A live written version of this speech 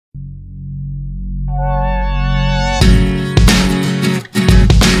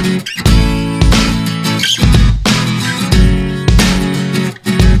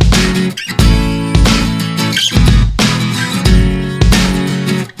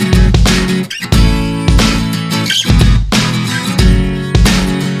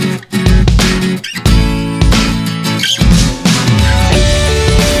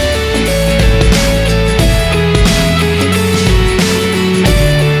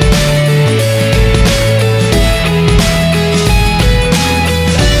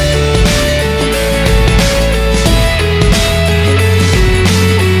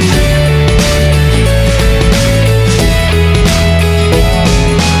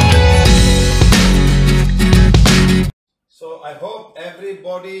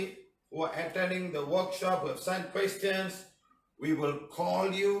everybody who are attending the workshop, who have sent questions, we will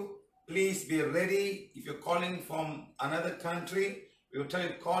call you. Please be ready. If you're calling from another country, we will try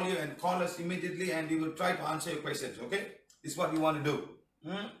to call you and call us immediately, and we will try to answer your questions, okay? This is what we want to do.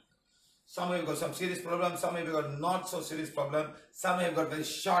 Some of you have got some serious problems, some of you have got not so serious problem, some of you have got very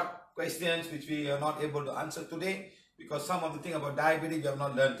short questions which we are not able to answer today because some of the thing about diabetes we have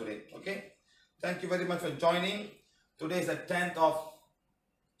not learned today, okay? Thank you very much for joining. Today is the 10th of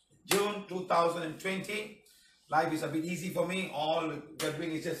June 2020. Life is a bit easy for me. All we're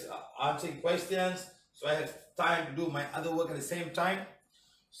doing is just answering questions. So I have time to do my other work at the same time.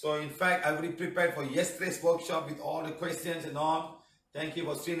 So in fact, I already prepared for yesterday's workshop with all the questions and all. Thank you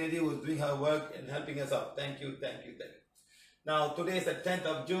for Srinidhi who is doing her work and helping us out. Thank you, thank you, thank you. Now today is the 10th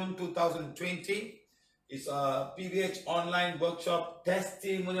of June 2020. It's a PVH online workshop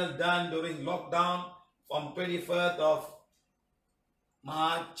testimonial done during lockdown from 21st of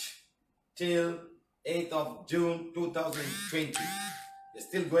March till 8th of June 2020. It's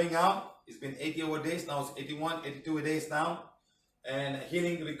still going out. It's been 80 over days. Now it's 81, 82 days now. And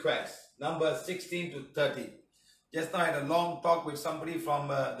healing request number 16 to 30. Just now I had a long talk with somebody from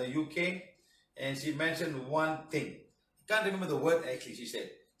the UK, and she mentioned one thing. I can't remember the word actually. She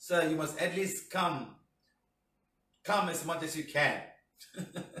said, "Sir, you must at least come as much as you can."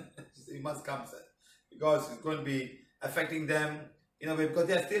 She said, "You must come, sir, because it's going to be affecting them, you know, because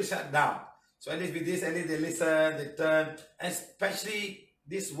they are still shut down. So at least with this, at least they listen, they turn, and especially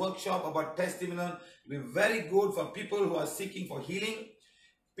this workshop about testimonial will be very good for people who are seeking for healing,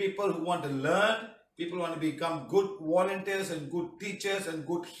 people who want to learn, people who want to become good volunteers and good teachers and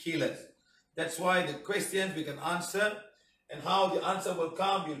good healers. That's why the questions we can answer, and how the answer will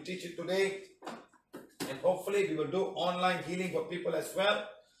come, we'll teach it today. And hopefully we will do online healing for people as well.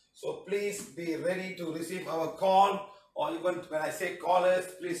 So please be ready to receive our call, or even when I say call us,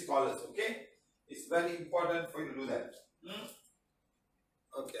 please call us, okay? It's very important for you to do that.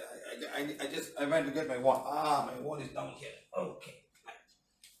 Okay, I went to get my wand. My wand is down here. Okay.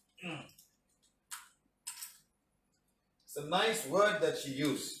 It's a nice word that she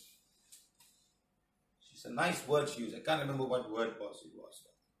used. It's a nice word she used. I can't remember what word it was.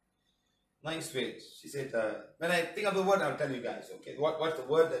 Nice way. She said, when I think of the word, I'll tell you guys, okay? What's the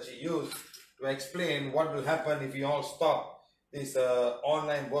word that she used to explain what will happen if we all stop this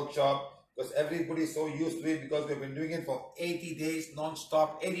online workshop? Because everybody is so used to it, because we've been doing it for 80 days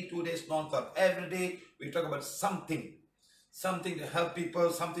non-stop, 82 days non-stop. Every day we talk about something to help people,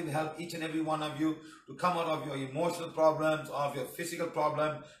 something to help each and every one of you to come out of your emotional problems, of your physical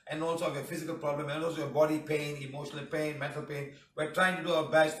problem, and also of your physical problem, and also your body pain, emotional pain, mental pain. We're trying to do our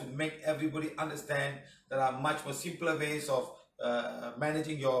best to make everybody understand there are much more simpler ways of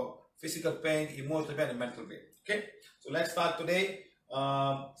managing your physical pain, emotional pain, and mental pain. Okay, so let's start today.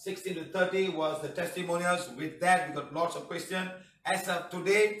 16 to 30 was the testimonials. With that, we got lots of questions. As of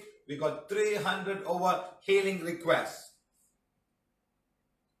today, we got 300 over healing requests.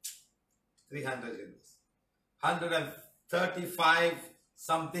 300 in this. 135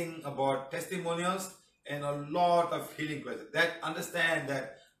 something about testimonials and a lot of healing questions. That understand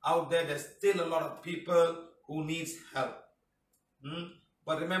that out there's still a lot of people who needs help.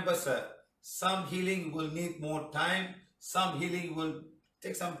 But remember, sir, some healing will need more time. Some healing will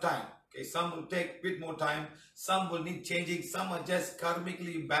take some time. Okay, some will take a bit more time. Some will need changing. Some are just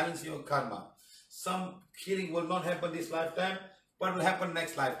karmically balance your karma. Some healing will not happen this lifetime, but will happen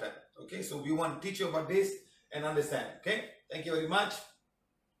next lifetime. Okay, so we want to teach you about this and understand. Okay, thank you very much.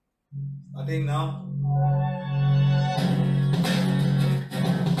 Starting now.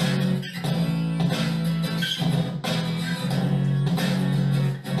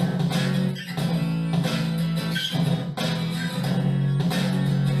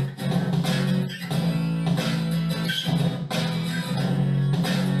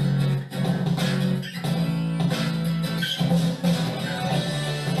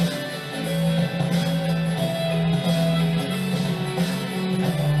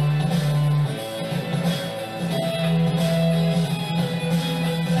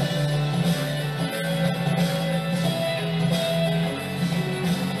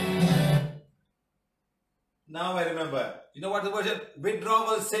 Now I remember. You know what the word is?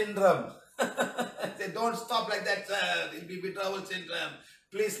 Withdrawal syndrome. Say, don't stop like that, sir. It will be withdrawal syndrome.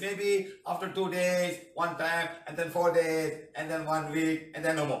 Please, maybe after 2 days, one time, and then 4 days, and then 1 week, and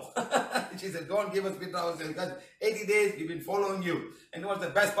then no more. She said, don't give us withdrawal syndrome, because 80 days we've been following you. And what's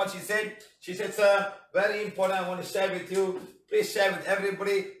the best part she said? She said, sir, very important, I want to share with you. Please share with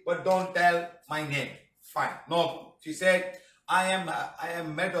everybody, but don't tell my name. Fine, no. She said, I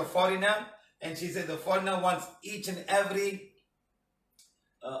am met a foreigner, and she said the foreigner wants each and every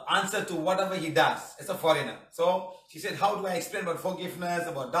answer to whatever he does as a foreigner. So she said, how do I explain about forgiveness,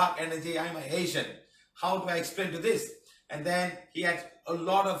 about dark energy? I'm an Asian. How do I explain to this? And then he had a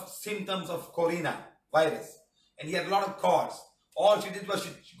lot of symptoms of corona virus. And he had a lot of cords. All she did was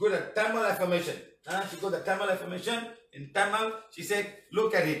she got a Tamil affirmation. She got the Tamil affirmation. In Tamil, she said,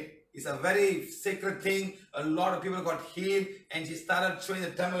 look at it. It's a very sacred thing. A lot of people got healed. And she started showing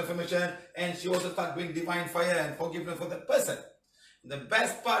the Tamil affirmation. And she also started doing divine fire and forgiveness for that person. The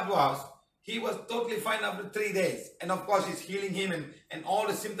best part was, he was totally fine after 3 days. And of course, he's healing him and all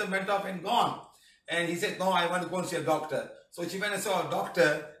the symptoms went off and gone. And he said, no, I want to go and see a doctor. So she went and saw a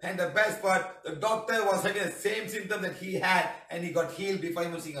doctor. And the best part, the doctor was having the same symptom that he had. And he got healed before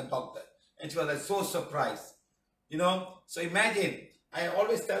even seeing a doctor. And she was like so surprised. You know, so imagine, I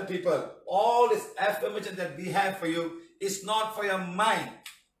always tell people, all this affirmation that we have for you is not for your mind.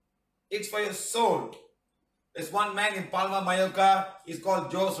 It's for your soul. There's one man in Palma, Mallorca. He's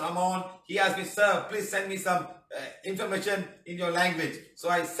called Jose Ramon. He asked me, sir, please send me some information in your language. So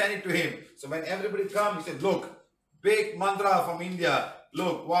I sent it to him. So when everybody comes, he said, look, big mantra from India.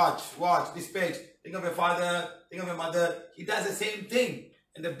 Look, watch this page. Think of your father, think of your mother. He does the same thing.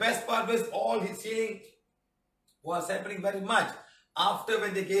 And the best part was all his healing was happening very much after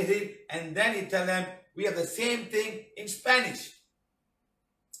when they get it. And then he tell them, we have the same thing in Spanish.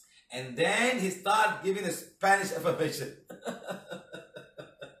 And then he started giving a Spanish affirmation.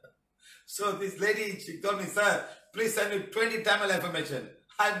 So this lady, she told me, sir, please send me 20 Tamil affirmation.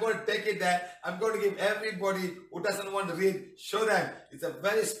 I'm going to take it there. I'm going to give everybody who doesn't want to read, show them. It's a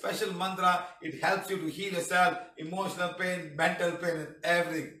very special mantra. It helps you to heal yourself, emotional pain, mental pain, and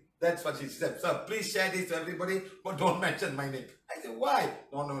everything. That's what she said. Sir, please share this to everybody, but don't mention my name. I said, why?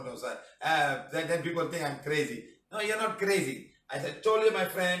 No, sir. Then people think I'm crazy. No, you're not crazy. I said, told you, my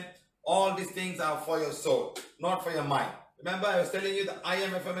friend, all these things are for your soul, not for your mind. Remember, I was telling you the I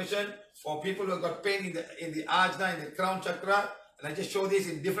am affirmation for people who have got pain in the ajna, in the crown chakra. And I just show this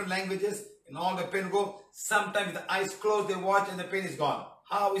in different languages, and all the pain go. Sometimes with the eyes closed, they watch and the pain is gone.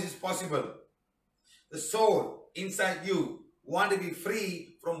 How is this possible? The soul inside you want to be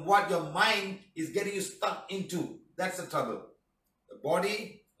free from what your mind is getting you stuck into. That's the trouble. The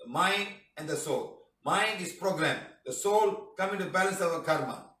body, the mind, and the soul. Mind is programmed. The soul coming to balance our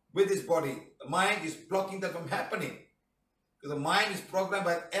karma with this body. The mind is blocking that from happening. Because the mind is programmed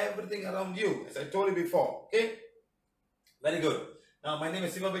by everything around you, as I told you before. Okay? Very good. Now, my name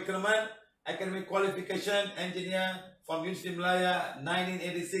is Siva Vikraman, academic qualification engineer from University of Malaya,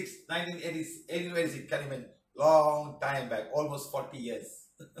 1986, can't even, long time back, almost 40 years.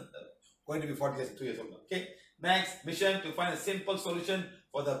 Going to be 40 years, 2 years old now. Okay. Next, mission to find a simple solution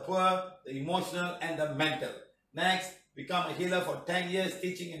for the poor, the emotional, and the mental. Next, become a healer for 10 years,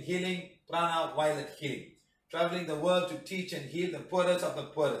 teaching and healing, Prana Violet Healing. Traveling the world to teach and heal the poorest of the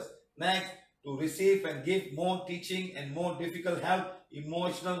poorest. Next, to receive and give more teaching and more difficult help,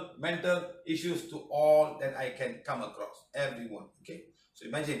 emotional, mental issues to all that I can come across. Everyone. Okay. So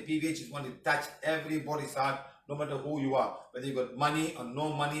imagine PVH is going to touch everybody's heart, no matter who you are. Whether you got money or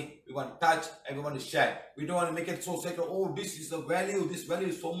no money, we want to touch and we want to share. We don't want to make it so sacred. Oh, this is the value. This value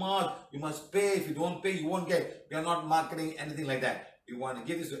is so much. You must pay. If you don't pay, you won't get. We are not marketing anything like that. We want to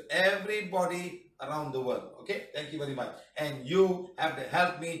give this to everybody around the world. Okay. Thank you very much. And you have to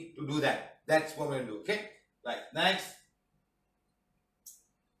help me to do that. That's what we're going to do. Okay. Right. Next.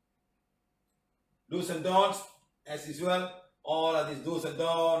 Do's and don'ts. As usual. All of these do's and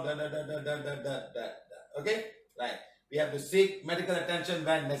don'ts. Okay. Right. We have to seek medical attention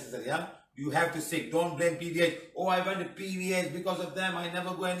when necessary. Huh? You have to seek. Don't blame PVH. Oh, I went to PVH because of them. I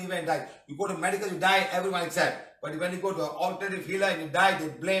never go anywhere and die. You go to medical, you die, everyone accept. But when you go to an alternative healer and you die, they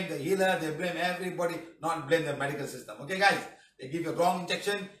blame the healer, they blame everybody, not blame the medical system. Okay, guys? They give you a wrong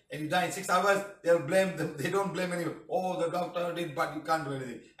injection and you die in 6 hours, they'll blame them. They don't blame anyone. Oh, the doctor did, but you can't do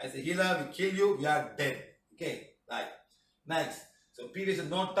anything. As a healer, we kill you, we are dead. Okay, right. Next. So PVH is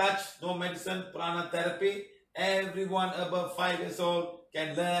no touch, no medicine, prana therapy. Everyone above 5 years old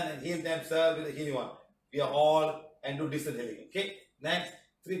can learn and heal themselves with a healing one. We are all and do distant healing. Okay. Next,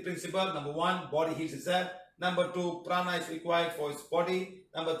 3 principles. Number 1, body heals itself. Number 2, prana is required for its body.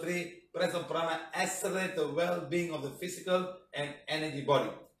 Number 3, present prana accelerates the well-being of the physical and energy body.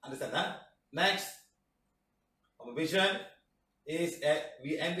 Understand that? Next, our vision is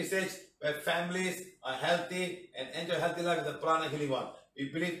we envisage where families are healthy and enjoy healthy life with the prana healing one.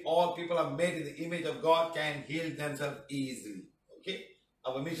 We believe all people are made in the image of God, can heal themselves easily. Okay.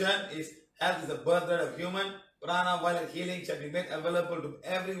 Our mission is health is the birthright of human. Prana violet healing shall be made available to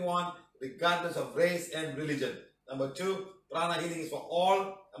everyone regardless of race and religion. Number 2, prana healing is for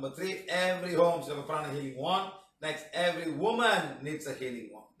all. Number 3, every home should have a prana healing one. Next, every woman needs a healing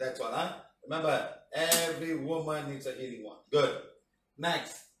one. That's all, huh? Remember, every woman needs a healing one. Good.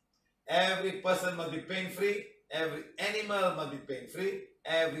 Next, every person must be pain-free. Every animal must be pain-free.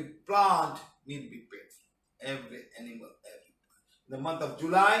 Every plant needs to be pain-free. Every animal, every plant. The month of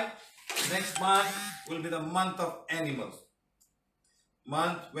July, next month will be the month of animals.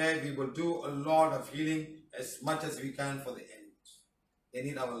 Month where we will do a lot of healing as much as we can for the animals. They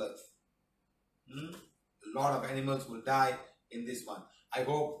need our love. A lot of animals will die in this month. I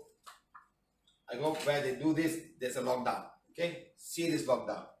hope where they do this, there's a lockdown. Okay? Serious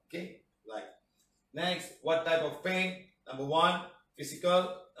lockdown. Okay? Right. Next, what type of pain? Number 1,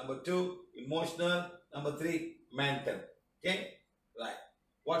 physical. Number 2, emotional. Number 3, mental. Okay? Right.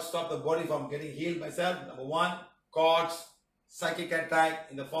 What stops the body from getting healed myself? Number 1, cords, psychic attack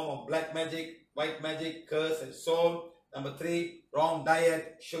in the form of black magic, white magic, curse and soul. Number 3, wrong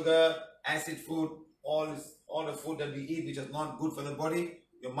diet, sugar, acid food, all the food that we eat which is not good for the body.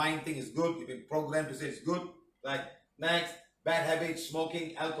 Your mind thinks it's good. You've been programmed to say it's good. Right. Next, bad habits,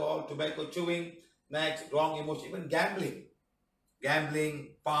 smoking, alcohol, tobacco, chewing. Next, wrong emotion, even gambling.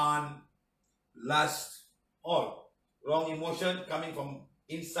 Gambling, porn, lust, all. Wrong emotion coming from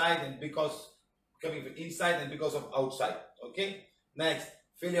inside and because of outside. Okay. Next,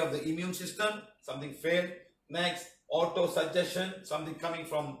 failure of the immune system, something failed. Next, auto-suggestion, something coming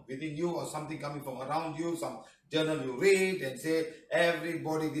from within you or something coming from around you, some journal you read and say,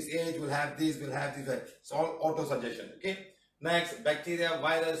 everybody this age will have this, will have this. It's all auto-suggestion. Okay. Next, bacteria,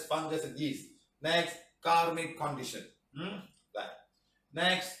 virus, fungus and yeast. Next, karmic condition. Right.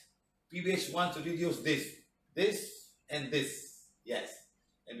 Next, PVH wants to reduce this and this. Yes.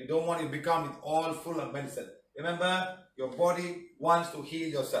 And we don't want you to become it all full of medicine. Remember, your body wants to heal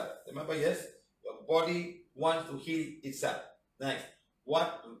yourself. Remember, yes? Your body wants to heal itself. Next,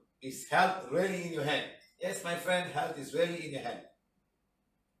 what is health really in your hand? Yes, my friend, health is really in your hand.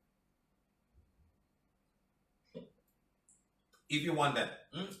 If you want that.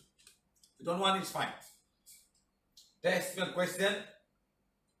 If you don't want it, it's fine. Test your question.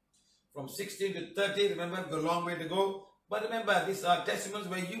 From 16 to 30, remember, the long way to go. But remember, these are testimonies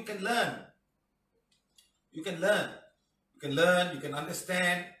where you can learn. You can learn. You can learn, you can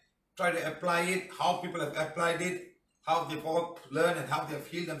understand, try to apply it, how people have applied it, how they've all learned and how they have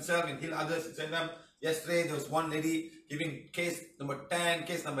healed themselves and healed others, etc. Yesterday, there was one lady giving case number 10,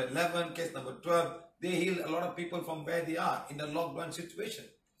 case number 11, case number 12. They healed a lot of people from where they are in the lockdown situation.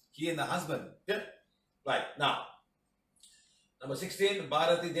 He and the husband. Yeah? Right, now. Number 16,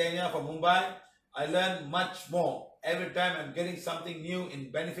 Bharati Dania from Mumbai. I learn much more. Every time I'm getting something new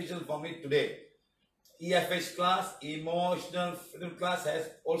and beneficial for me today. EFH class, emotional freedom class has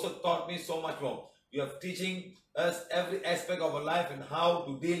also taught me so much more. You are teaching us every aspect of our life and how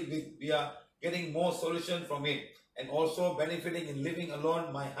to deal with. We are getting more solution from it and also benefiting in living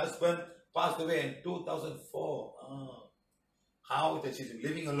alone. My husband passed away in 2004. How that she's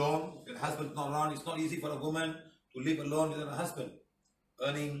living alone, her husband's not around. It's not easy for a woman to live alone with her husband.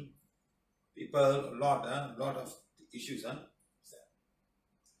 Earning people a lot of issues.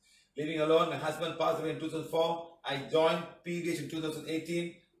 Living alone, my husband passed away in 2004. I joined PVH in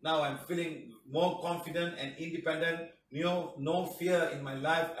 2018. Now I'm feeling more confident and independent. No fear in my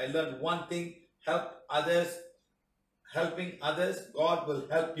life. I learned one thing: help others. Helping others, God will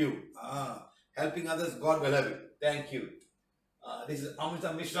help you. Helping others, God will help you. Thank you. This is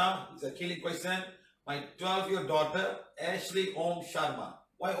Amrita Mishra. It's a killing question. My 12-year daughter, Ashley Om Sharma.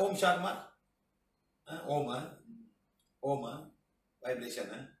 Why Om Sharma? Om, vibration,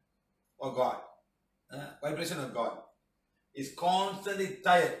 or God. Vibration of God. Is constantly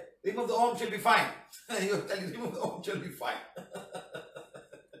tired. Remove the Om, she'll be fine. You tell you, remove the Om, she'll be fine.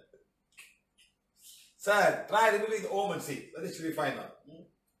 Sir, try removing the Om and see. That she'll be fine now.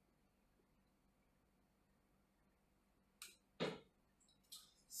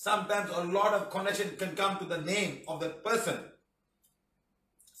 Sometimes a lot of connection can come to the name of the person.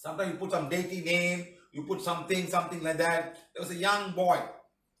 Sometimes you put some deity name, you put something like that. There was a young boy.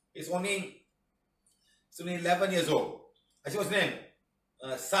 He's only 11 years old. I said, what's his name?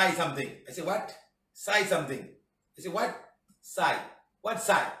 Sai something. I said, what? Sai something. I said, what? Sai. What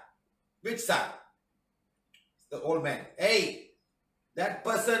Sai? Which Sai? The old man. Hey, that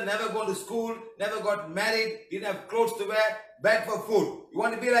person never go to school, never got married, didn't have clothes to wear, beg for food. You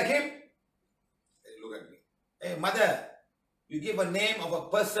want to be like him? Look at me. Hey, mother, you give a name of a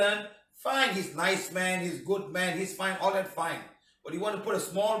person, fine, he's nice man, he's good man, he's fine, all that fine. But you want to put a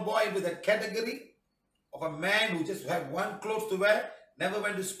small boy into that category of a man who just had one clothes to wear, never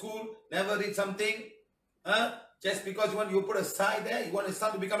went to school, never read something, Just because you put a sign there, you want his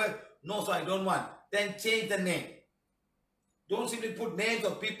son to become a, no, so I don't want. Then change the name. Don't simply put names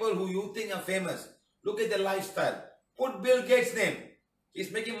of people who you think are famous. Look at their lifestyle. Put Bill Gates' name.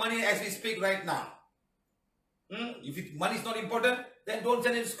 He's making money as we speak right now. If money is not important, then don't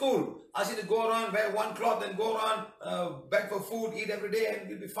send him to school. Ask him to go around, wear one cloth and go around, beg for food, eat every day, and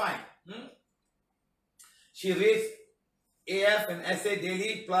you'll be fine. She reads AF and essay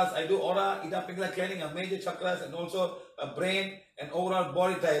daily, plus I do aura, Ida Pingala cleaning her major chakras and also her brain and overall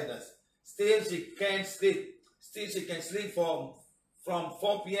body tiredness. Still she can't sleep. Still she can sleep from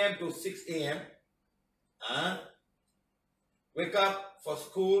 4 p.m. to 6 a.m. Wake up for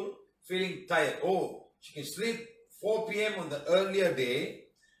school feeling tired. Oh, she can sleep 4 p.m. on the earlier day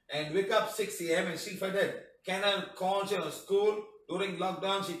and wake up 6 a.m. and sleep like that. Can I call her on school during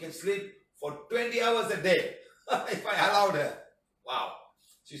lockdown? She can sleep for 20 hours a day. If I allowed her. Wow.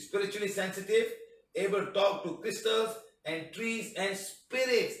 She's spiritually sensitive, able to talk to crystals and trees and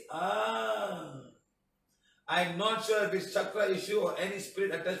spirits. I'm not sure if it's chakra issue or any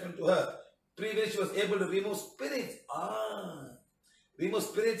spirit attachment to her. Previously, she was able to remove spirits. Remove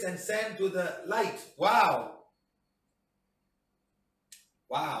spirits and send to the light. Wow.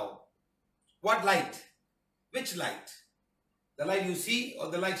 Wow. What light? Which light? The light you see or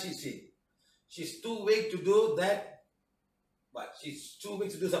the light she sees? She's too weak to do that. But she's too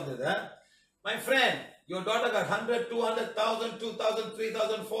weak to do something like that. My friend, your daughter got 100, 200,000, 2,000,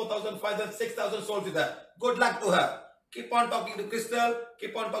 3,000, 4,000, 5,000, 6,000 souls with her. Good luck to her. Keep on talking to crystal,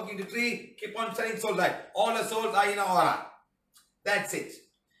 keep on talking to tree, keep on sending soul light. All the souls are in her aura. That's it.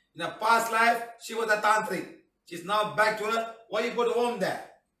 In her past life, she was a tantric. She's now back to her. Why you put Om there?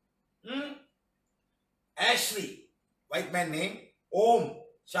 Ashley, white man name. Om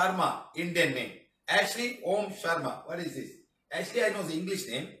Sharma, Indian name. Ashley Om Sharma. What is this? Ashley, I know the English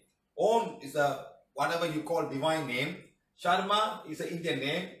name. Om is a whatever you call divine name. Sharma is an Indian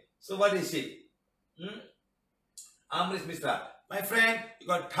name. So what is she? Amrish Mishra. My friend, you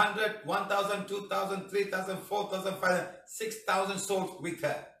got 100, 1,000, 2,000, 3,000, 4,000, 5,000, 6,000 souls with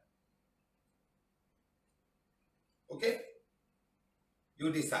her. Okay?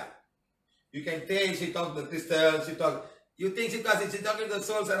 You decide. You can tell she talked to the crystals, she talked. You think she's talking to the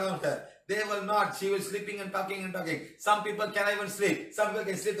souls around her. They will not. She will sleeping and talking and talking. Some people cannot even sleep. Some people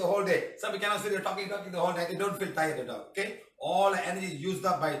can sleep the whole day. Some people cannot sleep. They're talking the whole day. They don't feel tired at all. Okay? All the energy is used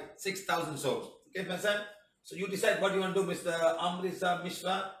up by 6,000 souls. Okay, my son? So you decide what you want to do, Mr. Amrisa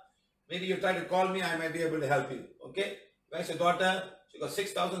Mishra. Maybe you try to call me. I might be able to help you. Okay? Where's your daughter? She got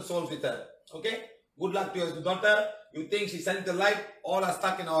 6,000 souls with her. Okay? Good luck to your daughter. You think she's sending the light? All are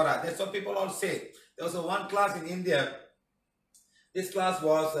stuck in aura. That's what people all say. There was one class in India. This class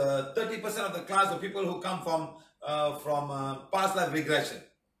was 30% of the class of people who come from past life regression.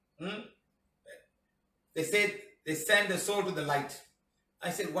 They said they send the soul to the light.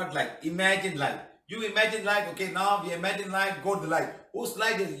 I said, what light? Imagine light. You imagine light. Okay, now we imagine light, go to the light. Whose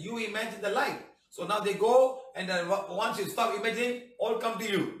light is it? You imagine the light. So now they go and once you stop imagining, all come to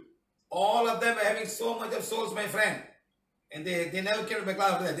you. All of them are having so much of souls, my friend. And they never came to my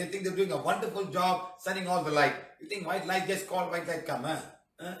class after that. They think they're doing a wonderful job sending all the light. You think white light, just call white light come,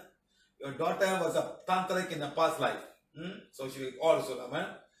 huh? Your daughter was a tantric in the past life. So she will also come, huh?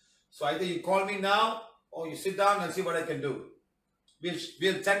 So either you call me now or you sit down and see what I can do.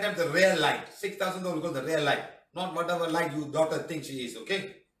 We'll send them the real light. 6,000 will go to the real light. Not whatever light your daughter thinks she is,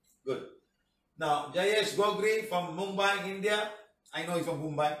 okay? Good. Now, Jayesh Gogri from Mumbai, India. I know he's from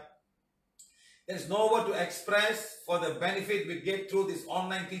Mumbai. There's no word to express for the benefit we get through this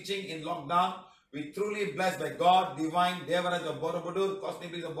online teaching in lockdown. We truly blessed by God, Divine, Devaraj of Borobudur,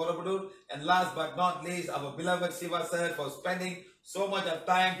 Cosmic Beings of Borobudur, and last but not least, our beloved Siva Sir for spending so much of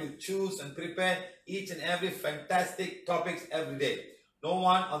time to choose and prepare each and every fantastic topics every day. No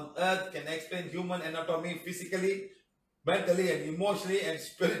one on earth can explain human anatomy physically, mentally, and emotionally and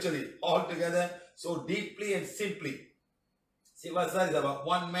spiritually all together so deeply and simply. Siva Sir is about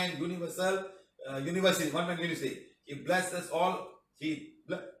one man universal. University, one man university. He blessed us all.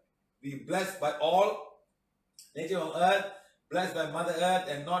 We blessed by all nature on earth, blessed by Mother Earth,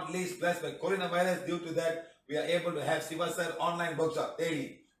 and not least blessed by coronavirus. Due to that, we are able to have Siva Sir online workshop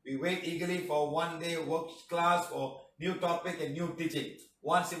daily. We wait eagerly for one day work class for new topic and new teaching.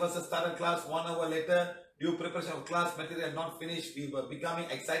 Once Siva Sir started class, 1 hour later, due preparation of class material not finished. We were becoming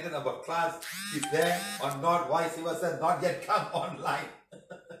excited about class. Is there or not? Why Siva Sir not yet come online?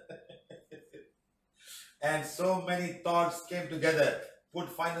 And so many thoughts came together. Put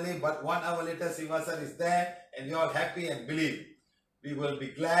finally, but 1 hour later, Siva Sir is there, and you're all happy and believe. We will be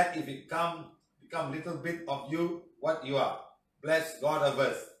glad if it become little bit of you what you are. Bless God of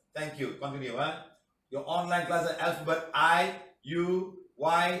us. Thank you. Continue, huh? Your online classes, alphabet I, U,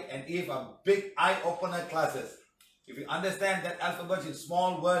 Y, and If are big eye-opener classes. If you understand that alphabet in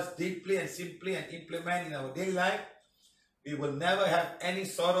small words deeply and simply and implement in our daily life, we will never have any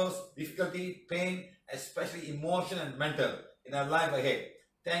sorrows, difficulty, pain, especially emotion and mental in our life ahead.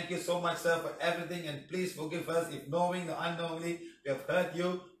 Thank you so much, sir, for everything, and please forgive us if knowing or unknowingly we have hurt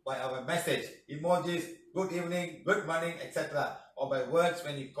you by our message, emojis, good evening, good morning, etc. or by words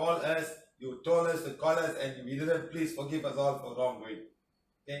when you call us, you told us to call us and we didn't. Please forgive us all for wrongdoing.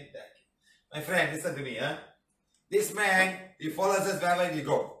 Okay, thank you. My friend, listen to me, huh? This man, he follows us wherever we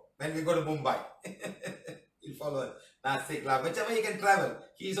go. When we go to Mumbai, he'll follow us. Nasik, whichever he can travel,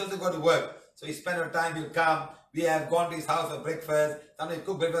 he's also got to work. So he spend our time, he'll come. We have gone to his house for breakfast. Sometimes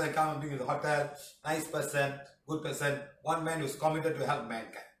cook breakfast and come and bring to the hotel. Nice person, good person. One man who's committed to help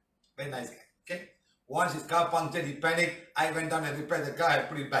mankind. Very nice guy. Okay. Once his car punctured, he panicked. I went down and repaired the car and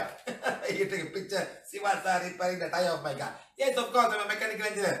put it back. He took a picture. Siva sir repairing the tire of my car. Yes, of course, I'm a mechanical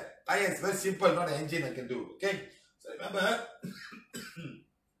engineer. Tire is very simple, not an engine I can do. Okay. So remember,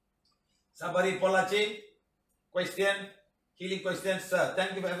 Sabari Polachi, question, healing question, sir.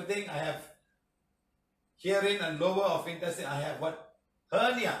 Thank you for everything. I have hearing and lower of intestine. I have what?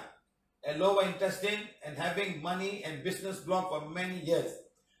 Hernia, a lower intestine, and having money and business block for many years.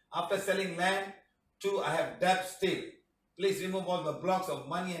 After selling land, 2, I have debt still. Please remove all the blocks of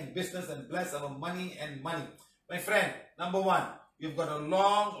money and business and bless our money and money. My friend, number 1, you've got a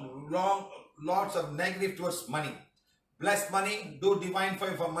lots of negative towards money. Bless money, do divine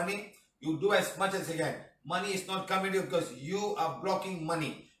fire for money. You do as much as you can. Money is not coming to you because you are blocking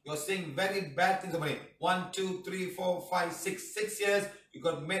money. You're saying very bad things about money. 1, 2, 3, 4, 5, 6. 6 years, you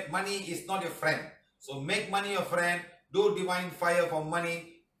got money is not your friend. So make money your friend. Do divine fire for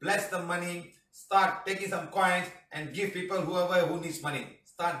money. Bless the money. Start taking some coins and give people who needs money.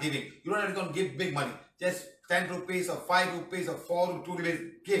 Start giving. You don't have to give big money. Just 10 rupees or 5 rupees or 4 or 2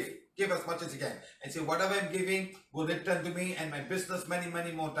 rupees. Give as much as you can. And say whatever I'm giving will return to me and my business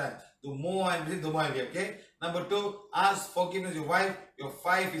many more times. The more I'm giving, the more I give. Okay. Number 2, ask forgiveness your wife. Your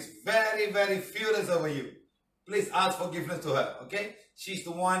wife is very furious over you. Please ask forgiveness to her. Okay. She's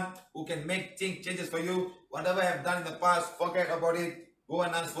the one who can make changes for you. Whatever I have done in the past, forget about it. Go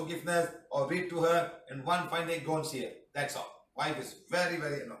and ask forgiveness or read to her, and one fine day go and see her. That's all. Wife is very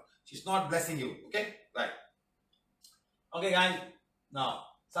annoyed. She's not blessing you. Okay? Right. Okay, guys. Now,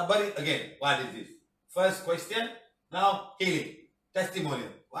 somebody again. What is this? First question. Now, healing. Testimonial.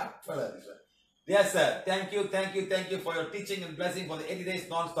 What? Fella, this one. Yes, sir. Thank you for your teaching and blessing for the 80 days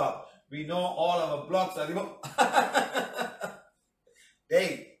non-stop. We know all our blocks are removed.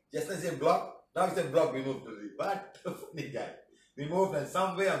 Hey, just as a block, now it's a block removed. What? Funny guy. Removed, and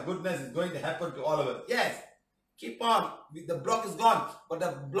some way of goodness is going to happen to all of us. Yes, keep on. The block is gone, but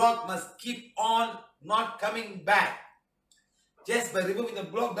the block must keep on not coming back. Just by removing the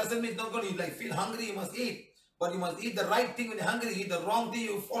block doesn't mean it's not going to feel hungry, you must eat. But you must eat the right thing when you're hungry. Eat the wrong thing,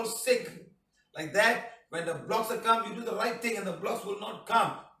 you fall sick. Like that, when the blocks are come, you do the right thing and the blocks will not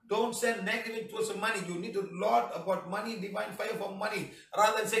come. Don't send negative towards the money. You need to learn about money, divine fire for money.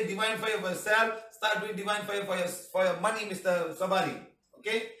 Rather than say divine fire for yourself, start doing divine fire for your money, Mr. Sabari.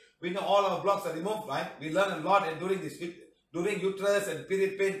 Okay? We know all our blocks are removed, right? We learn a lot, and during uterus and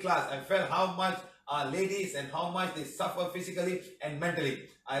period pain class, I felt how much ladies and how much they suffer physically and mentally.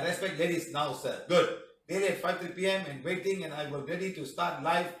 I respect ladies now, sir. Good. Daily at 5:30 p.m. and waiting, and I was ready to start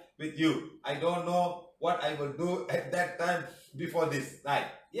live with you. I don't know what I will do at that time before this night.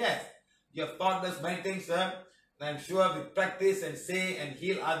 Yes, you have taught us many things, sir. And I'm sure with practice and say and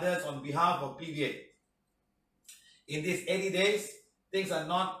heal others on behalf of PVH. In these 80 days, things are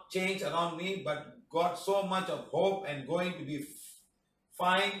not changed around me, but got so much of hope and going to be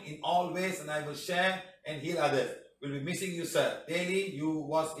fine in all ways, and I will share and heal others. We'll be missing you, sir. Daily, you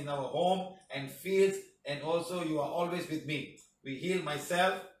was in our home and fields, and also you are always with me. We heal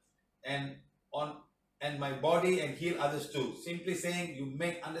myself and my body and heal others too. Simply saying, you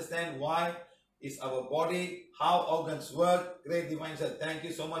make understand why is our body, how organs work. Great divine sir, thank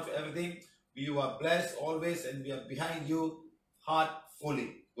you so much for everything. You are blessed always, and we are behind you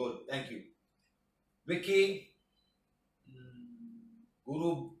heartfully. Good, thank you. Vicky,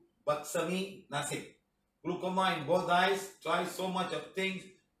 Guru Baksami, Nasik. Glaucoma in both eyes, try so much of things,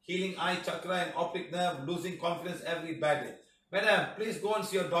 healing eye chakra and optic nerve, losing confidence every bad day. Madam, please go and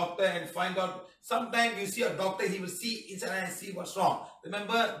see your doctor and find out. Sometimes you see a doctor, he will see inside and see what's wrong.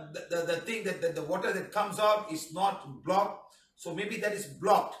 Remember, the thing that the water that comes out is not blocked. So maybe that is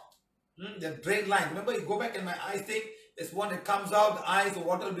blocked. The drain line. Remember, you go back in my eyes thing, there's one that comes out, the eyes, the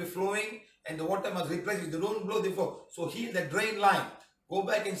water will be flowing, and the water must replace it. They don't blow the flow. So heal the drain line. Go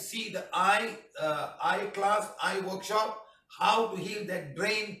back and see the eye class, eye workshop, how to heal that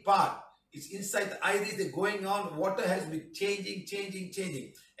drain part. It's inside the iris, they're going on, water has been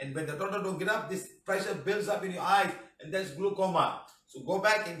changing. And when the doctor don't get up, this pressure builds up in your eyes, and that's glaucoma. So go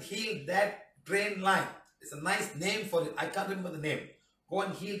back and heal that drain line. It's a nice name for it. I can't remember the name. Go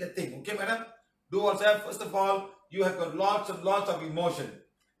and heal the thing. Okay, madam? Do also, first of all, you have got lots of emotion.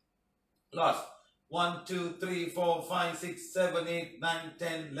 Lots. 1, 2, 3, 4, 5, 6, 7, 8, 9,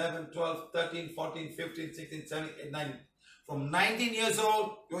 10, 11, 12, 13, 14, 15, 16, 17, 18, 19. From 19 years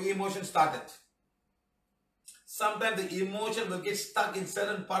old, your emotion started. Sometimes the emotion will get stuck in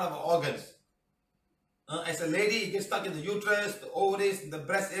certain part of our organs. As a lady, you get stuck in the uterus, the ovaries, the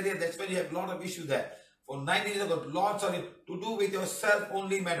breast area. That's when you have a lot of issue there. For 19 years, you've got lots of it to do with yourself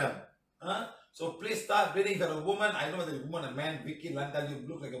only, madam. So please start reading. If you're a woman, I know whether you're a woman or man, Vicky, Landa, you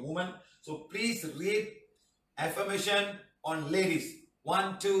look like a woman. So please read affirmation on ladies.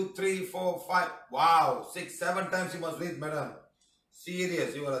 1, 2, 3, 4, 5. Wow, 6, 7 times you must read, madam.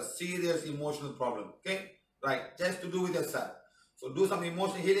 Serious. You are a serious emotional problem. Okay? Right. Just to do with yourself. So do some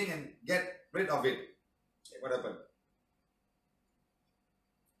emotional healing and get rid of it. Okay, what happened?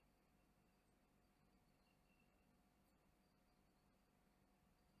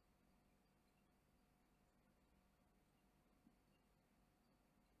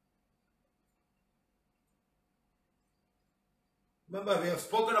 Remember, we have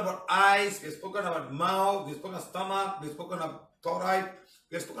spoken about eyes, we have spoken about mouth, we have spoken of stomach, we have spoken of thyroid,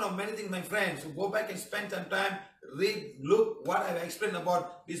 we have spoken of many things, my friends. So go back and spend some time, read, look what I have explained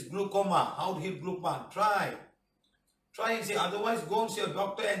about this glaucoma, how to heal glaucoma. Try and see. Otherwise, go and see a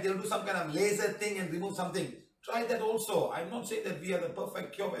doctor and they'll do some kind of laser thing and remove something. Try that also. I'm not saying that we are the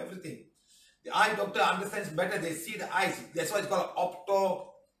perfect cure of everything. The eye doctor understands better. They see the eyes. That's why it's called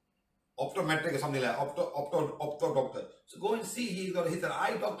optometric or something like opto doctor. So go and see. He's an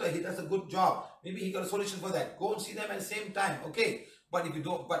eye doctor. He does a good job. Maybe he got a solution for that. Go and see them at the same time. Okay. But if you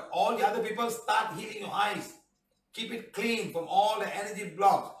don't, but all the other people, start healing your eyes. Keep it clean from all the energy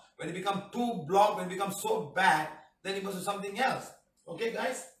blocks. When it becomes too blocked, when it becomes so bad, then you must do something else. Okay,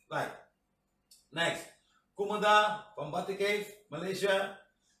 guys? Right. Next. Kumada from Batu Cave, Malaysia.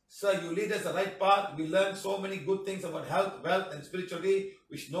 Sir, you lead us the right path. We learned so many good things about health, wealth, and spirituality,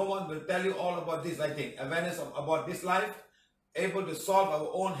 which no one will tell you all about this, I think. Awareness about this life, able to solve our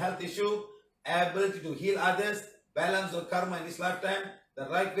own health issue, ability to heal others, balance of karma in this lifetime, the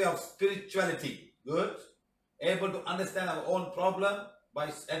right way of spirituality. Good. Able to understand our own problem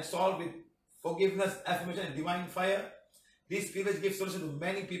and solve with forgiveness, affirmation, and divine fire. This PVH gives solution to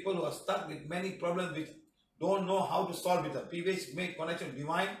many people who are stuck with many problems which don't know how to solve it. PVH make connection with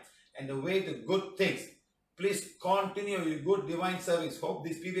divine and the way to good things. Please continue your good divine service. Hope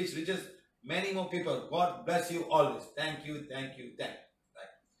this PVH reaches many more people. God bless you always. Thank you. Right.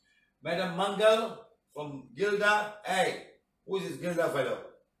 Madam Mangal from Gilda. Hey, who is this Gilda fellow?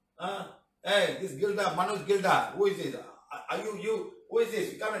 Hey, this Gilda, Manoj Gilda. Who is this? Are you? Who is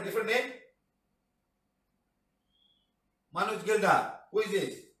this? You come in a different name? Manoj Gilda. Who is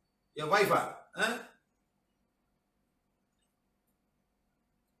this? Your wife, huh?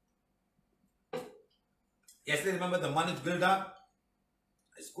 Yesterday, remember the Manoj Gilda?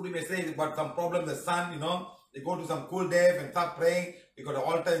 I schooled him yesterday, got some problem, the son, they go to some cool day and start praying. We got an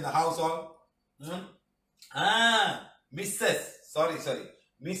altar in the house all. Mrs.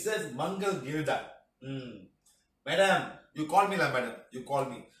 Mangal Gilda. Madam, you call me, madam. You call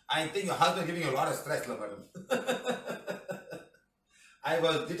me. I think your husband giving you a lot of stress, madam. I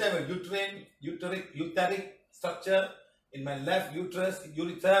was uteric structure in my left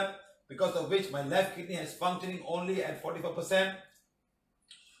urethra, because of which my left kidney is functioning only at 44%.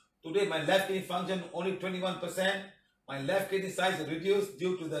 Today, my left kidney function only 21%. My left kidney size is reduced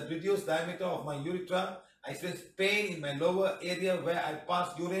due to the reduced diameter of my urethra. I experience pain in my lower area where I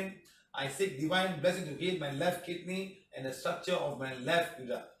pass urine. I seek divine blessing to heal my left kidney and the structure of my left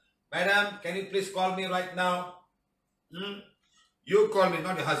urethra. Madam, can you please call me right now? You call me,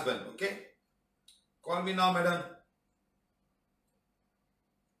 not your husband, okay? Call me now, madam.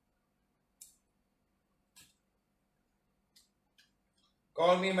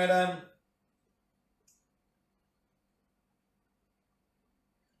 Call me, madam.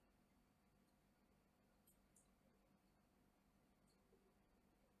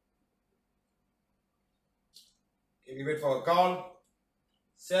 Can we wait for a call?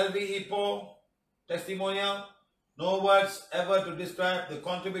 Selvi Ipo, testimonial. No words ever to describe the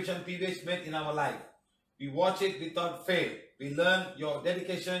contribution PVH made in our life. We watch it without fail. We learn your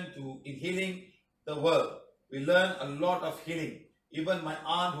dedication in healing the world. We learn a lot of healing. Even my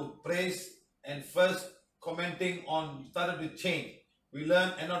aunt who prays and first commenting on started to change. We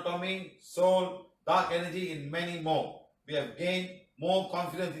learn anatomy, soul, dark energy, and many more. We have gained more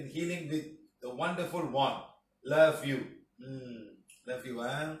confidence in healing with the wonderful one. Love you. Love you,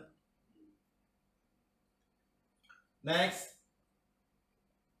 huh? Next.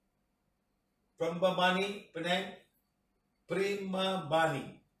 Prambabani, Penang.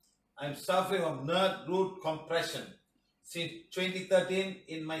 Primabani. I'm suffering of nerve root compression since 2013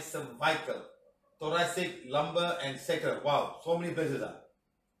 in my cervical, thoracic, lumbar, and sacral. Wow, so many places are.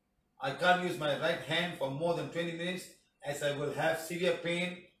 I can't use my right hand for more than 20 minutes as I will have severe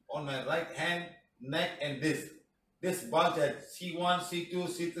pain on my right hand, neck, and this. This bulge at C1, C2,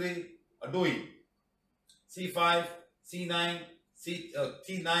 C3 are doing. C5, C9,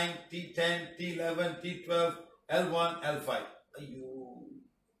 T9, T10, T11, T12, L1, L5. Ayyo.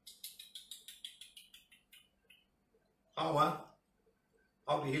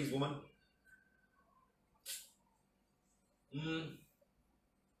 How to heal this woman?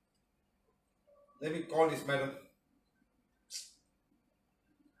 Let me call this madam.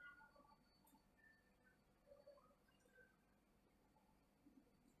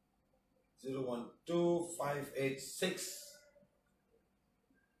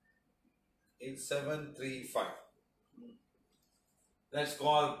 012-586-8735. Let's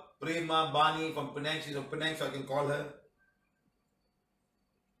call Prima Bani from Penang. She's from Penang, so I can call her.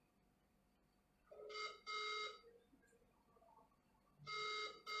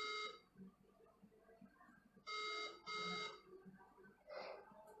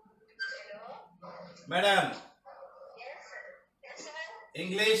 Madam. Yes, sir. Yes, sir.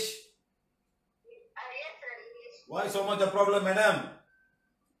 English? Yes, sir. English. Why so much a problem, madam? I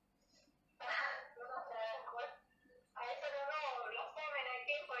don't know. Last time when I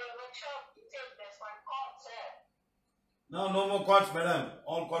came for your workshop, you said there's one cord, sir. No, no more cords, madam.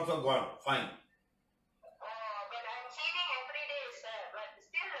 All cords are gone. Fine. But I'm healing every day, sir. But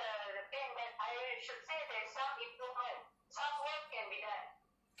still the pain, but I should say there's some improvement. Some work can be done.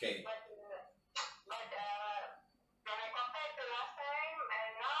 Okay. But when I compare to last time,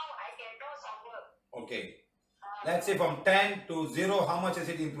 and now I can do some work. Okay. Let's say from 10 to 0, how much has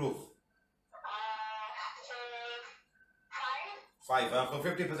it improved? So 5. 5. So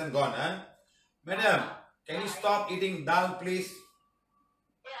 50% gone, huh? Madam, can you stop eating dal, please?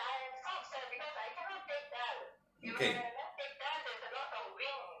 Yeah, I am stopped, sir, because I cannot take dal. Okay. When I take dal, there's a lot of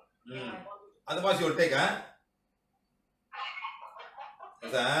wind in my body. Otherwise, you'll take, huh?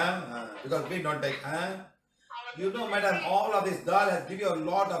 Yes, huh? Because we don't take, huh? You know, madam, all of this dal has given you a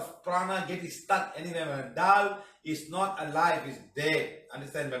lot of prana getting stuck anywhere, madam. Dal is not alive, it's dead.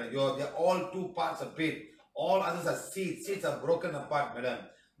 Understand, madam? They're all two parts of it. All others are seeds. Seeds are broken apart, madam.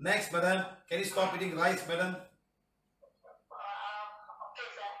 Next, madam, can you stop eating rice, madam? Okay,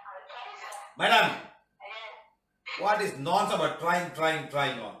 sir. I'll try, sir. Madam, Yeah. what is nonsense about trying on? Okay, sir,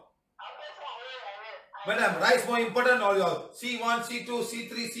 I will. Madam, rice more important or your C1, C2,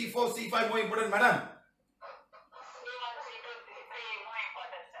 C3, C4, C5 more important, madam?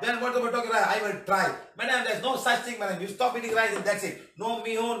 Then what about talking rice? I will try. Madam, there's no such thing, madam. You stop eating rice and that's it. No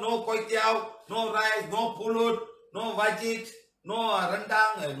miho, no koi tiao, no rice, no pulut, no vajit, no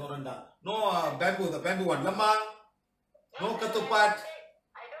rendang, no bamboo, the bamboo one, lamang, no ketupat. I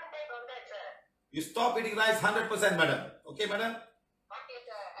don't take all that, sir. You stop eating rice 100%, madam. Okay, madam? Okay,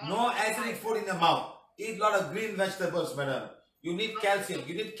 sir. No acidic food in the mouth. Eat a lot of green vegetables, madam. You need calcium.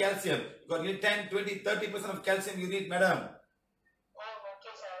 You need calcium. Because you need 10, 20, 30% of calcium you need, madam. Okay,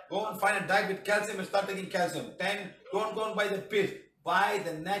 sir. Go and find a diet with calcium and start taking calcium. 10, don't go and buy the pills. Buy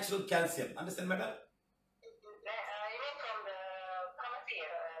the natural calcium. Understand, madam? You mean from the pharmacy,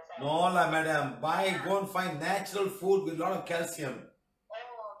 sir? No, la, madam. Go and find natural food with a lot of calcium. Okay,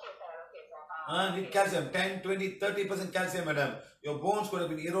 sir. Need calcium. 10, 20, 30% calcium, madam. Your bones could have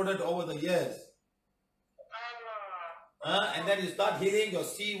been eroded over the years. And then you start healing your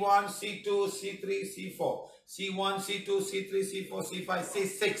C1, C2, C3, C4. C1, C2, C3, C4, C5,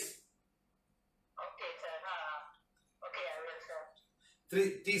 C6. Okay, sir. Okay, I will, sir.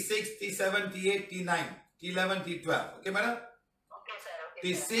 T6, T7, T8, T9, T11, T12. Okay, madam? Okay, sir. Okay,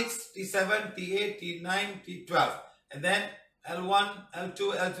 T6, T7, T8, T9, T12. And then L1, L2,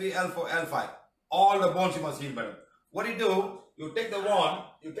 L3, L4, L5. All the bones you must heal, madam. What do? You take the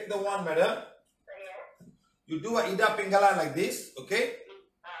wand, madam. You do a Ida Pingala like this, okay?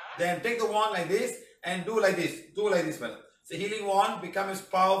 Then take the wand like this and do like this. Do like this, madam. So healing wand becomes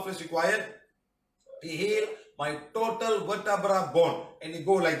powerful as required to heal my total vertebra bone. And you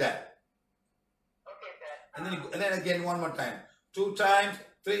go like that. Okay, sir. And then again one more time. 2 times,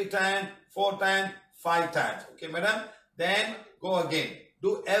 3 times, 4 times, 5 times. Okay, madam? Then go again.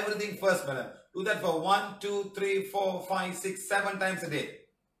 Do everything first, madam. Do that for 1, 2, 3, 4, 5, 6, 7 times a day. 7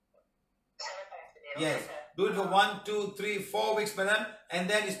 times a day. Yes. Okay, sir. Do it for 1, 2, 3, 4 weeks, madam. And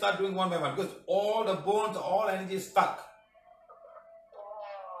then you start doing one by one. Because all the bones, all energy is stuck.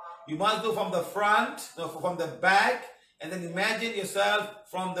 You must do from the front, no, from the back. And then imagine yourself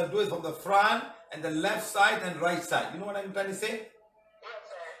do it from the front and the left side and right side. You know what I'm trying to say? Yes,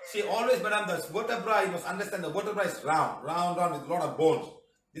 sir. See, always, madam, the vertebra, you must understand the vertebra is round with a lot of bones.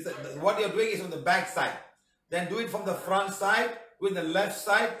 What you're doing is on the back side. Then do it from the front side, with the left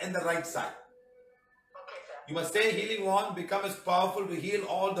side and the right side. Okay, sir. You must say healing one, become as powerful to heal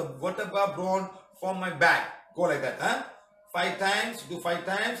all the vertebra bone from my back. Go like that, huh? 5 times, do 5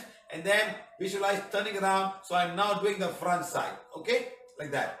 times, and then visualize turning around. So I'm now doing the front side. Okay?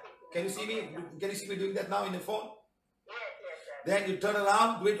 Like that. Can you see me? Can you see me doing that now in the phone? Yes, sir. Then you turn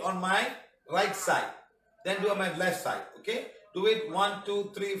around, do it on my right side. Then do it on my left side. Okay? Do it 1,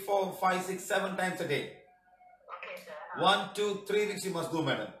 2, 3, 4, 5, 6, 7 times a day. Okay, sir. 1, 2, 3 weeks you must do,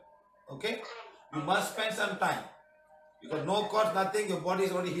 madam. Okay? You must spend some time. Because no cost, nothing, your body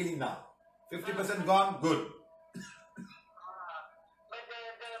is already healing now. 50% gone, good. But the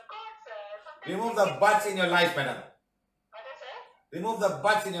cords, sometimes... Remove the butts in your life, madam. What is it? Remove the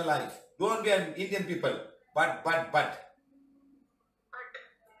butts in your life. Don't be an Indian people. But. But I cannot,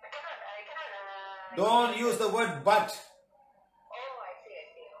 Don't use the word but. Oh, I see.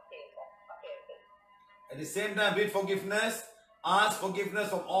 Okay, sir. Okay. At the same time, read forgiveness. Ask forgiveness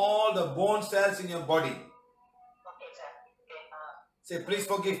from all the bone cells in your body. Okay, sir. Okay. Say, please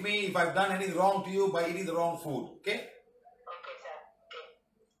forgive me if I've done anything wrong to you by eating the wrong food. Okay? Okay, sir. Okay.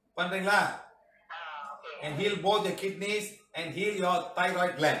 Pandringla. Okay. And heal both your kidneys and heal your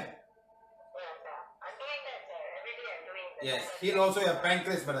thyroid gland. Yes, sir. I'm doing that, sir. Every day I'm doing that. Yes. Heal also your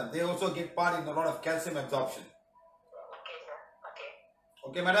pancreas, madam. They also get part in a lot of calcium absorption. Okay, sir. Okay.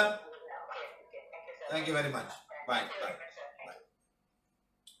 Okay, madam? Okay. Thank you, sir. Thank you very much. Bye. Thank you very much, sir.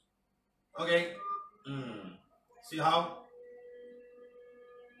 Okay. See how?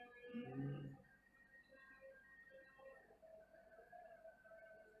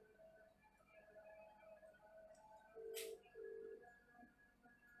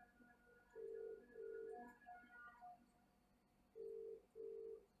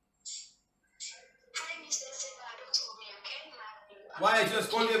 Hi, Mr.Siva. Don't scold me, okay? Why I should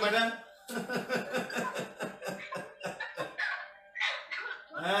scold you, madam?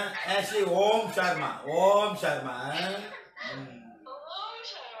 Ashley, Om Sharma. Om Sharma. Oh,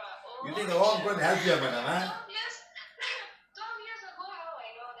 Shara. You think the Om going to help you, madam? 12 years ago, how I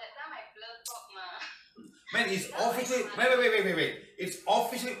know that time I blood talk, ma. Man, it's officially. Wait. It's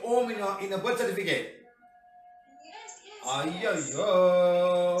officially Om in your birth certificate. Yes. Ayyo.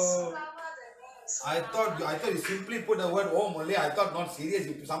 I thought you simply put the word Om only. I thought not serious.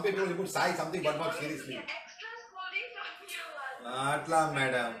 Some people will put Sai something, but not seriously. Extra scolding from you, Atla,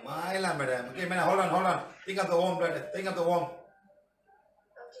 madam. Okay, madam, hold on. Think of the Om, brother. Think of the Om. Okay.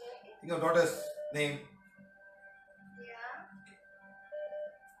 Think of daughter's name. Yeah.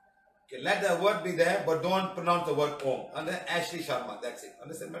 Okay, let the word be there, but don't pronounce the word Om. And then Ashley Sharma. That's it.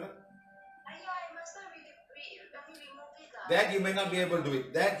 Understand, madam? I must not remove it. That you may not be able to do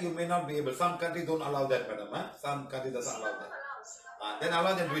it. That you may not be able. Some countries don't allow that, madam. Huh? Some countries doesn't allow that. Then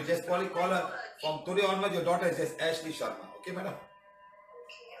allow them to do it. Just call her. From today onwards, your daughter is just Ashley Sharma. Okay, madam? Okay.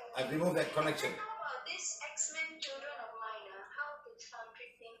 I've removed that connection. How about these X-Men children of mine? How to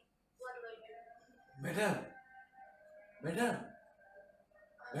treat them? What do I do? Madam.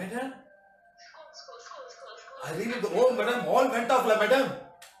 School. I removed the Om, madam. All went off, madam.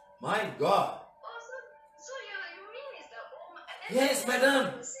 My God. So you mean it's the Om? Yes, madam.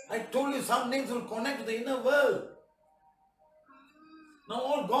 I told you some names will connect to the inner world. Now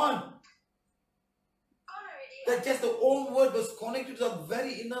all gone. Gone already? That just the Om word was connected to a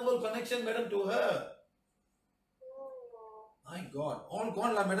very inner world connection, madam, to her. Oh. My God. All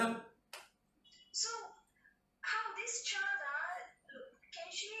gone, madam. So, how this child, can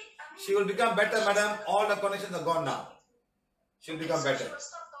she, She will become better, madam. All the connections are gone now. She will become better. She will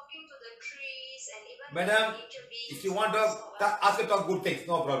stop talking to the trees and even Madam, nature beings. if you want to ask her to talk good things,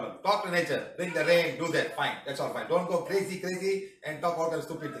 no problem. Talk to nature. Bring the rain, do that. Fine. That's all fine. Don't go crazy and talk all the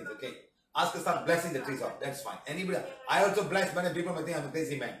stupid things, okay? Ask her to start blessing the trees off. That's fine. Anybody, I also bless many people may think I'm a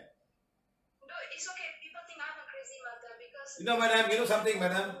crazy man. No, it's okay. People think I'm a crazy mother because... You know, madam, you know something,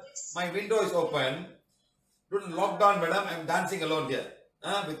 madam? My window is open. During lockdown, madam, I'm dancing alone here.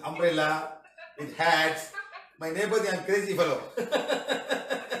 With umbrella, with hats. My neighbor think I'm crazy fellow.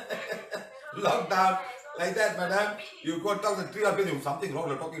 Lockdown. Like that, madam. You go talk to the tree or people, something wrong,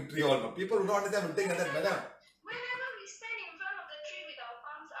 you're talking tree all. People who don't understand will think like that, madam. Whenever we stand in front of the tree with our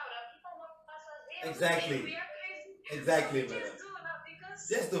palms out, people walk past Exactly. We are crazy. Exactly, So we madam. just do now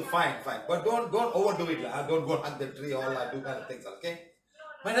because Just do fine. But don't overdo it. Don't go hug the tree, all that, do kind of things, okay?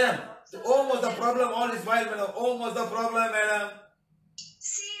 Madam, the home was the problem all this while, madam. Home was the problem, madam.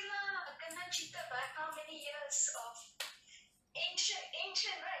 See, Akana Chitta back how many years of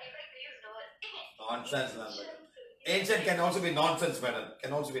ancient, right? Like they use the word. Nonsense, madam. Ancient can also be nonsense, madam.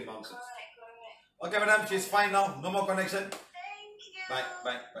 Can also be nonsense. Correct. Okay, madam, she's fine now. No more connection. Thank you.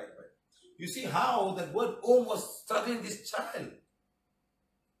 Bye. You see how that word home was struggling this child.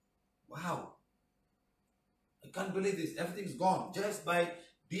 Wow. I can't believe this. Everything's gone. Just by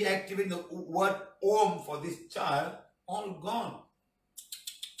deactivating the word home for this child, all gone.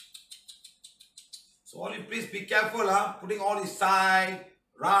 So all you please be careful, putting all this side,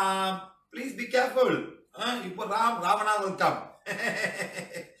 Ram. Please be careful. You put Ram, Ravana will come.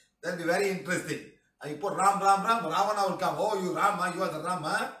 That'll be very interesting. You put Ram, Ravana will come. Oh, you Ram, you are the Ram,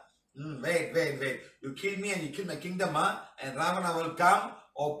 Wait. You kill me and you kill my kingdom, and Ravana will come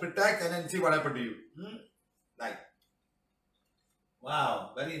or protect and then see what happened to you. Right.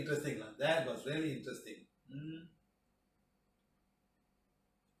 Wow, very interesting. That was really interesting.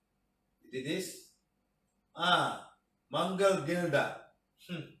 It is Mangal Gilda.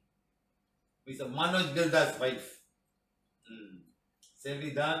 It's a Manoj Gilda's wife.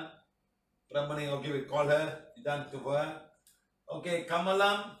 Safely done. Brahmani, okay, we call her. Done to her. Okay,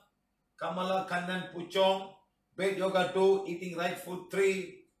 Kamala Kannan Puchong. Bed Yoga 2. Eating right food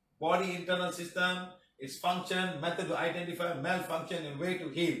 3. Body internal system. Its function. Method to identify malfunction and way to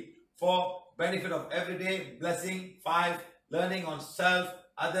heal. 4. Benefit of everyday blessing. 5. Learning on self,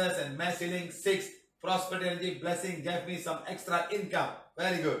 others and mass healing. 6. Prosperity energy blessing gave me some extra income.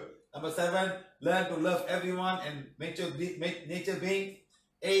 Very good. Number 7. Learn to love everyone and nature being.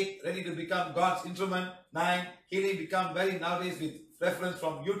 8. Ready to become God's instrument. 9. Healing become very nowadays with reference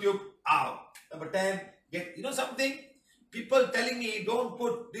from YouTube. Number 10. Get something? People telling me don't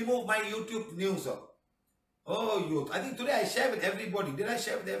remove my YouTube news. Oh, youth. I think today I share with everybody. Did I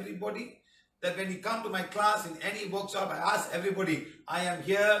share with everybody? That when you come to my class in any workshop, I ask everybody, I am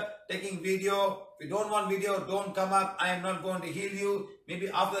here taking video. If you don't want video, don't come up. I am not going to heal you. Maybe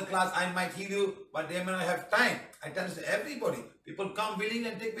after the class, I might heal you, but they may not have time. I tell this to everybody. People come willing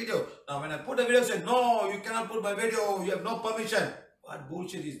and take video. Now, when I put a video, say, no, you cannot put my video. You have no permission. What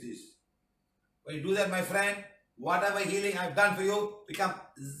bullshit is this? When you do that, my friend, whatever healing I've done for you, become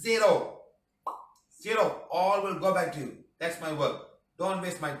zero. Zero. All will go back to you. That's my work. Don't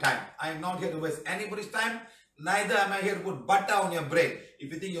waste my time. I am not here to waste anybody's time. Neither am I here to put butter on your brain.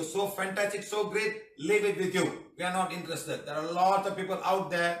 If you think you're so fantastic, so great, leave it with you. We are not interested. There are lots of people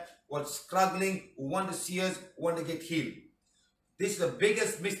out there who are struggling, who want to see us, who want to get healed. This is the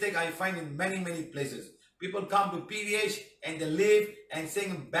biggest mistake I find in many, many places. People come to PVH and they leave and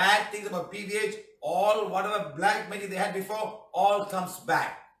saying bad things about PVH. All whatever black magic they had before, all comes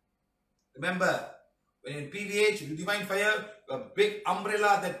back. Remember, when in PVH, you divine fire, a big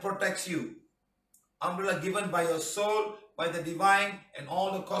umbrella that protects you. Umbrella given by your soul, by the divine and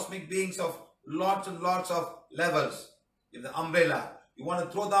all the cosmic beings of lots and lots of levels. If the umbrella, you want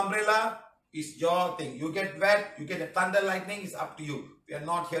to throw the umbrella, it's your thing. You get wet, you get a thunder lightning, it's up to you. We are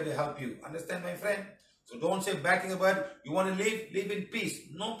not here to help you. Understand, my friend? So don't say bad thing about it. You want to live in peace.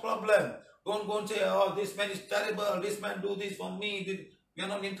 No problem. Don't go and say, oh, this man is terrible, this man do this for me. We are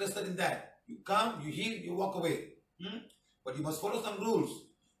not interested in that. You come, you heal, you walk away. But you must follow some rules.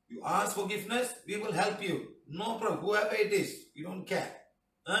 You ask forgiveness, we will help you. No problem, whoever it is, we don't care.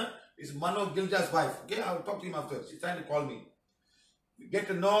 It's Mano Gilja's wife. Okay, I'll talk to him after. She's trying to call me. You get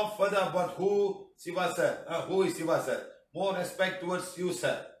to know further about who Siva sir. Who is Siva sir? More respect towards you,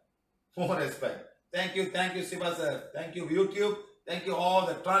 sir. More respect. Thank you, Siva sir. Thank you, YouTube. Thank you, all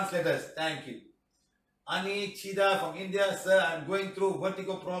the translators. Thank you. Ani Chida from India, sir. I'm going through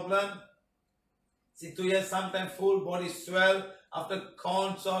vertigo problem. See, 2 years, sometimes full body swell. After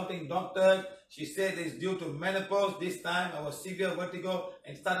consulting doctor, she said it's due to menopause. This time I was severe vertigo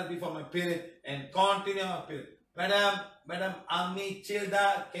and started before my period and continue my period. Madam Ami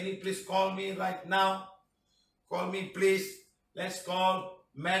Childa, can you please call me right now? Call me, please. Let's call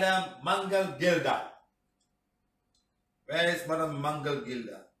Madam Mangal Gilda. Where is Madam Mangal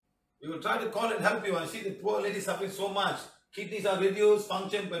Gilda? We will try to call and help you. And see, the poor lady suffering so much. Kidneys are reduced,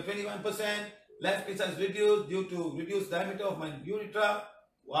 function by 21%. Left kidney is reduced due to reduced diameter of my urethra.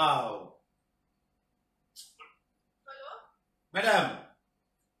 Wow. Hello? Madam.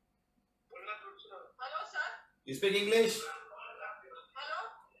 Hello, sir? You speak English? Hello?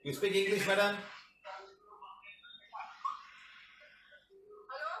 You speak English, madam?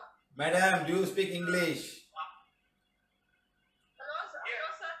 Hello? Madam, do you speak English? Hello, sir? Hello,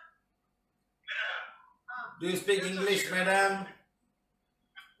 sir? Do you speak English, madam?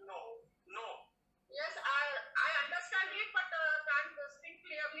 No. Yes, I understand it, but can't speak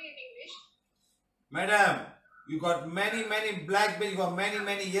clearly in English. Madam, you got many black belts. You got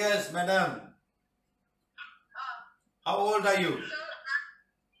many years, madam. How old are you? Sir,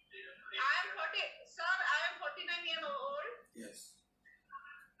 I am 49 years old. Yes.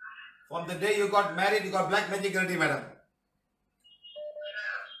 From the day you got married, you got black magic already, madam.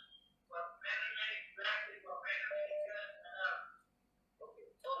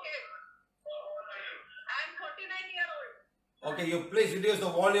 Okay, you please reduce the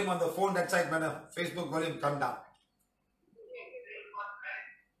volume on the phone that side, madam. Facebook volume come down.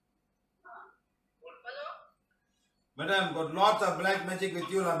 Hello? Madam, got lots of black magic with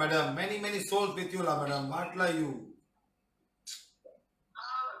you, madam. Many souls with you, madam. What are you?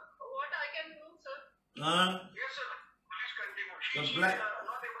 What I can do, sir? Yes, sir. Please continue. The She black- is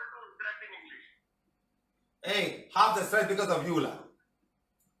not able to interact in English. Hey, half the stress because of you, la. Sorry,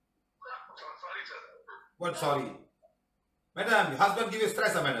 sir. What sorry? Madam, your husband give you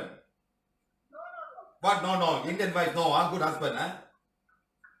stress, madam. No. What? No. Indian wife, no. I'm good husband, huh?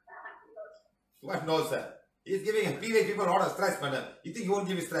 What? No, sir. He's giving PVH people a lot of stress, madam. You think he won't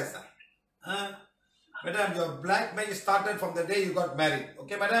give you stress, sir? Huh? Madam, your black magic started from the day you got married.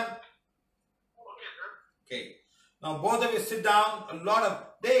 Okay, madam? Okay, sir. Okay. Now both of you sit down. A lot of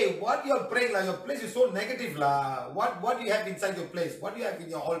hey, what you are praying, la? Your place is so negative, la. What do you have inside your place? What do you have in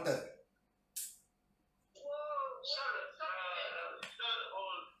your altar?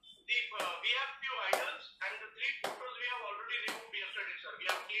 We have few idols and the 3 photos we have already removed yesterday, sir. We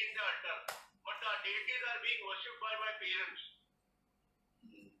have cleaned the altar. But the deities are being worshipped by my parents.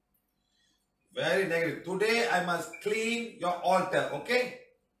 Very negative. Today I must clean your altar, okay?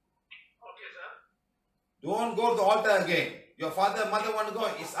 Okay, sir. Don't go to the altar again. Your father, mother want to go,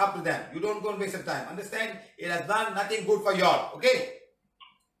 it's up to them. You don't go and waste your time. Understand? It has done nothing good for you all, okay?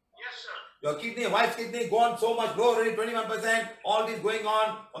 Yes, sir. Your kidney, wife's kidney gone so much low already, 21%. All this going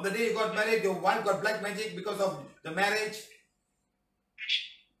on. On the day you got married, your wife got black magic because of the marriage.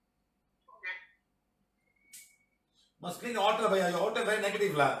 Okay. Must clean the altar, bhaiya. Your altar very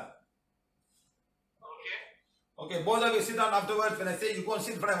negative, la. Okay. Okay, both of you sit down afterwards. When I say you go and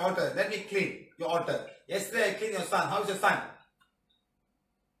sit in front of the altar, let me clean your altar. Yesterday I cleaned your son. How is your son?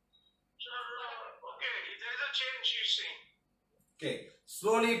 Sir, okay. There is a change, she's saying. Okay.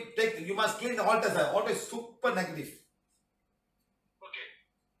 Slowly take, you must clean the altar, sir. Altar is super negative. Okay.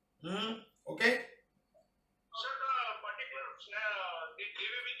 Okay? Sir, the particular the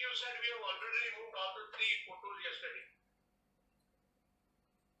TV with you said we have already removed all the 3 photos yesterday.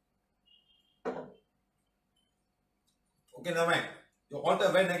 Okay, now man. Your altar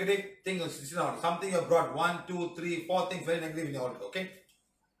very negative. Thing is something you brought 1, 2, 3, 4 things very negative in your altar. Okay?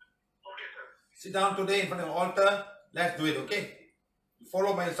 Okay, sir. Sit down today in front of the altar. Let's do it. Okay?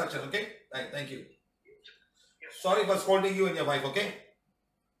 Follow my instruction. Okay? Right. Thank you. Yes. Sorry for scolding you and your wife. Okay?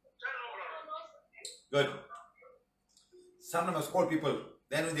 Sir, no problem. Good. Sometimes scold people.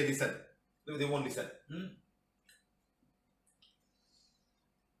 Then when they listen. They won't listen.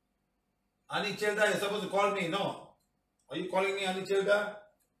 Anichelda, you're supposed to call me. No. Are you calling me Anichelda?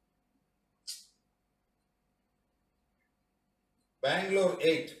 Bangalore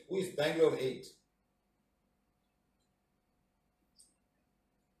 8. Who is Bangalore 8?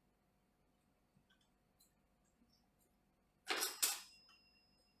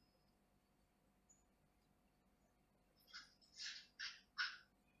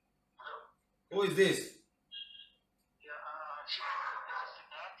 Who is this? Yeah, this is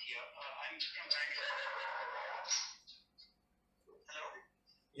Siddharth here. I'm from Bangalore. Hello?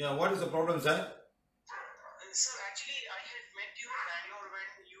 Yeah, what is the problem, sir? Sir, actually, I had met you in Bangalore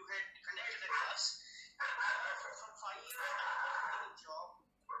when you had connected a class. For 5 years, I've been in a job.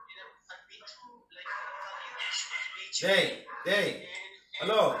 I've been through like career issues. Hey.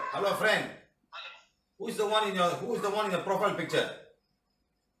 Hello, friend. Who is the one in your profile picture?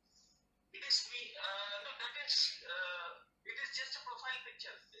 It is just a profile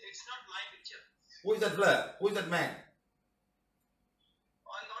picture. It's not my picture. Who is that fella? Who is that man?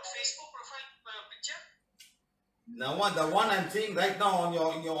 On not Facebook profile picture. The one I'm seeing right now on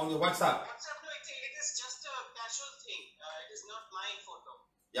your WhatsApp. WhatsApp, no, it is just a casual thing. It is not my photo.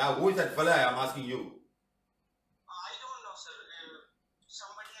 Yeah, who is that fella? I'm asking you. I don't know, sir.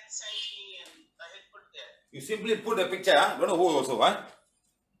 Somebody had sent me and I had put there. You simply put a picture, huh? Don't know who also, huh?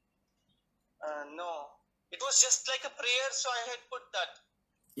 No. It was just like a prayer, so I had put that.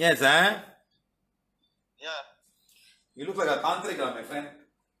 Yes, huh? Yeah. You look like a tantric, my friend.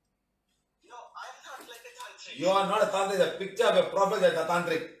 No, I'm not like a tantric. You are not a tantric. The picture of a prophet is a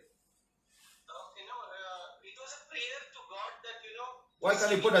tantric. Okay, no. Why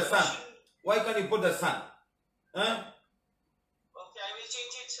can't you put the sun? Why can't you put the sun? Huh? Okay, I will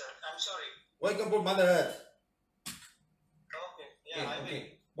change it, sir. I'm sorry. Why can't you put Mother Earth? Okay, yeah, I will.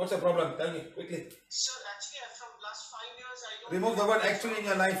 What's the problem? Tell me quickly. Sir, actually, from last 5 years, I don't... Remove the word actually in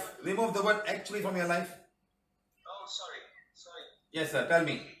your life. Remove the word actually from your life. Oh, sorry. Yes, sir. Tell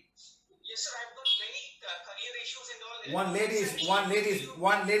me. Yes, sir, I've got many career issues and all. One lady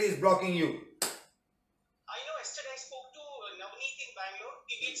is blocking you. I know. Yesterday I spoke to Navneet in Bangalore,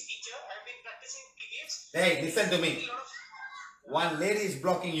 PVH teacher. I've been practicing PVH. Hey, listen to me. One lady is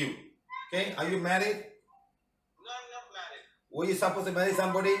blocking you. Okay? Are you married? No, I'm not married. Were you supposed to marry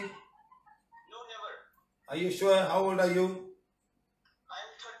somebody? No, never. Are you sure? How old are you?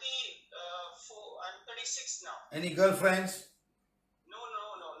 I'm 34. I'm 36 now. Any girlfriends? No,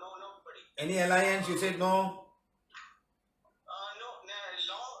 nobody. Any alliance? You said no? No,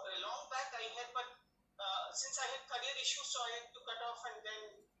 long back I had, but since I had career issues, so I had to cut off and then...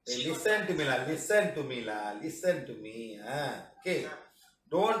 Hey, listen to me. Okay. Yeah.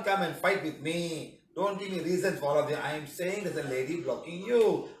 Don't come and fight with me. Don't give me reasons for all of this. I am saying there's a lady blocking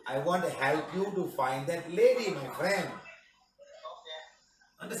you. I want to help you to find that lady, my friend. Okay.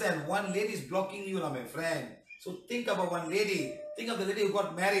 Understand? One lady is blocking you, my friend. So think about one lady. Think of the lady who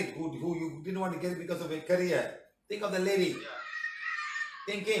got married, who you didn't want to get because of a career. Think of the lady. Yeah.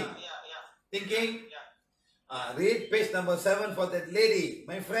 Thinking. Yeah. Thinking. Yeah. Read page number 7 for that lady,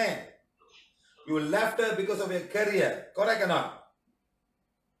 my friend. You left her because of your career. Correct or not?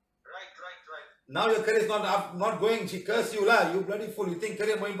 Right. Now your career is not going. She cursed you, lah. You bloody fool. You think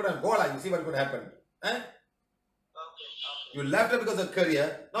career more important? Go lah. You see what could happen. Eh? Okay. You left her because of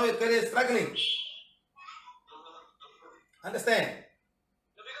career. Now your career is struggling. Understand?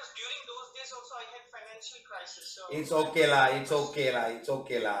 No, because during those days also I had financial crisis. So It's okay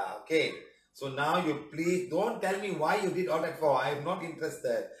lah. Okay. So now you please don't tell me why you did all that for. I am not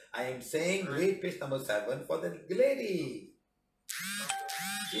interested. I am saying read page number 7 for the lady.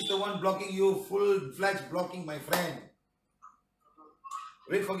 She's the one blocking you, full-fledged blocking, my friend.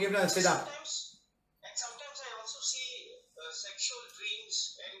 Read forgiveness, sit down. Sometimes I also see sexual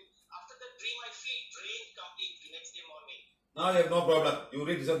dreams, and after the dream I feel drained completely next day morning. Now you have no problem. You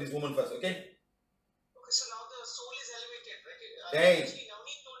read this woman first, okay? Okay, so now the soul is elevated, right? Hey. Actually,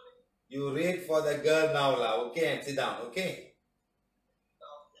 Navneet told me. You read for the girl now, okay? And sit down, okay?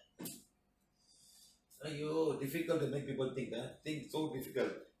 Ayyo, difficult to make people think, huh? Think so difficult.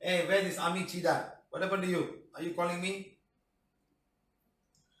 Hey, where is Ami Chida? What happened to you? Are you calling me?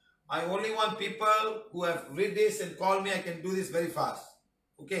 I only want people who have read this and call me. I can do this very fast.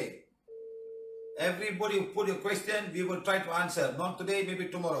 Okay? Everybody who put your question, we will try to answer. Not today, maybe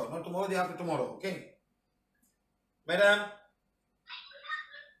tomorrow. Not tomorrow, the after tomorrow. Okay? Madam?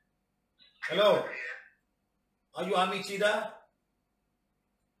 Hello? Are you Ami Chida?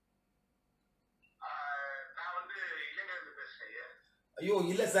 ஐயோ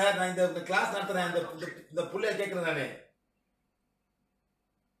இல்ல sir நான் இந்த class நடத்துறேன் இந்த புள்ளைய கேக்குறேன் நானே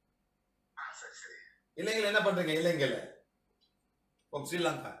இலங்கையில என்ன பண்றீங்க இலங்கையில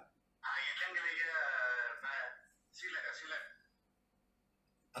ஸ்ரீலங்கா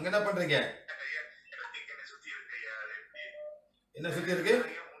அங்க என்ன பண்றீங்க என்ன சுத்தி இருக்கு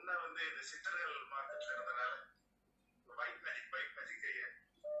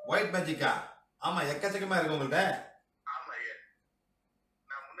ஒயிட் மேஜிக்கா ஆமா எக்கச்சக்கமா இருக்கு உங்கள்ட்ட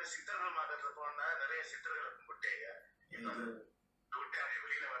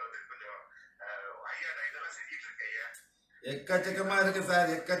எக்கச்சக்கமா இருக்கு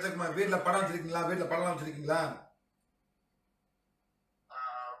சார் எக்கச்சக்கமா வீட்டுல படம் வச்சிருக்கீங்களா வீட்டுல படம் வச்சிருக்கீங்களா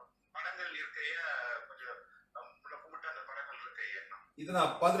இதுதான்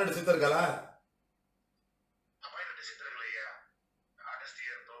 18 சித்தர்களா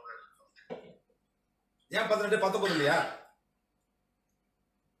ஏன் 18 19 இல்லையா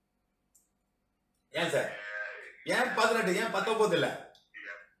ஏன் சார் ஏன் 18 ஏன் 19 இல்ல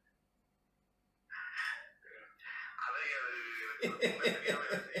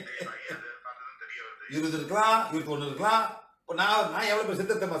இருபது இருக்கலாம் 21 இருக்கலாம் இப்ப நான் எவ்வளவு பேர்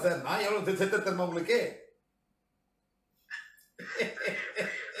சித்த தர்மா சார் நான் எவ்வளவு சித்த தர்மா உங்களுக்கு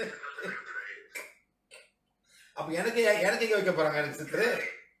அப்ப எனக்கு எங்க வைக்க போறாங்க எனக்கு சித்தரு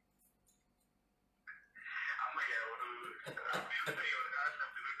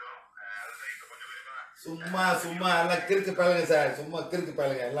சும்மா சும்மா எல்லாம் கிறுக்கு பழங்க சார் சும்மா கிறுக்கு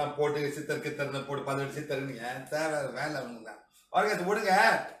பழங்க எல்லாம் போட்டு சித்தர் கித்தர்னு போட்டு 18 சித்தருங்க சார் வேலை தான் பாருங்க விடுங்க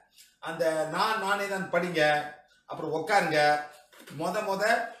அந்த நானே தான் படிங்க அப்புறம் உட்காருங்க முத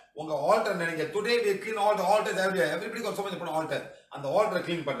உங்க ஆல்டர் நினைங்க today we clean all the altars everybody got so much upon altar அந்த ஆல்டரை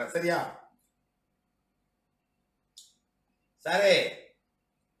க்ளீன் பண்றேன் சரியா சரி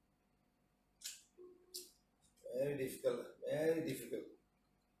Very difficult. Very difficult.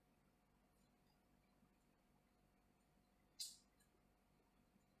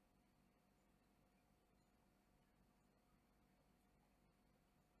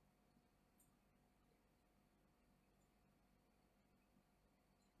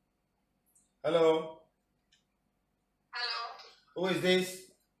 Hello. Hello. Who is this?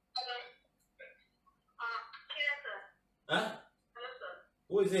 Hello. Yes, sir. Huh? Hello, sir.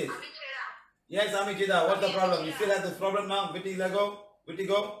 Who is this? Amichera. Yes, Amichita. What's the problem? You still have this problem now? Vitiligo? Actually,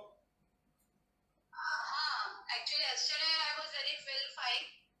 yesterday I was very well fine,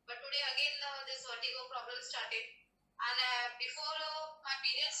 but today again this vertigo problem started. And before my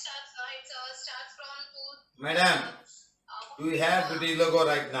period starts, it starts from Madam, do you have vitiligo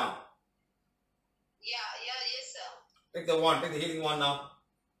right now? yes, sir. Take the wand. Take the healing wand now.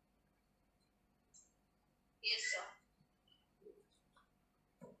 Yes, sir.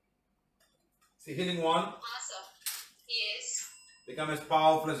 See, healing wand. Sir. Yes. Become as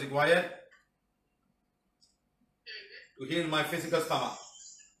powerful as required to heal my physical stomach.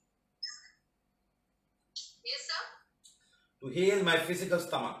 Yes, sir. To heal my physical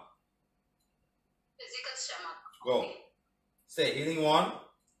stomach. Physical stomach. Go. Okay. Say, healing wand.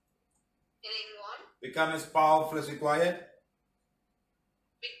 Healing one. Become as powerful as required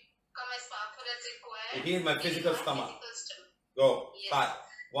Become as powerful as required. to heal my physical stomach. Physical stomach. Go. Yes. Start.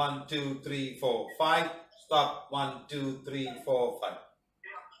 1, 2, 3, 4, 5. Stop. 1, 2, 3, 4, 5.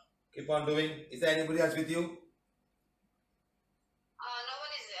 Keep on doing. Is there anybody else with you? No one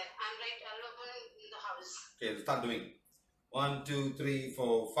is there. I'm right alone in the house. Okay, start doing. 1, 2, 3,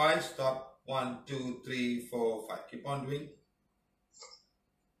 4, 5. Stop. 1, 2, 3, 4, 5. Keep on doing.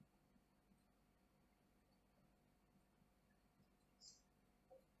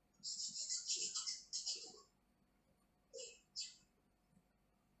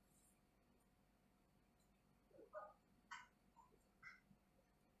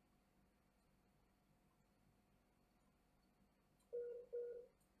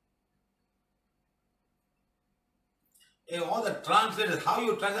 Hey, all the translators, how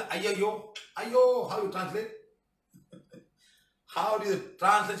you translate? Ayo, how you translate? How do you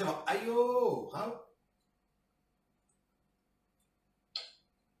translate? Ayo, how?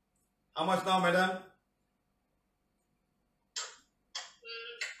 How much now, madam?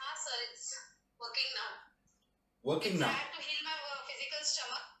 Sir, it's working now. Working now. I have to heal my physical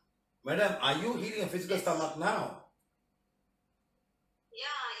stomach. Madam, are you healing a physical stomach now?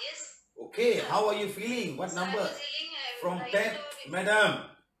 Yes. Okay, how are you feeling? What So number? I was healing, From right 10? to- Madam,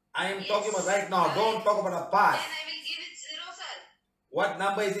 I am talking about right now. Right. Don't talk about the past. Then I will give it 0, sir. What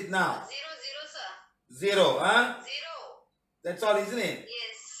number is it now? 0, sir. 0, huh? 0. That's all, isn't it?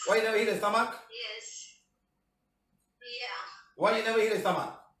 Yes. Why you never heal the stomach? Yes. Yeah. Why you never heal the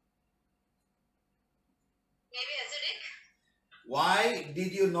stomach? Maybe acidic. Why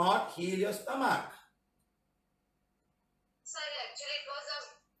did you not heal your stomach? Sir, actually it was a...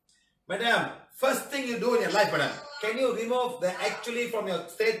 Madam, first thing you do in your life, madam, can you remove the actually from your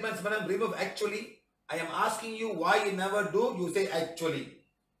statements, madam? Remove actually. I am asking you why you never do. You say actually.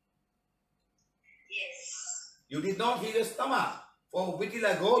 Yes. You did not heal your stomach. For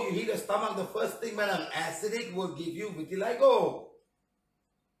vitiligo, you heal your stomach. The first thing, madam, acidic will give you vitiligo.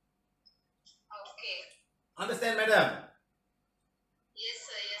 Okay. Understand, madam? Yes,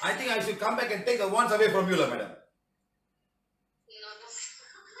 sir. Yes. I think I should come back and take the wands away from you, madam. No.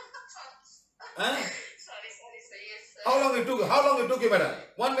 Huh? Sorry, sir. Yes, sir. How long it took? How long it took you, madam?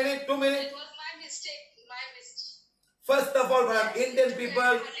 1 minute, 2 minutes? It was my mistake. First of all, madam, Indian people,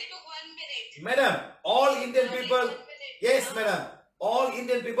 It only took 1 minute. madam, all Indian Only people, 1 minute. yes, madam, all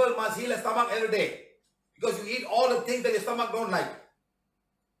Indian people must heal a stomach every day because you eat all the things that your stomach don't like.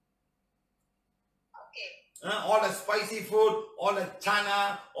 Okay. All the spicy food, all the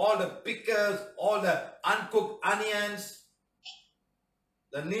chana, all the pickles, all the uncooked onions,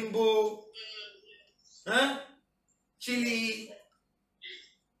 the nimbu, chili.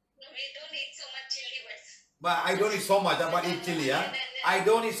 No, we don't eat so much chili, But I don't eat so much, but I eat chili. I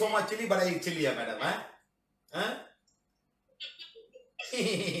don't eat so much chili, but I eat chili, madam.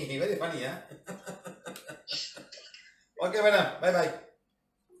 Very funny, Okay, madam. Bye-bye.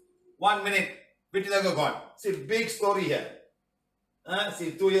 1 minute. Vitiligo gone. See, big story here.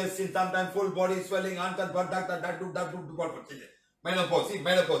 See, 2 years since sometime full body swelling, uncut butt, menopause. See,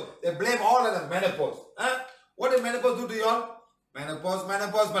 menopause. They blame all of the menopause. What did menopause do to you all? Menopause.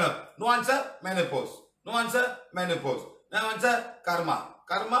 No answer? Menopause. No answer? Menopause. No answer? Karma.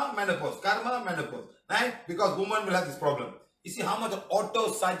 Karma, menopause. Right? Because women will have this problem. You see how much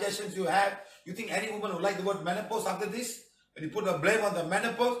auto suggestions you have? You think any woman would like the word menopause after this? When you put the blame on the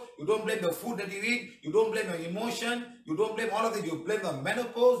menopause, you don't blame the food that you eat, you don't blame your emotion, you don't blame all of it, you blame the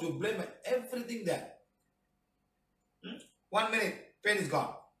menopause, you blame everything there. 1 minute, pain is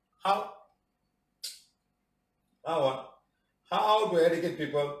gone. How? How to educate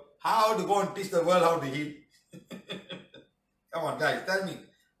people? How to go and teach the world how to heal? Come on, guys, tell me.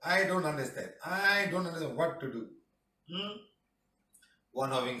 I don't understand. I don't understand what to do.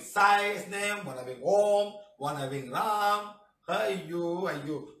 One having Sai's name, one having Om, one having Ram. You,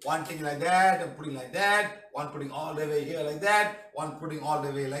 one thing like that, and putting like that, one putting all the way here like that, one putting all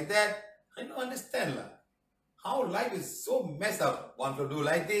the way like that. I don't understand how life is so messed up. One to do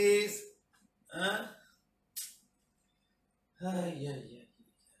like this.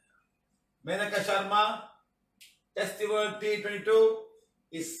 Menaka Sharma, Festival T22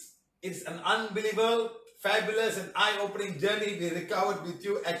 is an unbelievable, fabulous and eye-opening journey we recovered with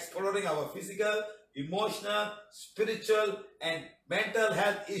you, exploring our physical, emotional, spiritual and mental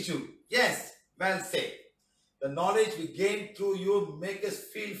health issue. Yes, well said. The knowledge we gain through you make us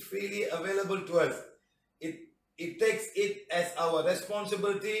feel freely available to us. It takes it as our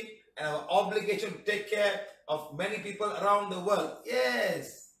responsibility and our obligation to take care of many people around the world.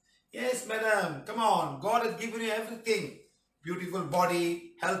 Yes, madam. Come on. God has given you everything. Beautiful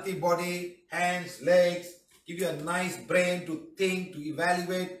body, healthy body, hands, legs. Give you a nice brain to think, to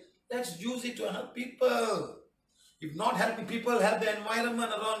evaluate. Let's use it to help people. If not helping people, help the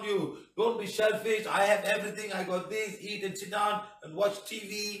environment around you. Don't be selfish. I have everything. I got this. Eat and sit down and watch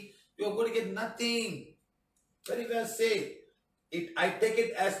TV. You're going to get nothing. Very well said. I take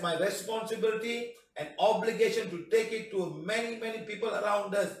it as my responsibility and obligation to take it to many, many people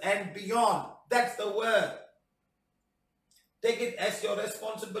around us and beyond. That's the word. Take it as your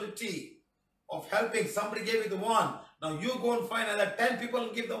responsibility of helping. Somebody gave you the one. Now you go and find another 10 people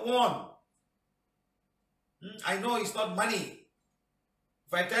and give the one. I know it's not money.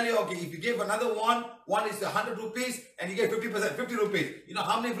 If I tell you, okay, if you give another one is 100 rupees and you get 50%, 50 rupees. You know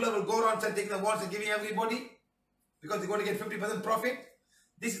how many people will go around and taking the ones and giving everybody? Because they're going to get 50% profit.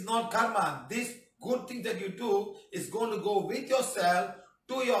 This is not karma. This good thing that you do is going to go with yourself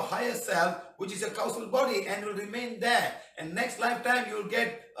to your higher self, which is a causal body, and will remain there. And next lifetime, you will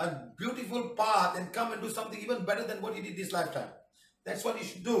get a beautiful path and come and do something even better than what you did this lifetime. That's what you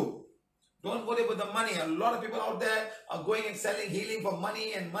should do. Don't worry about the money. A lot of people out there are going and selling healing for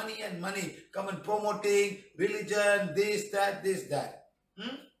money and money and money. Come and promoting religion, this, that.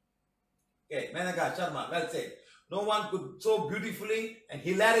 Okay, Menaka Sharma, well said. No one could so beautifully and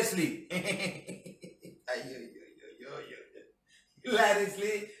hilariously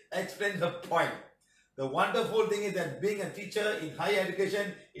hilariously explain the point. The wonderful thing is that being a teacher in higher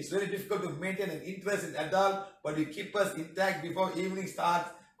education is very difficult to maintain an interest in adult, but you keep us intact before evening starts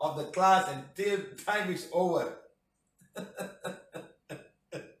of the class until time is over.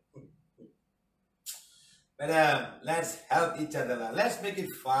 Madam, let's help each other. Let's make it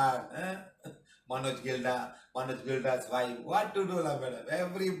fun. Manoj Gilda's wife. What to do, madam?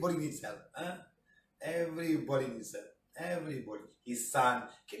 Everybody needs help. Everybody needs help. Everybody. His son.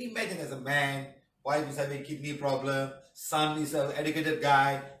 Can you imagine as a man, wife is having kidney problem, son is an educated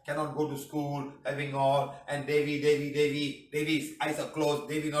guy, cannot go to school, having all, and Devi's eyes are closed,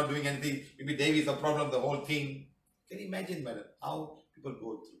 Devi not doing anything. Maybe Devi is the problem of the whole thing. Can you imagine, madam, how people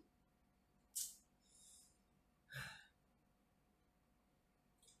go through?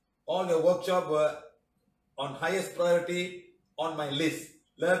 All the workshop were on highest priority on my list.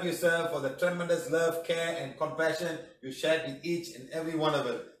 Love you, sir, for the tremendous love, care, and compassion you shared with each and every one of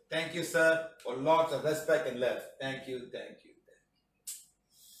us. Thank you, sir, for lots of respect and love. Thank you.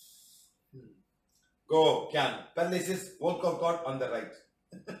 Go, Kyan. Paralysis, vocal cord on the right.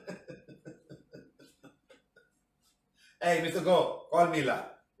 Hey, Mr. Go, call me, la.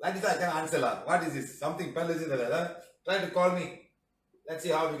 Like this, I can answer, la. What is this? Something paralysis, la. Try to call me. Let's see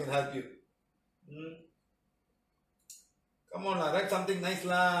how we can help you. Come on, la. Write something nice,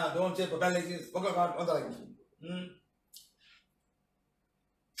 la. Don't say paralysis. Vocal cord on the right.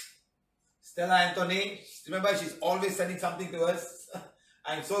 Stella Anthony, remember she's always sending something to us.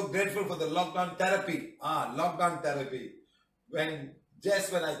 I'm so grateful for the lockdown therapy. Lockdown therapy. When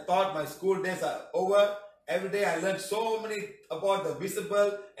I thought my school days are over, every day I learned so many about the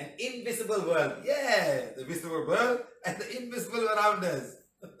visible and invisible world. Yeah, the visible world and the invisible around us.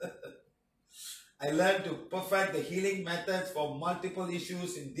 I learned to perfect the healing methods for multiple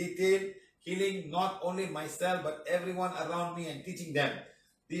issues in detail, healing not only myself but everyone around me and teaching them.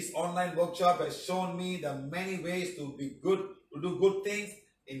 This online workshop has shown me the many ways to be good, to do good things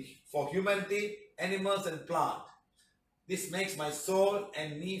for humanity, animals and plants. This makes my soul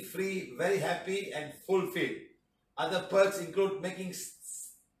and me free, very happy and fulfilled. Other perks include making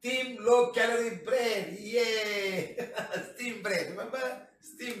steamed low-calorie bread. Yay! Steamed bread. Remember?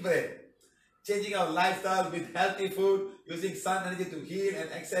 Steamed bread. Changing our lifestyle with healthy food, using sun energy to heal and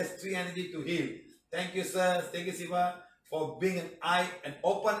excess tree energy to heal. Thank you, sir. Thank you, Siva, for being an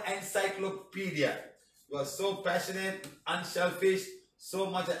open encyclopedia. You are so passionate, unselfish, so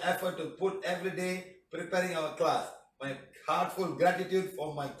much effort to put every day preparing our class. My heartful gratitude for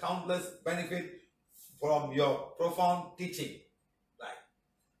my countless benefit from your profound teaching. Right.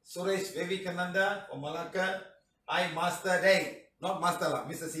 Suresh Vivekananda from Malacca. I mastered, hey, not master,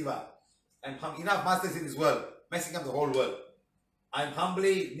 Mr.Siva. I'm enough masters in this world, messing up the whole world. I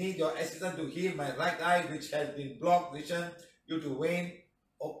humbly need your assistance to heal my right eye, which has been blocked vision due to vein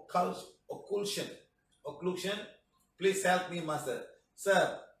occlusion. Please help me, master.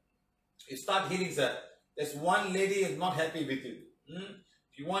 Sir, you start healing, sir. There's one lady is not happy with you.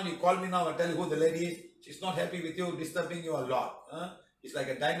 If you want, you call me now and tell you who the lady is. She's not happy with you, disturbing you a lot. It's like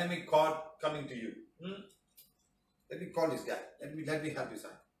a dynamic cord coming to you. Let me call this guy. Let me help you,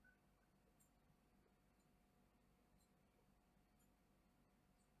 sir.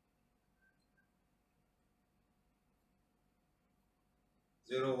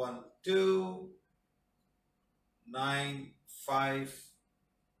 012 95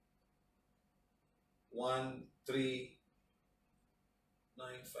 13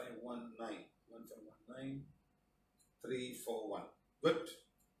 9519 1519 341. Good.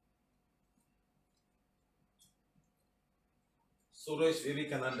 Suresh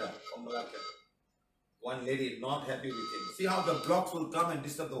Vivekananda from Malacca. One lady not happy with him. See how the blocks will come and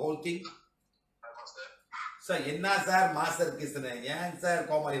disturb the whole thing? Sir, enna sir master kisne yen sir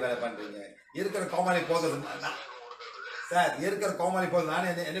comedy vela pandringa irukra comedy podhu sir irukra comedy podhu naan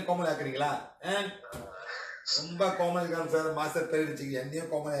enna comedy aakringala romba comedy kan sir master peridichiki enna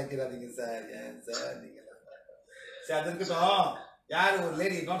comedy aakiraadinga sir yen sir ningala sir adukku yaar or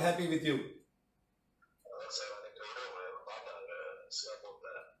lady not happy with you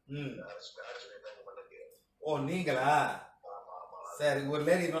oh ningala sir your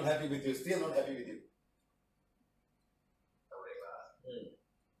lady not happy with you, still not happy with you.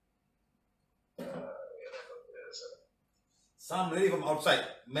 Some lady from outside,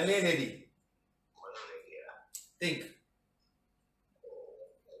 Malay lady. Think.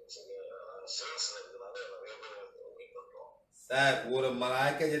 Sir, ஒரு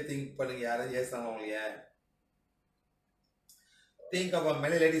மலாய்க்க think பண்ணுங்க யாரும் ஏசாம அவங்களே. Think of a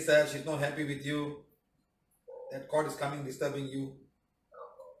Malay lady, sir. She's not happy with you. That cord is coming, disturbing you.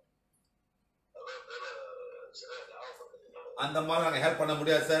 And the mala help பண்ண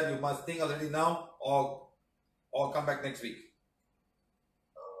முடியாது, sir. You must think already now or come back next week.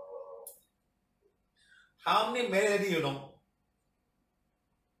 How many Malay lady you know?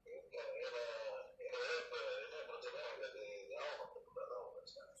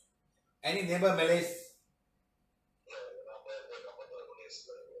 Any neighbor Malays?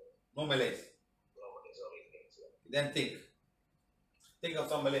 No Malays. Then think of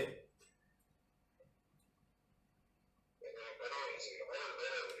some Malay.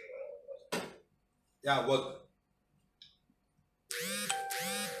 Yeah, work.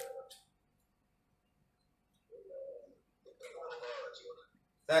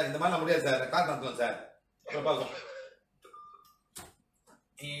 Sir, இந்த மாதிரி முடியாது sir call பண்ணலாம் sir அப்புறம் பார்க்கலாம்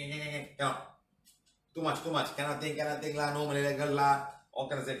too much cannot think la no Malay girl la all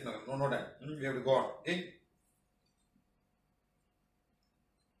kind of sex no that we have to go on okay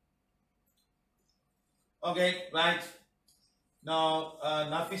okay right now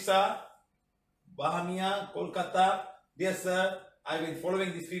Nafisa Bahamia Kolkata. Dear sir, I've been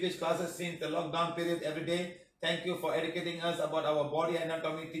following these PVH classes since the lockdown period every day. Thank you for educating us about our body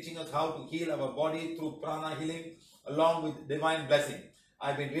anatomy, teaching us how to heal our body through prana healing along with divine blessing.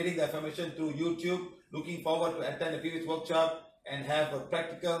 I've been reading the affirmations through YouTube, looking forward to attend a PVH workshop and have a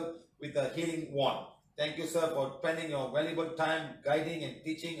practical with a healing wand. Thank you, sir, for spending your valuable time guiding and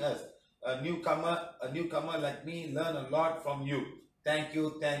teaching us. A newcomer like me learn a lot from you. Thank you.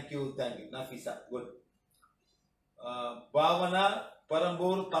 Nafisa, good. Bhavana,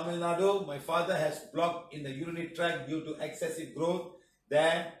 Parambur, Tamil Nadu. My father has blocked in the urinary tract due to excessive growth.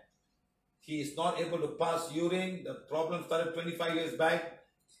 Then he is not able to pass urine. The problem started 25 years back.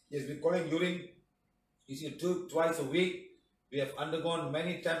 He has been calling urine. He's in twice a week. We have undergone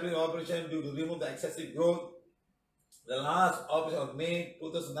many temporary operations due to remove the excessive growth. The last operation of May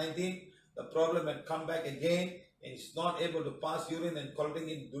 2019, the problem had come back again and he's not able to pass urine and collecting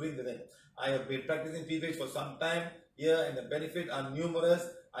it during the day. I have been practicing PVH for some time here and the benefits are numerous.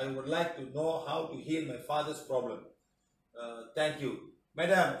 I would like to know how to heal my father's problem. Thank you.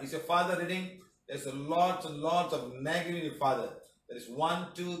 Madam, is your father reading? There's a lots and lots of negativity, Father. There is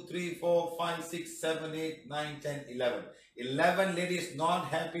 1, 2, 3, 4, 5, 6, 7, 8, 9, 10, 11. 11 ladies not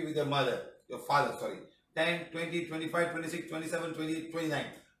happy with your mother, your father, sorry. 10, 20, 25, 26, 27, 28, 29.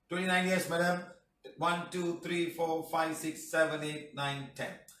 29 years, madam. 1, 2, 3, 4, 5, 6, 7, 8, 9, 10.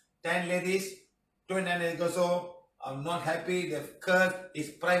 10 ladies, 29 years ago, are not happy. They've cursed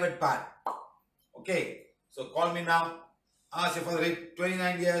his private part. Okay, so call me now. Ask your father,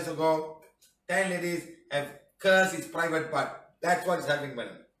 29 years ago, 10 ladies have cursed his private part. That's what is happening,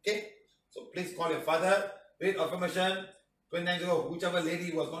 madam. Okay, so please call your father. Read affirmation. 29 years ago, whichever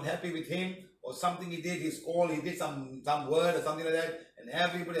lady was not happy with him or something he did, his call, he did some word or something like that, and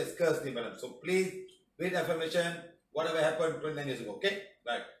everybody has cursed him, madam. So please read affirmation. Whatever happened 29 years ago. Okay,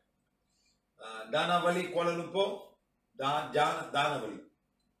 right. Danavali, Kuala Lumpur. Danavali.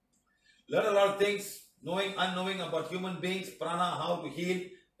 Learn a lot of things, knowing, unknowing about human beings, prana, how to heal.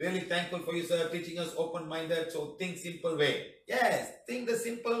 Really thankful for you, sir, teaching us open-minded. So think simple way. Yes, think the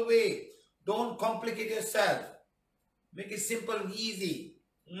simple way. Don't complicate yourself. Make it simple and easy.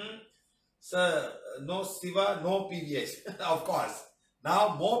 Sir, no Siva, no PVH. Of course.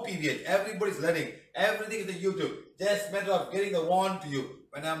 Now more PVH. Everybody's learning. Everything is on YouTube. Just matter of getting the wand to you.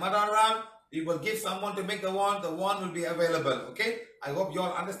 When I'm not around, we will give someone to make the wand. The wand will be available. Okay? I hope you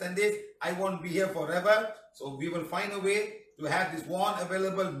all understand this. I won't be here forever. So we will find a way to have this wand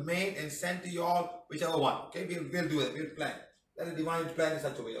available, made and sent to you all, whichever one. Okay? We'll do it. We'll plan. Let the divine plan in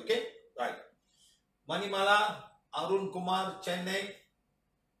such a way. Okay? Right. Manimala, Arun Kumar, Chennai.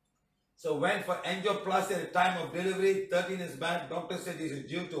 So went for angioplasty at the time of delivery, 13 years back. Doctor said this is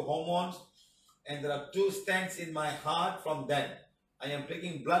due to hormones. And there are 2 stents in my heart from then. I am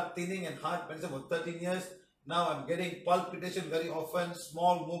taking blood thinning and heart medicine for 13 years. Now I'm getting palpitation very often.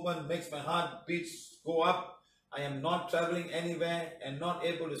 Small movement makes my heart beats go up. I am not traveling anywhere and not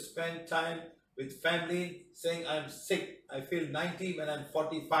able to spend time with family, saying I'm sick. I feel 90 when I'm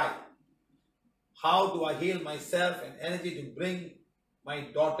 45. How do I heal myself and energy to bring my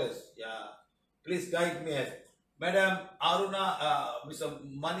daughters? Yeah, please guide me. Madam Aruna, Mr.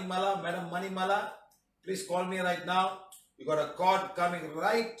 Manimala, Madam Manimala, please call me right now. You got a cord coming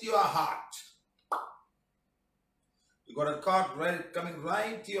right to your heart. You got a cord coming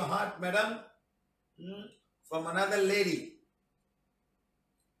right to your heart, madam. From another lady.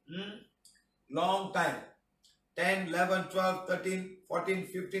 Long time. 10, 11, 12, 13, 14,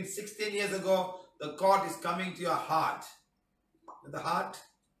 15, 16 years ago, the cord is coming to your heart. The heart,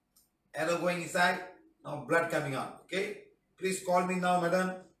 arrow going inside, now blood coming out. Okay? Please call me now,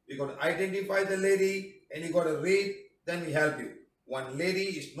 madam. You got to identify the lady and you got to read, then we help you. One lady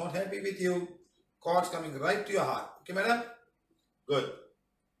is not happy with you, cords coming right to your heart. Okay, madam? Good.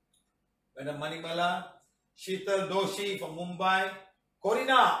 Madam Manimala, Sheetal Doshi from Mumbai.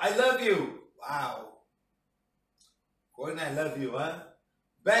 Corina, I love you. Wow. Corina, I love you, huh?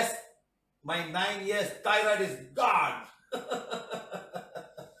 Best, my 9 years thyroid is gone.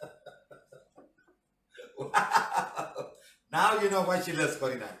 Wow. Now you know why she loves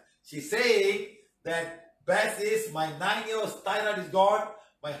Corina. She's saying that best is my 9 years thyroid is gone.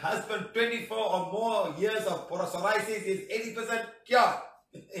 My husband 24 or more years of psoriasis is 80% cured.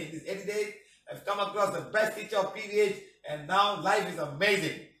 In these 80 days, I've come across the best teacher of PVH and now life is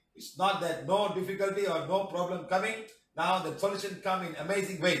amazing. It's not that no difficulty or no problem coming. Now the solution come in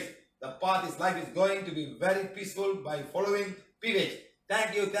amazing ways. The path is life is going to be very peaceful by following PVH.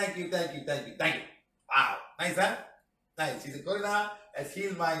 Thank you, thank you, thank you, thank you, thank you. Wow, nice, huh? Nice. She said, Corina has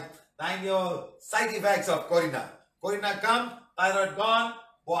healed my 9-year side effects of Corina. Corina come, thyroid gone,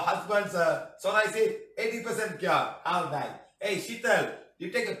 husband's psoriasis 80% cure. How nice. Hey, Sheetal, you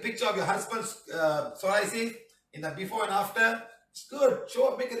take a picture of your husband's psoriasis in the before and after. It's good.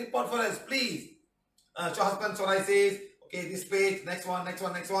 Show, make a report for us, please. Show husband psoriasis. Okay, this page, next one, next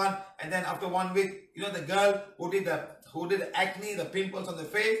one, next one. And then after 1 week, you know the girl who did acne, the pimples on the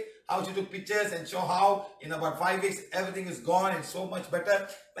face, how she took pictures and show how in about 5 weeks everything is gone and so much better.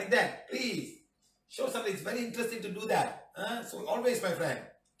 Like that, please. Show something. It's very interesting to do that. So always, my friend.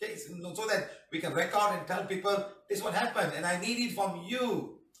 Okay, so that we can record and tell people this is what happened. And I need it from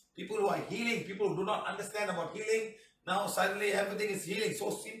you. People who are healing, people who do not understand about healing. Now suddenly everything is healing. So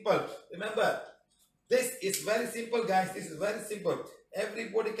simple. Remember, this is very simple, guys. This is very simple.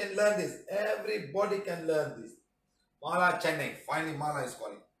 Everybody can learn this. Everybody can learn this. Mala Chennai. Finally, Mala is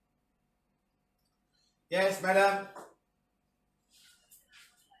calling. Yes, madam.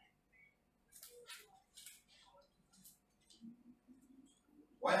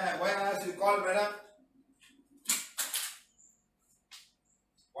 Why I asked you to call, madam?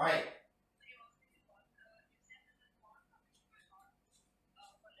 Why?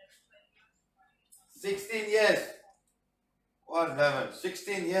 16 years. What 11?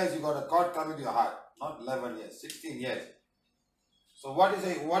 16 years you got a cord coming to your heart. Not 11 years, 16 years. So what is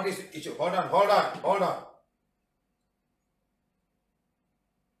the issue? Hold on.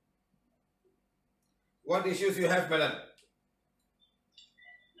 What issues you have, madam?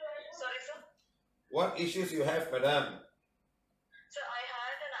 Sorry, sir. What issues you have, madam? Sir, I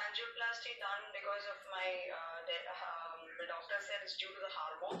had an angioplasty done because of my, the doctor said it's due to the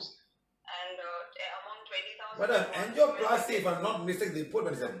hormones. And among 20,000... Madam, angioplasty, if I'm not mistaken, they put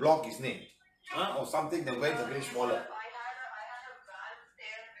when it's a block, isn't it? Or something, the veins are very smaller. I had a valve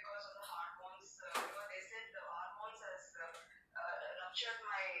tear because of the hormones. They said the hormones has ruptured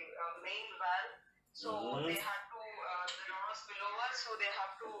my main valve. So they had to, the lot was below us, so they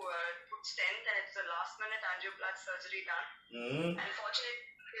have to put stent, and it's the last minute angioplasty surgery done. Unfortunately,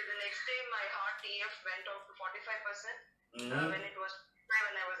 the next day my heart TF went up to 45% when it was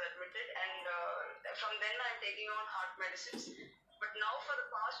when I was admitted, and from then I'm taking on heart medicines. But now for the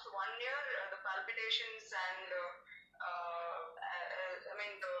past 1 year, the palpitations and the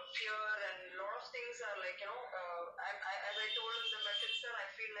fear and a lot of things are like, as I told in the message, sir, I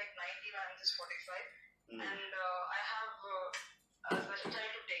feel like 90 when I'm just 45. And I have a special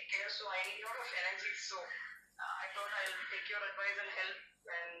child to take care, so I need a lot of energy. So I thought I'll take your advice and help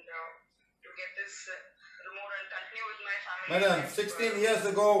and to get this removed and continue with my family. Madam, 16 years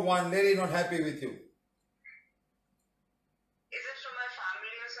ago, one lady not happy with you. Is it from my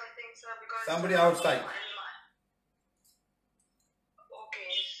family or something, sir? Because Somebody outside.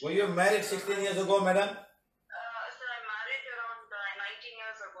 Okay. Were you married 16 years ago, madam? Sir, I married around 19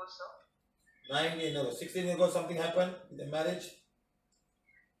 years ago, sir. 19 years ago. 16 years ago, something happened with the marriage?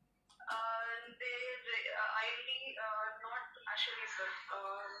 Not actually, sir.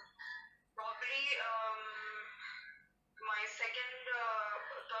 Probably my second,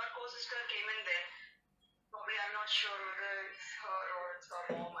 third co-sister came in there. Probably I'm not sure whether it's her or it's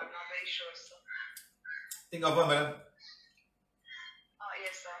her mom. I'm not very sure, sir. Think of her, madam.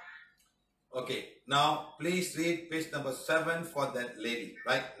 Yes, sir. Okay, now please read page number 7 for that lady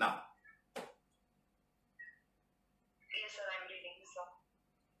right now. Yes, sir, I'm reading, sir.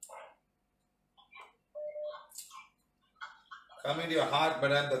 Coming to your heart,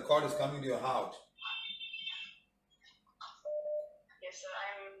 madam, the cord is coming to your heart. Yes, sir,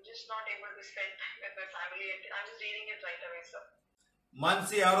 I'm just not able to spend time with my family. I'm just reading it right away, sir.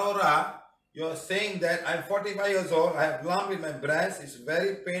 Mansi Aurora, you're saying that I'm 45 years old, I have lump in my breast, it's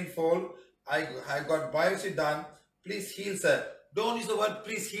very painful, I got biopsy done, please heal, sir. Don't use the word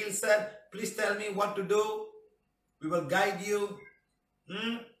please heal, sir. Please tell me what to do. We will guide you.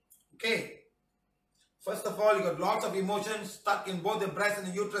 Okay. First of all, you got lots of emotions stuck in both the breast and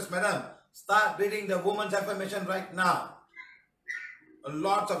the uterus, madam. Start reading the woman's affirmation right now.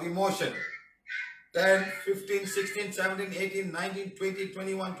 Lots of emotion. 10, 15, 16, 17, 18, 19, 20,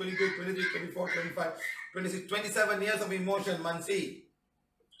 21, 22, 23, 24, 25, 26, 27 years of emotion, Mansi.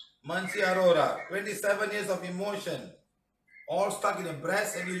 Mansi Aurora. 27 years of emotion. All stuck in the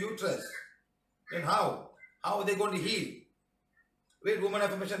breast and your uterus. Then how? How are they going to heal? Read woman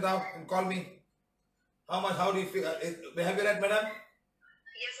affirmation now and call me. How do you feel? Have you read, madam?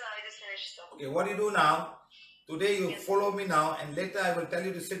 Yes, sir, I just finished, sir. Okay, what do you do now? Today you follow me now, and later I will tell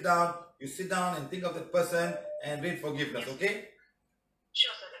you to sit down. You sit down and think of the person and read forgiveness, okay?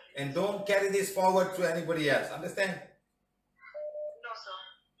 Sure, sir. Definitely. And don't carry this forward to anybody else. Understand? No, sir.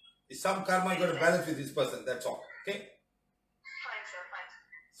 It's some karma you got to balance with this person. That's all. Okay? Fine, sir. Fine.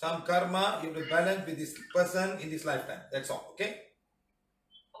 Some karma you have to balance with this person in this lifetime. That's all. Okay?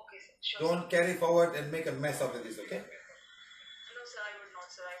 Okay, sir. Sure. Don't carry forward and make a mess of this. Okay? No, sir. I would not,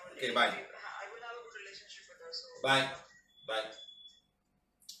 sir. I would. Okay. Bye. I will have a good relationship with her. So. Bye. Bye.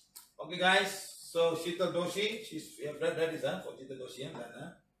 Okay, guys. So Sheetal Doshi, we have read this for Sheetal Doshi.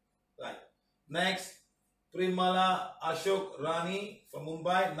 Right. Next, Primala Ashok Rani from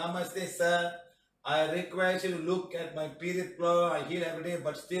Mumbai. Namaste, sir. I request you to look at my period flow. I heal every day,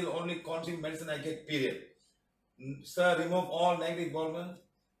 but still only consume medicine. I get period. Sir, remove all negative involvement.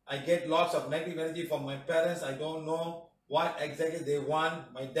 I get lots of negative energy from my parents. I don't know what exactly they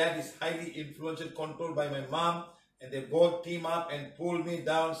want. My dad is highly influential, controlled by my mom, and they both team up and pull me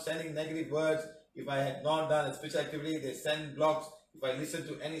down, sending negative words. If I had not done a spiritual activity, they send blocks. If I listen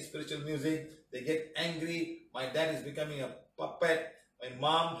to any spiritual music, they get angry. My dad is becoming a puppet. My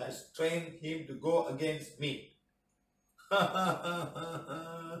mom has trained him to go against me.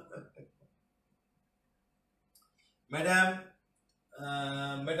 Madam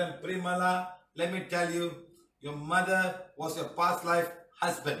Primala, let me tell you, your mother was your past life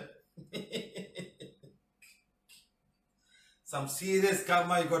husband. Some serious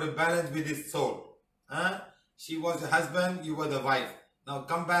karma you got to balance with his soul. She was the husband, you were the wife. Now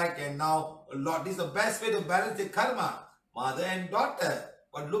come back and now, Lord, this is the best way to balance the karma, mother and daughter.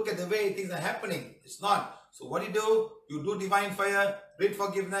 But look at the way things are happening. It's not. So what do? You do divine fire, read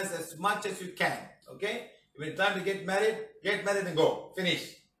forgiveness as much as you can. Okay? When it's time to get married and go. Finish.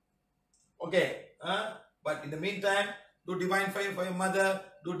 Okay? But in the meantime, do divine fire for your mother,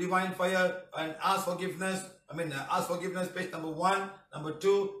 do divine fire and ask forgiveness. Ask forgiveness, page number 1, number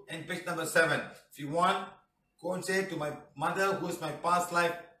 2, and page number 7. If you want, go and say to my mother, who is my past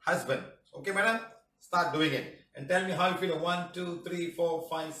life husband. Okay, madam? Start doing it. And tell me how you feel. 1, 2, 3, 4,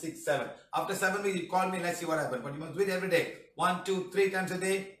 5, 6, 7. After 7 weeks, you call me, let's see what happens. But you must do it every day. 1, 2, 3 times a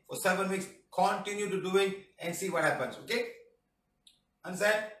day for 7 weeks. Continue to do it and see what happens. Okay?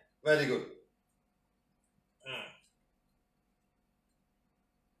 Understand? Very good.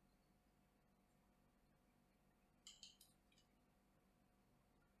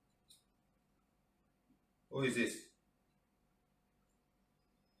 Who is this?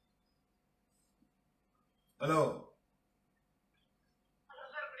 Hello? Hello,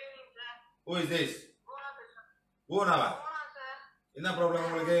 sir. Good evening, sir. Who is this? Bona, Bhuvanava? sir. என்ன problem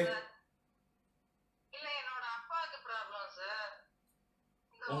உங்களுக்கு? இல்ல, என்னோட அப்பாவுக்கு problem, sir.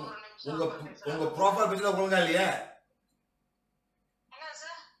 இந்த ஒரு நிமிஷம் உங்க பாருங்க, சார். உங்க ப்ரொஃபைல் பிக்சர்ல ஒழுங்கா இல்லையா? என்ன,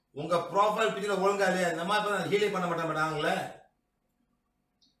 சார்? உங்க ப்ரொஃபைல் பிக்சர்ல ஒழுங்கா இல்லையா? இந்த மாதிரி ஹீலிங் பண்ண மாட்டாங்களே.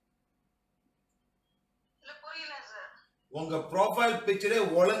 இல்ல, புரியல, சார். உங்க ப்ரொஃபைல் பிக்சரே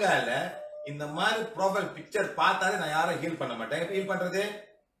ஒழுங்கா இல்ல. இந்த மாதிரி ப்ரொஃபைல் பிக்சர் பார்த்தாலே நான் யாரும் ஹீல் பண்ண மாட்டேன். எப்படி ஹீல் பண்றது?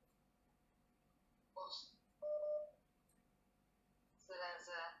 சரி,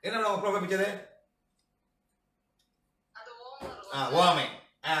 சார். என்ன உங்க ப்ரொஃபைல் பிக்சர்? அது ஓமம் இருக்கும். ஓமை.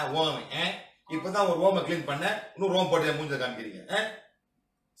 ஓமை. இப்பதான் ஒரு ஓமை கிளீன் பண்ண, இன்னும் ரோம் போட்டு மூஞ்ச காமிக்கிறீங்க.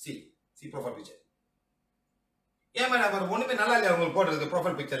 C profile picture. ஏன் மேடம் ஒண்ணுமே நல்லா இல்லையா உங்களுக்கு போடுறது?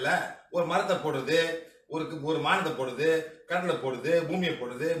 ப்ரொஃபைல் பிக்சர்ல ஒரு மரத்தை போடுறது, ஒரு மானத்தை போடுது, கடலை போடுது, பூமியை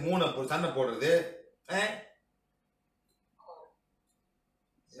போடுது, மூணை போடுது, சன்னை போடுறது.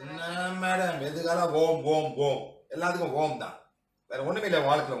 என்ன மேடம் எதுக்காக ஓம் ஓம் ஓம்? எல்லாத்துக்கும் ஓம் தான், வேற ஒண்ணுமே இல்லை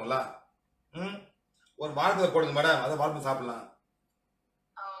வாழ்க்கைங்களா. ஒரு வாழைப்பழம் போடுங்க மேடம், அதை வாழைப்பழம் சாப்பிடலாம்.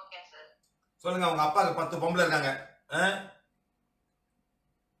 Okay, sir. சொல்லுங்க, உங்க அப்பாவுக்கு 10 பொம்பளை இருக்காங்க.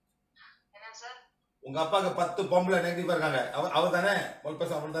 என்ன, சார்? உங்க அப்பாவுக்கு 10 பொம்பளை நெகட்டிவா இருக்காங்க. அவர் தானே அவர்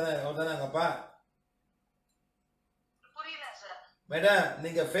தானே உங்க அப்பா? புரியல, சார். மேடம்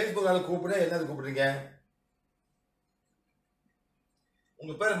நீங்க ஃபேஸ்புக்கால கூப்பிட என்னது கூப்பிடுறீங்க?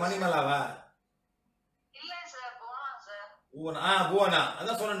 உங்க பேரு மணிமலாவா? இல்ல, சார். போனா, சார். பூவனா.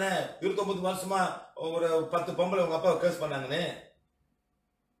 அதான் சொன்னேன் 29 வருஷமா ஒரு 10 பொம்பளை உங்க அப்பாவை கேஸ் பண்ணாங்கன்னு.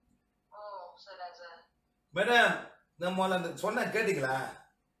 ஓ, சரி, சார். மேடம் நம்ம சொன்ன கேட்டீங்களா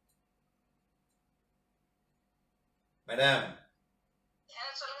மேடம்? என்ன,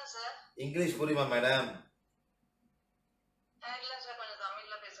 சொல்லுங்க, சார். இங்கிலீஷ் புரியுமா மேடம்? இல்ல, சார். கொஞ்சம்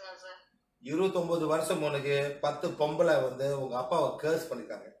தமிழ்ல பேசுங்க, சார். 29 வருஷம் உனக்கு 10 பொம்பளை உங்க அப்பாவை கேஸ்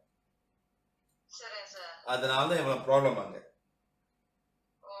பண்ணிருக்காங்க. சரி, சார். அதனாலதான் இவ்வளவு ப்ராப்ளம் ஆங்க.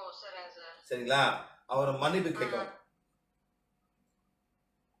 ஓ, சரி, சார். சரிங்களா? அவரை மன்னிப்பு கேட்கணும்.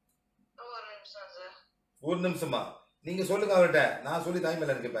 ஒரு நிமிஷம், சார். ஒரு நிமிஷமா? நீங்க சொல்லுங்க அவர்கிட்ட, நான் சொல்லி டைம்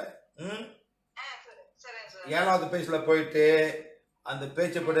இல்லை எனக்கு இப்ப. சரி, சார். 7வது பேஜ்ல போயிட்டு அந்த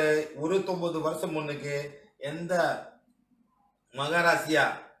பேச்சப்படி 29 வருஷம் முன்னுக்கு எந்த மகாராசியா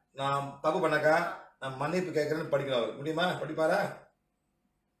நான் தப்பு பண்ணக்கா நான் மன்னிப்பு கேட்கறேன்னு படிக்கணும். அவர் முடியுமா? படிப்பாரா?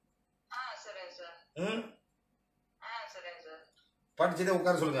 சரி, சார். சரி, சார். படிச்சுட்டே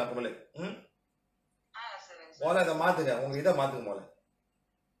உட்கார சொல்லுங்க அப்பமலே. சரி, சார். முதல்ல இதை மாத்துங்க, உங்க இதை மாத்துங்க முதல்ல.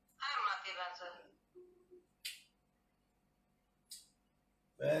 மாத்திடுறேன், sir.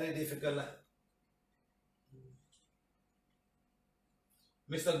 Very difficult.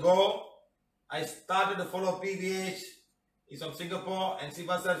 Mr. Go, I started to follow PVH. He's from Singapore, and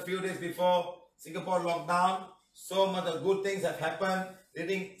Siva said a few days before Singapore lockdown, so much of good things have happened.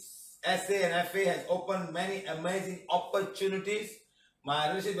 Reading SA and FA has opened many amazing opportunities. My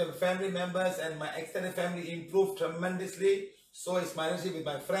relationship with family members and my extended family improved tremendously. So is my relationship with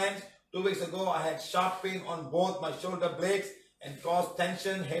my friends. 2 weeks ago, I had sharp pain on both my shoulder blades and caused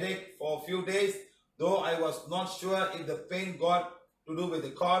tension, headache for a few days. Though I was not sure if the pain got to do with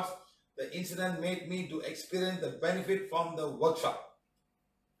the cords, the incident made me to experience the benefit from the workshop.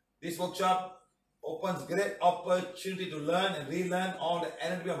 This workshop opens great opportunity to learn and relearn all the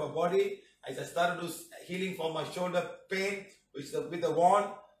anatomy of our body. As I started to healing for my shoulder pain, with the wand,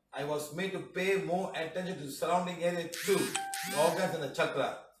 I was made to pay more attention to the surrounding area too, the organs and the chakra.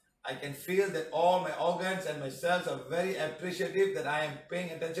 I can feel that all my organs and my cells are very appreciative that I am paying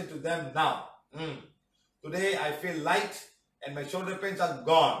attention to them now. Today I feel light and my shoulder pains are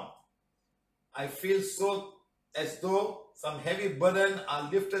gone. I feel so as though some heavy burden are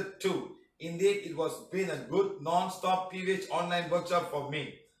lifted too. Indeed, it was been a good non-stop PVH online workshop for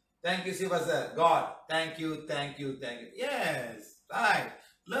me. Thank you, Siva sir. God, thank you, thank you, thank you. Yes, right.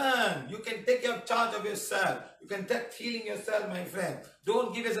 Learn. You can take charge of yourself. You can take healing yourself, my friend.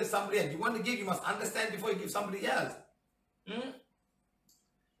 Don't give yourself somebody else. You want to give, you must understand before you give somebody else.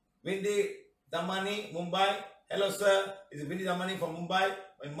 Windy Damani, Mumbai. Hello, sir. This is Windy Damani from Mumbai.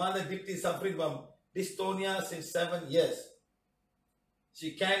 My mother deeply suffering from dystonia since 7 years.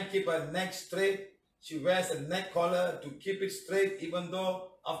 She can't keep her neck straight. She wears a neck collar to keep it straight, even though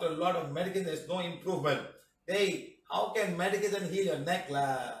after a lot of medication, there's no improvement. Hey, how can medication heal your neck?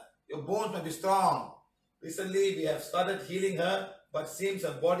 Your bones must be strong. Recently, we have started healing her, but seems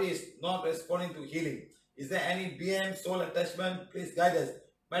her body is not responding to healing. Is there any BM soul attachment? Please guide us.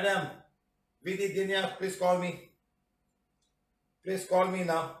 Madam, Vidi Dinya, please call me. Please call me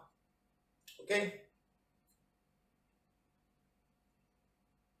now. Okay?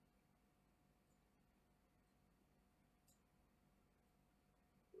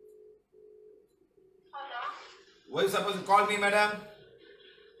 Hello? Were you supposed to call me, madam?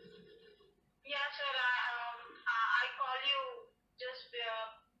 Yeah, sir. I call you just.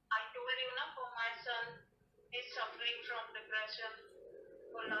 I told you now for my son is suffering from depression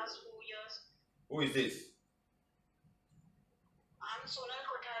for last 2 years. Who is this? I'm Sonal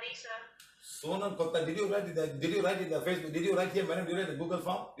Kothari, sir. Sonal Kothari. Did you write it? Did you write it in the Facebook? Did you write here, madam? Did you write the Google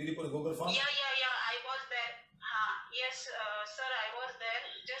form? Did you put a Google form? Yeah. I was there. Yes, sir. I was there.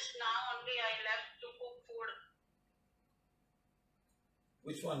 Just now only I left to cook food.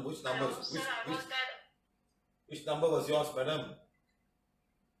 Which one? Which number? Sir, I was there. Which number was yours, madam?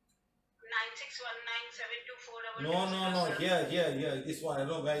 96197247. No. Here. This one. I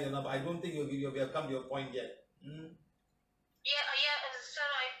don't know where your number. I don't think you have come to your point yet. Yeah, sir.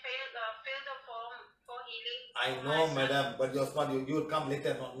 I filled the form for healing. I know, madam, but your spot, you will come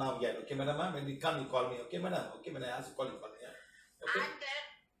later, not now yet. Okay, madam? When you come, you call me. Okay, madam? Okay, when I ask you, call me. Yeah. Okay?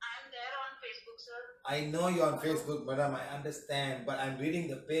 I'm there on Facebook, sir. I know you're on Facebook, madam. I understand, but I'm reading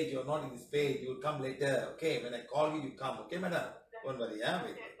the page. You're not in this page. You will come later. Okay, when I call you, you come. Okay, madam? Don't worry, yeah?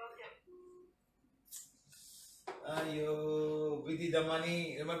 Wait. Okay. You Vidi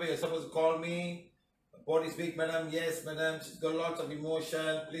Damani, remember you're supposed to call me. Body's weak, madam. Yes, madam. She's got lots of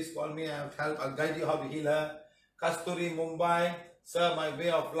emotion. Please call me. I'll help. I'll guide you how to heal her. Kasturi, Mumbai. Sir, my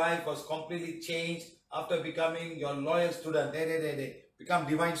way of life was completely changed after becoming your loyal student. Become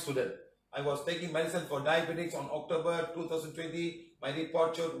divine student. I was taking medicine for diabetics on October 2020. My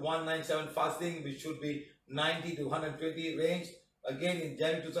report showed 197 fasting, which should be 90 to 120 range. Again, in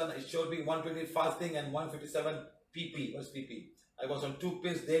January 2000, it showed me 120 fasting and 157 PP. What's PP? I was on 2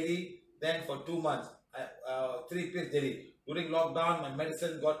 pills daily. Then for 2 months, 3 pills daily. During lockdown, my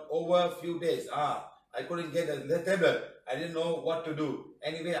medicine got over a few days. I couldn't get a tablet. I didn't know what to do.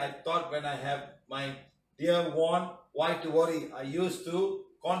 Anyway, I thought when I have my dear one, why to worry? I used to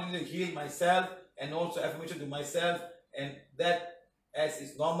continue to heal myself and also affirmation to myself, and that as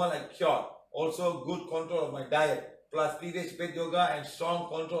is normal, I cured. Also, good control of my diet, plus PVH Bed Yoga and strong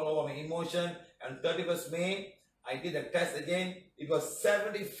control over my emotion. And 31st May, I did a test again. It was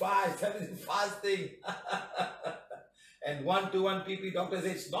 75 fasting. And 121 PP, doctor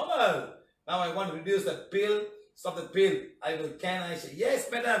said it's normal. Now I want to reduce the pill, stop the pill. I say, yes,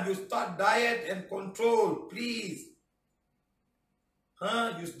 madam, you start diet and control, please.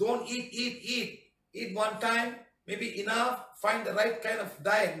 You don't eat. Eat one time, maybe enough. Find the right kind of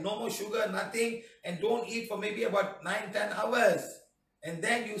diet. No more sugar, nothing. And don't eat for maybe about 9-10 hours. And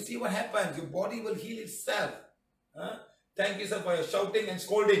then you see what happens. Your body will heal itself. Thank you, sir, for your shouting and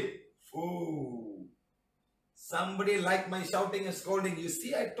scolding. Ooh. Somebody like my shouting and scolding. You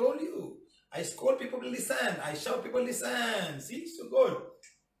see, I told you. I scold people to listen. I shout people listen. See, so good.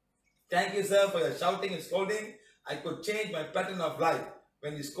 Thank you, sir, for your shouting and scolding. I could change my pattern of life.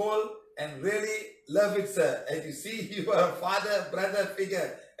 When you scold and really love it, sir. As you see, you are a father, brother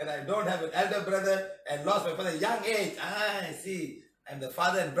figure. And I don't have an elder brother and lost my father at a young age. I see. I'm the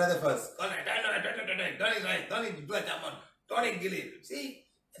father and brother first. See,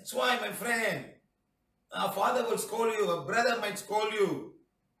 that's why, my friend. A father will scold you. A brother might scold you.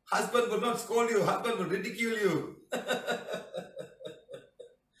 Husband will not scold you. Husband will ridicule you.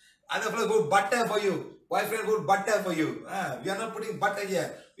 Other fellow would butter for you. Boyfriend would butter for you. We are not putting butter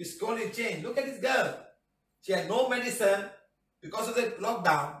here. We slowly change. Look at this girl. She had no medicine because of the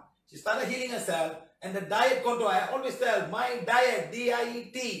lockdown. She started healing herself. And the diet control, I always tell, my diet,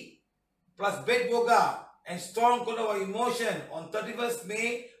 DIET, plus bed yoga and strong control of emotion. On 31st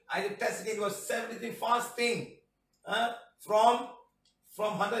May, I did test again. It was 73 fasting. From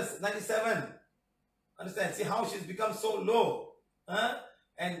 197 Understand? See how she's become so low. Huh?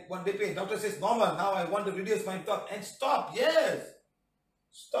 And what they pay, doctor says normal. Now I want to reduce my thought. And stop. Yes.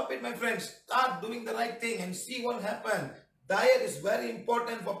 Stop it, my friends. Start doing the right thing and see what happens. Diet is very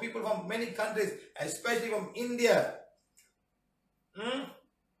important for people from many countries, especially from India.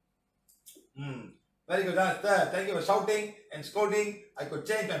 Very good. Thank you for shouting and scolding. I could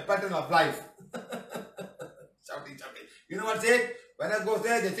change my pattern of life. Shouting. You know what's it? When I go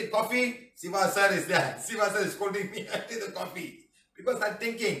there, they say coffee. Siva sir is there. Siva sir is scolding me. I take the coffee. Because I'm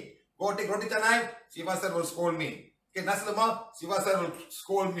thinking, go take roti canai, Siva sir will scold me. Okay, naslama, Siva sir will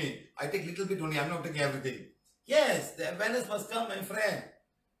scold me. I take little bit only. I'm not taking everything. Yes, the awareness must come, my friend.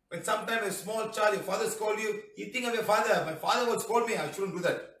 When sometimes a small child, your father scold you, you think of your father. My father will scold me. I shouldn't do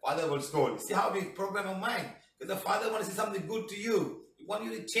that. Father will scold. See how we program our mind. Because the father wants to say something good to you. He wants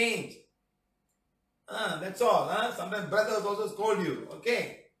you to change. That's all. Sometimes brothers also scold you.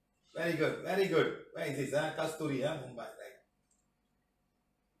 Okay. Very good. Very good. Where is this? Kasturi, Mumbai. Right.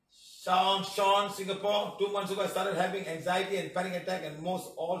 Sean, Singapore. 2 months ago, I started having anxiety and panic attack and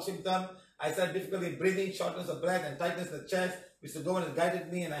most all symptoms. I started difficulty breathing, shortness of breath and tightness in the chest. Mr. Govan has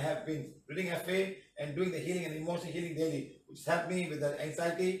guided me and I have been reading FA and doing the healing and emotional healing daily, which has helped me with the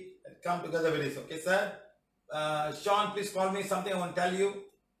anxiety and come together with this. Okay, sir? Sean, please call me. Something I want to tell you.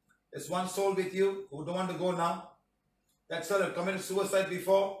 There's one soul with you who don't want to go now. That soul had committed suicide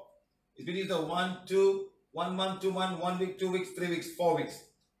before. It's been either 1 month, 2 months, 1 week, 2 weeks, 3 weeks, 4 weeks.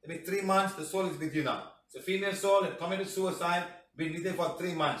 It means 3 months, the soul is with you now. It's a female soul that committed suicide, been with you for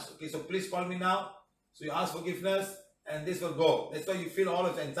 3 months. Okay, so please call me now. So you ask forgiveness and this will go. That's why you feel all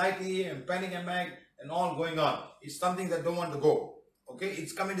of anxiety and panic and all going on. It's something that don't want to go. Okay,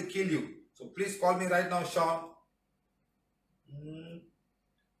 it's coming to kill you. So please call me right now, Sean.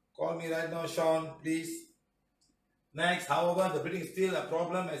 Call me right now, Sean, please. Next, however, the breathing is still a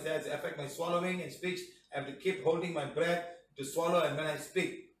problem as it affects my swallowing and speech. I have to keep holding my breath to swallow, and when I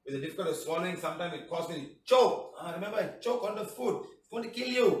speak, with the difficulty of swallowing, sometimes it causes me to choke. Remember, I choke on the food. It's going to kill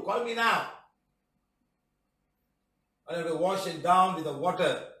you. Call me now. I have to wash it down with the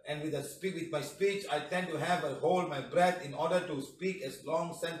water, and with my speech, I tend to have to hold my breath in order to speak a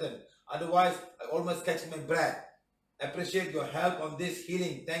long sentence. Otherwise, I almost catch my breath. Appreciate your help on this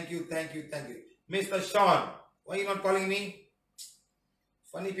healing. Thank you. Mr. Sean, why are you not calling me?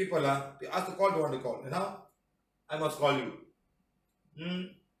 Funny people, huh? They ask to call, don't want to call. And now, I must call you.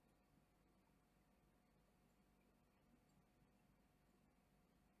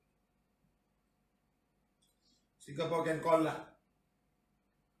 Singapore can call lah.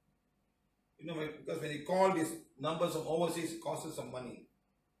 You know, because when you call these numbers from overseas, it costs some money.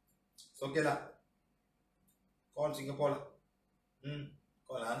 It's okay lah. Call Singapore lah.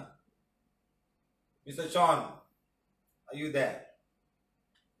 Call huh? Mr. Sean, are you there?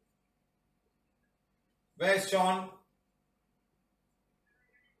 Where's Sean?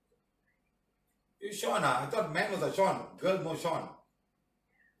 You Sean, huh? I thought man was a Sean. Girl no Sean.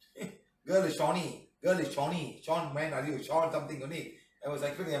 Girl is Shawnee. Girl is Shawnee. Sean, man, are you Sean something only? I was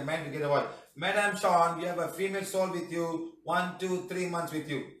expecting a man to get a wife. Madam Sean, you have a female soul with you. 1, 2, 3 months with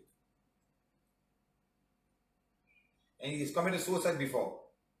you. And he's committed suicide before.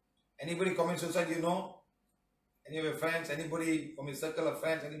 Anybody commit suicide, you know? Any of your friends? Anybody from your circle of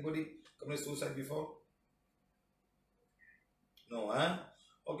friends? Anybody committed suicide before? No, huh?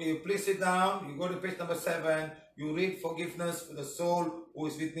 Okay, you please sit down. You go to page number 7. You read forgiveness for the soul who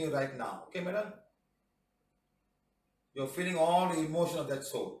is with me right now. Okay, madam? You're feeling all the emotion of that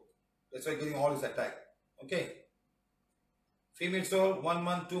soul. That's why you're getting all this attack. Okay? Female soul, 1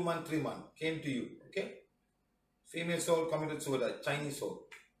 month, 2 months, 3 months. Came to you. Okay? Female soul committed suicide. Chinese soul.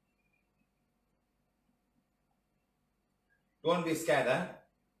 Don't be scared, huh?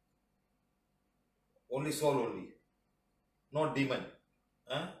 Only soul only. Not demon.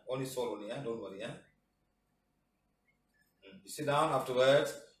 Huh? Only soul only, huh? Don't worry, huh? You sit down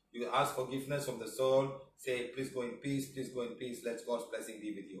afterwards. You ask forgiveness from the soul. Say, please go in peace. Please go in peace. Let God's blessing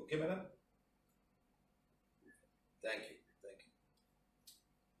be with you. Okay, madam? Thank you.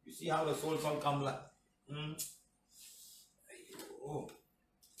 You see how the souls all come like? Oh.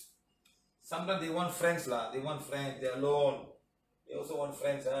 Sometimes they want friends lah. They want friends. They're alone. They also want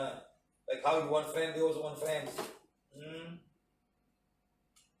friends. Like how you want friends, they also want friends.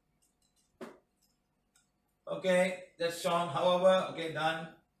 Okay, that's Sean. However, okay, done.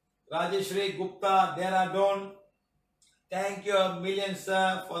 Rajeshri Gupta, Dehradun. Thank you a million,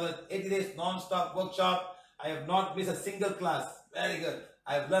 sir, for the 80 days non-stop workshop. I have not missed a single class. Very good.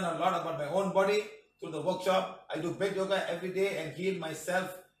 I have learned a lot about my own body through the workshop. I do bed yoga every day and heal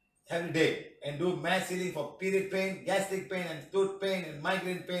myself every day. And do mass healing for period pain, gastric pain, and tooth pain, and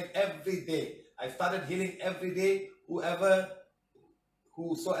migraine pain every day. I started healing every day.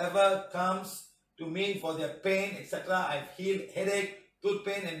 Whosoever comes to me for their pain, etc. I've healed headache, tooth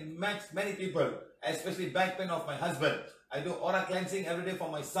pain, and many people, especially back pain of my husband. I do aura cleansing every day for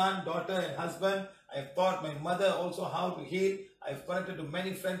my son, daughter, and husband. I've taught my mother also how to heal. I've connected to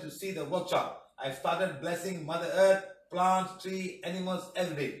many friends to see the workshop. I've started blessing Mother Earth, plants, trees, animals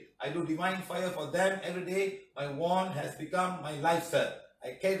every day. I do divine fire for them every day. My wand has become my lifestyle.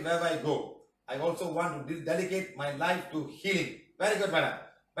 I carry wherever I go. I also want to dedicate my life to healing. Very good, madam.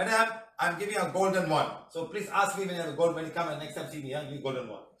 Madam, I'm giving you a golden one. So please ask me when you have a gold, when you come and next time see me, I'll give you a golden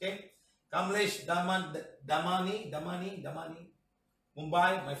one. Okay? Kamlesh Damani,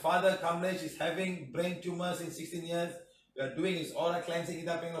 Mumbai. My father Kamlesh is having brain tumors in 16 years. We are doing his aura cleansing,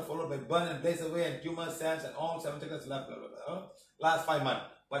 followed by burn and blaze away and tumor cells and all 7 seconds left. Last 5 months.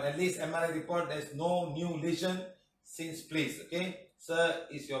 But at least MRI report there's no new lesion since, please. Okay? Sir,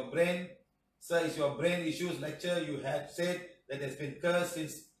 is your brain issues lecture you had said that has been cursed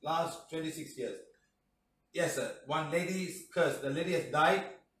since last 26 years. Yes, sir. One lady is cursed. The lady has died.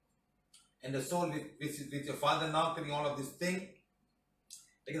 And the soul with your father now, taking all of this thing,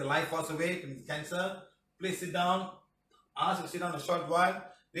 taking the life force away, taking cancer. Please sit down. Ask to sit down a short while.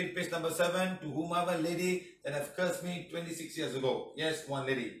 Read page number 7 to whomever lady that have cursed me 26 years ago. Yes, one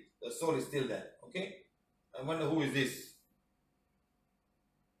lady. The soul is still there. Okay? I wonder who is this.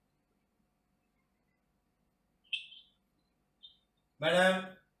 Madam?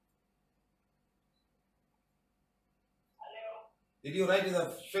 Hello. Did you write in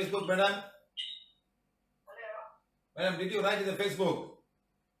the Facebook, madam? Hello. Madam, did you write in the Facebook?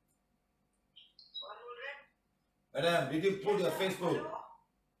 Madam, did you put your Facebook? Hello.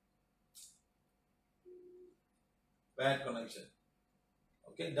 Bad connection.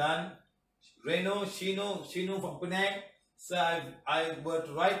 Okay, done. Reno, Shinu from Pune. Sir, I were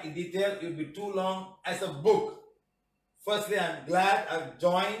to write in detail, it will be too long as a book. Firstly, I'm glad I've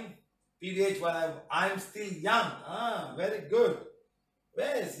joined PVH while I'm still young. Very good.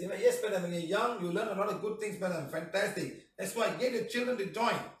 Yes, madam, when you're young, you learn a lot of good things, madam. Fantastic. That's why get your children to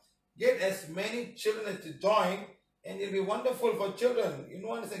join. Get as many children as to join, and it'll be wonderful for children. You know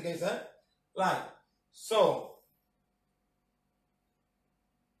what I'm saying, guys, huh? Right. So,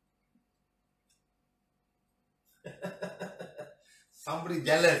 somebody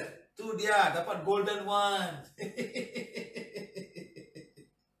jealous. Tu dia dapat golden one.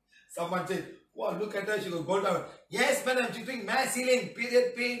 Someone said, wow, look at her, she got golden one. Yes, madam, she's doing mass healing,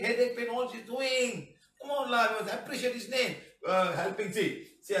 period pain, headache pain, all she's doing. Come on, love, appreciate his name. Helping, see,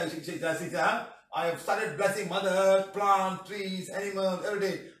 I have started blessing Mother Earth, plants, trees, animals, every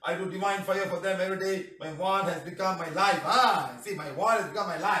day. I do divine fire for them every day. My wand has become my life. See, my wand has become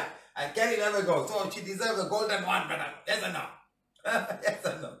my life. I carry wherever I go. So she deserves a golden one, madam. Yes or no? Yes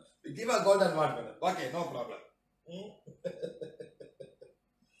or no? We give her a golden one, madam. Okay, no problem.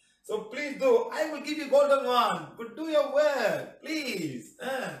 So please do. I will give you golden one. But do your work, please.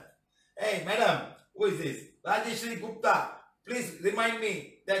 Hey, madam, who is this? Rajeshri Gupta. Please remind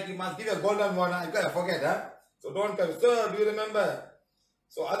me that you must give a golden one. I gotta forget, huh? So don't come. Sir, do you remember?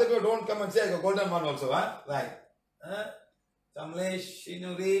 So other people don't come and say I got golden one also, huh? Right. Samlesh,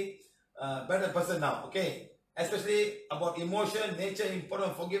 Shinuri, better person now, okay? Especially about emotion, nature,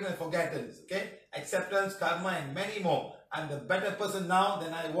 important forgiveness, forgiveness, okay? Acceptance, karma, and many more. I'm the better person now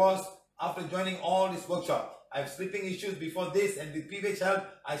than I was after joining all this workshop. I have sleeping issues before this, and with PVH help,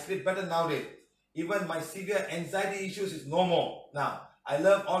 I sleep better nowadays. Even my severe anxiety issues is no more now. I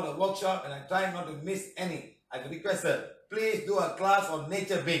love all the workshop and I try not to miss any. I request her, please do a class on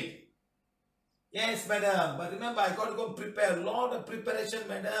nature being. Yes, madam. But remember, I got to go prepare. A lot of preparation,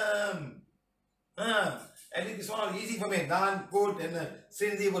 madam. At least this one is easy for me. Dan, good, and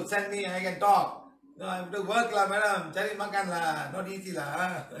Cindy will send me and I can talk. No, I have to work, la, madam. Chari makan, la. Not easy,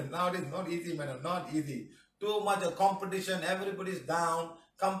 la. Nowadays, not easy, madam. Not easy. Too much of competition. Everybody's down.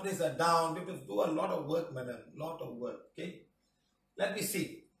 Companies are down. People do a lot of work, madam. Lot of work. Okay. Let me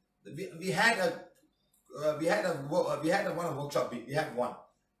see. We had one workshop. We had one.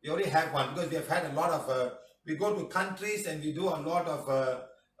 We already have one because we have had a lot of. We go to countries and we do a lot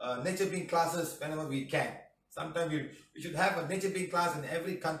of nature being classes whenever we can. Sometimes we should have a nature being class in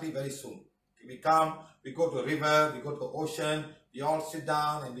every country very soon. We come, we go to a river, we go to the ocean, we all sit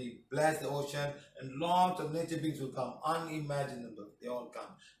down and we bless the ocean, and lots of nature beings will come, unimaginable. They all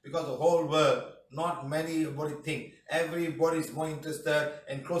come because the whole world, not many body think. Everybody is more interested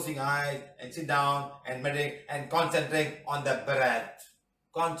in closing eyes and sit down and meditate and concentrating on the breath.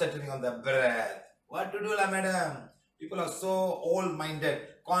 Concentrating on the breath. What to do, la madam? People are so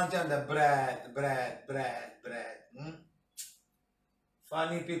old-minded. Concentrate on the breath.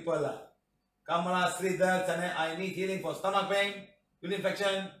 Funny people. Kamala, Sridhar, Chane, I need healing for stomach pain, urine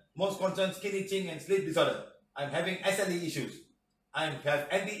infection, most concerned skin itching and sleep disorder. I'm having SLE issues. I have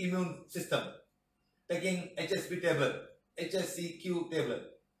anti-immune system. Taking HSP tablet, HSCQ tablet.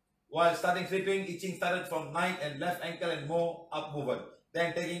 While starting sleeping, itching started from night and left ankle and more up movement.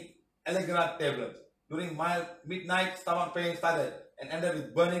 Then taking Allegra tablets. During mild midnight, stomach pain started and ended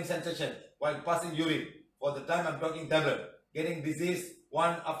with burning sensation while passing urine. For the time I'm talking tablet, getting disease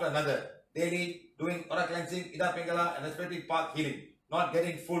one after another. Daily doing aura cleansing, Ida Pingala and respiratory path healing. Not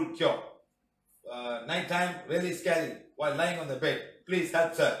getting full cure. Nighttime really scary while lying on the bed. Please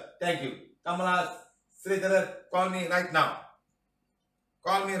help, sir. Thank you. Kamala Sridhar, call me right now.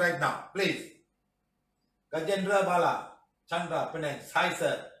 Call me right now, please. Gajendra Bala, Chandra, Penang. Hi,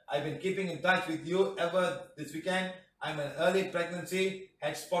 sir. I've been keeping in touch with you ever this weekend. I'm an early pregnancy,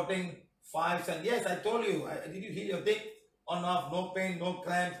 had spotting 5 and yes, I told you. Did you hear your thing? On off, no pain, no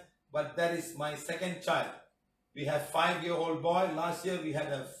cramps. But that is my second child. We have 5-year-old boy. Last year we had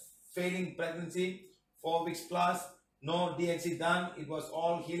a failing pregnancy, 4 weeks plus. No DHC done. It was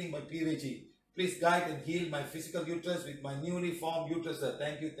all healing by PVH. Please guide and heal my physical uterus with my newly formed uterus, sir.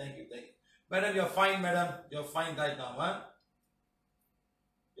 Thank you, thank you, thank you. Madam, you're fine, madam. You're fine right now, huh?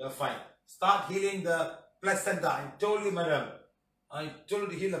 You're fine. Start healing the placenta. I told you, madam. I told you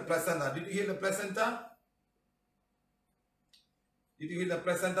to heal the placenta. Did you heal the placenta? Did you heal the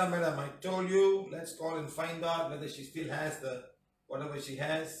placenta, madam? I told you. Let's call and find out whether she still has the, whatever she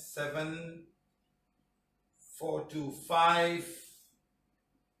has. 7425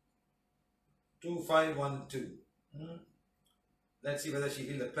 2512. Let's see whether she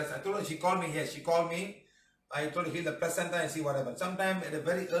healed the placenta. I told her she called me. Yes, she called me. I told her heal the placenta and see what happens. Sometimes at a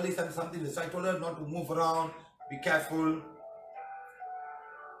very early stage, something. So I told her not to move around. Be careful.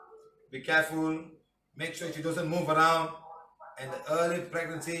 Be careful. Make sure she doesn't move around. And the early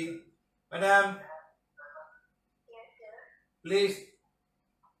pregnancy. Madam. Yes, sir. Please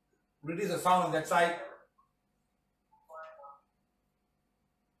reduce the sound on that side.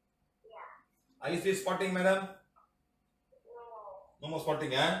 Are you still spotting, madam? No more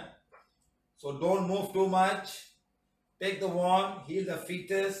spotting, eh? So don't move too much. Take the wand, heal the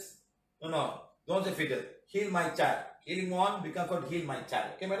fetus. No, don't say fetus. Heal my child. Healing wand becomes called heal my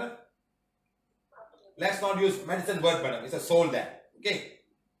child. Okay, madam? Let's not use medicine word, madam. It's a soul there. Okay?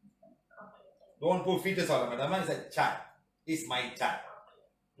 Don't put fetus on it, madam. It's a child. It's my child.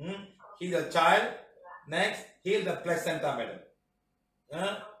 Heal the child. Next, heal the placenta, madam.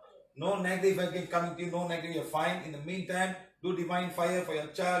 No negative again coming to you, no negative, you're fine. In the meantime, do divine fire for your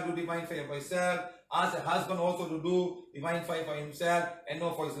child, do divine fire for yourself. Ask the husband also to do divine fire for himself and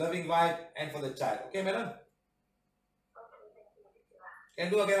no for his loving wife and for the child. Okay, madam? Can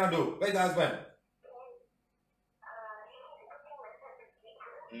do or cannot do? Where's the husband?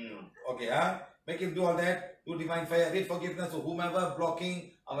 Okay, make him do all that. Do divine fire, read forgiveness to whomever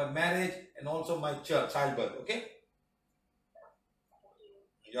blocking our marriage and also my childbirth. Okay?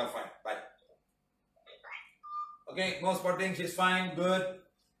 You're fine. Bye. Okay, no spotting. She's fine. Good.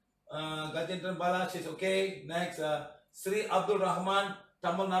 Gajendra Bala, she's okay. Next, Sri Abdul Rahman,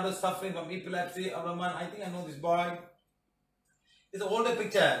 Tamil Nadu, suffering from epilepsy. Abdul Rahman, I think I know this boy. It's an older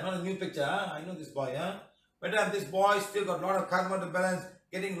picture, not a new picture. Huh? I know this boy. Huh? Madam, this boy still got a lot of karma to balance,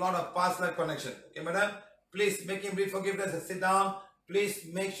 getting a lot of past life connection. Okay, madam? Please make him read forgiveness and sit down. Please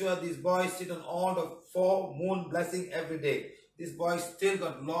make sure these boys sit on all the 4 moon blessing every day. This boy still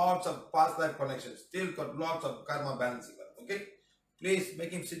got lots of past life connections, still got lots of karma balancing. Okay? Please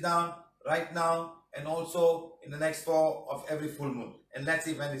make him sit down right now and also in the next 4 of every full moon. And let's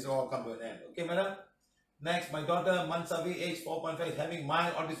see when this all comes to an end. Okay, madam? Next, my daughter Mansavi, age 4.5, is having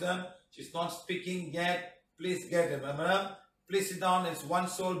mild autism. She's not speaking yet. Please get her, madam. Please sit down. It's one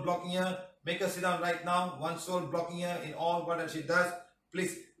soul blocking her. Make her sit down right now. One soul blocking her in all whatever she does.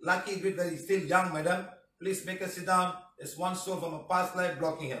 Please, lucky bit that he's still young, madam. Please make her sit down. There's one soul from a past life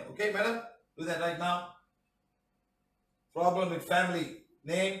blocking her. Okay, madam? Do that right now. Problem with family.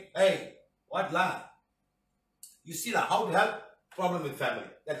 Name. Hey, what la? You see la, how to help? Problem with family.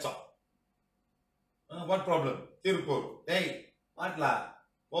 That's all. What problem? Tirupur. Hey, what la?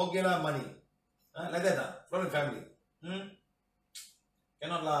 Ogela money. Like that, problem with family.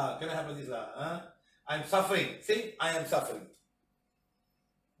 Cannot la, cannot help with this la. I'm suffering. See, I am suffering.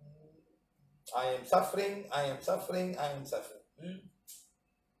 I am suffering, I am suffering, I am suffering.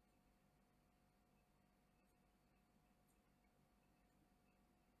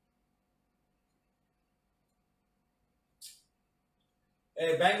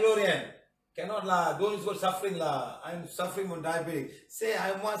 Hey, Bangalorean, cannot la, don't use word suffering la. I'm suffering from diabetes. Say,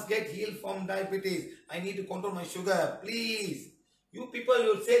 I must get healed from diabetes. I need to control my sugar. Please, You people,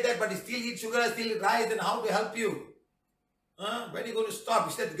 you say that, but you still eat sugar, still eat rice, then how to help you? When are you going to stop?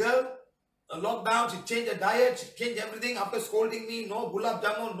 Is that girl? A lockdown, she changed her diet, she changed everything after scolding me. No gulab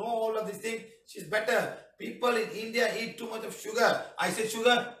jamun, no all of these things. She's better. People in India eat too much of sugar. I said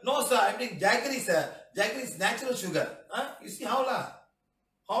sugar? No, sir, I'm taking jaggery, sir. Jaggery is natural sugar. You see how la?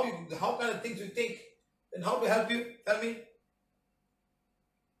 How kind of things you think? Then how to help you? Tell me.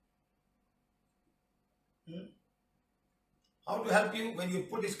 How to help you when you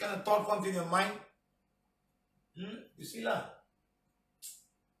put this kind of thought forms in your mind? You see la?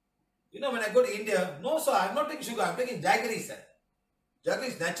 You know, when I go to India, no sir, I'm not taking sugar, I'm taking jaggery, sir. Jaggery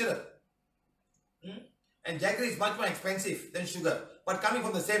is natural. And jaggery is much more expensive than sugar. But coming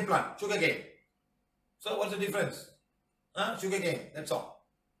from the same plant, sugar cane. So what's the difference? Sugar cane, that's all.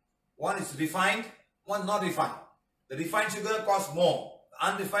 One is refined, one not refined. The refined sugar costs more, the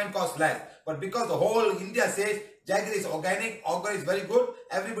unrefined costs less. But because the whole India says jaggery is organic is very good,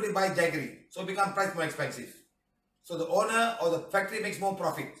 everybody buys jaggery. So it becomes price more expensive. So the owner or the factory makes more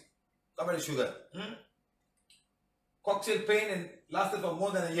profit. Compared to sugar. Coxsackie pain and lasted for more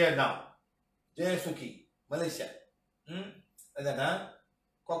than a year now. Jayasuki, Malaysia. Like that,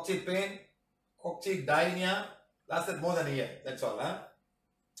 Coxsackie pain, Coxsackie diarrhea lasted more than a year. That's all,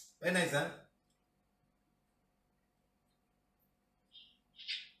 Very nice,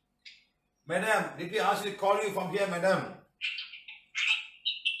 Madam, did we ask you to call you from here, madam?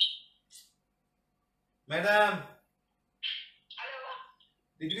 Madam,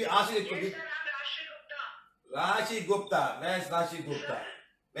 did we ask you to... Yes, sir, I'm Rashi Gupta. Rashi Gupta. Where's Rashi Gupta?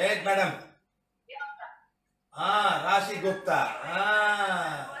 Wait, madam. Yeah. Rashi Gupta.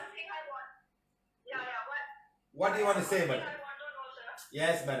 One thing I want. What do you want to say, One madam? thing I want to know, sir.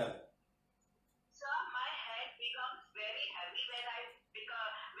 Yes, madam. Sir, my head becomes very heavy when I pick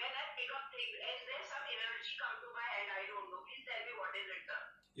up things, and there's some energy come to my head. I don't know. Please tell me what is it, sir.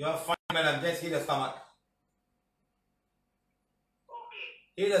 You are fine, madam. Just heal the stomach. Okay.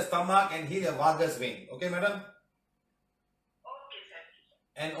 Heal the stomach and heal your vagus vein. Okay, madam? Okay, sir.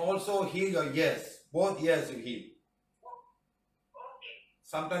 And also heal your ears. Both ears you heal. Okay.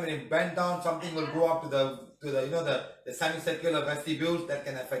 Sometimes when you bend down, something will go up to the the semicircular vestibules that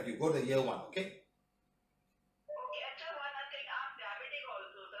can affect you. Go to ear one, okay? Okay, and sir, one other thing, I'm diabetic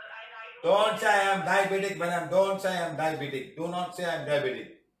also, sir, and I Don't say I am diabetic, madam. Don't say I am diabetic. Do not say I am diabetic.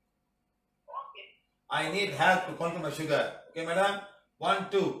 Okay. I need help to control my sugar. Okay, madam? 1,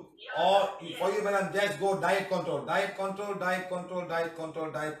 2. Or for you, madam, just go diet control. Diet control, diet control, diet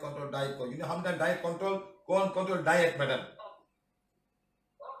control, diet control, diet control. You know how many times diet control? Go on control diet, madam.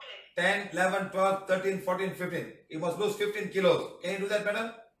 Okay. 10, 11, 12, 13, 14, 15. You must lose 15 kilos. Can you do that,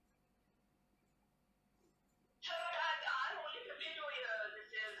 madam? Sir, I'm only 52 years.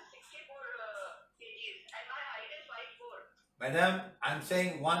 This is 64 kgs, and my height is 5'4". Madam, I'm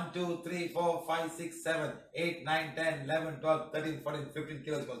saying 1, 2, 3, 4, 5, 6, 7, 8, 9, 10, 11, 12, 13, 14, 15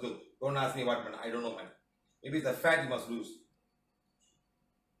 kilos you must lose. Don't ask me what, madam. I don't know, madam. Maybe it's the fat you must lose.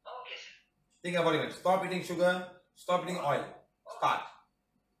 Okay, sir. Think about it. Stop eating sugar. Stop eating oil. Start.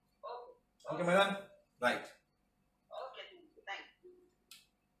 Okay, madam? Right. Okay, thank you.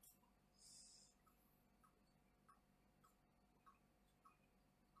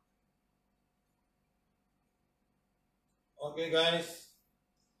 Okay, guys.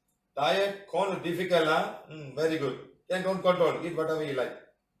 Diet, call it difficult, huh? Very good. Then don't control. Eat whatever you like.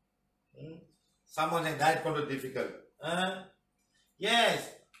 Someone saying diet control difficult. Yes.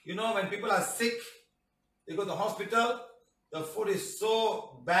 You know, when people are sick, they go to the hospital, the food is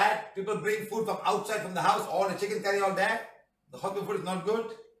so bad. People bring food from outside from the house. All the chicken curry, all that. The hospital food is not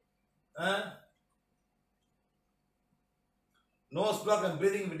good. Nose blocked and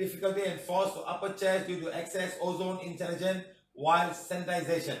breathing with difficulty and forced to upper chest due to excess ozone inhalation while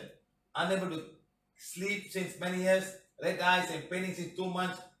sanitization. Unable to sleep since many years. Red eyes and paining since 2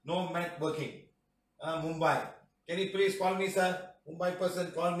 months. No mat working. Mumbai. Can you please call me, sir? Mumbai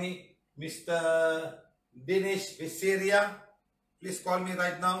person, call me. Mr. Dinesh Visaria. Please call me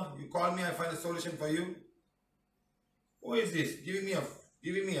right now. You call me, I find a solution for you. Who is this? Give me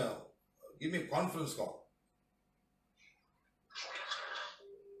a conference call.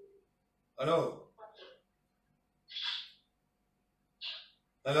 Hello?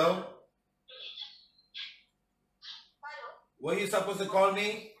 Hello? Hello. Were you supposed to call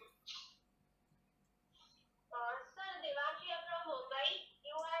me? Sir, Devanshi from Mumbai.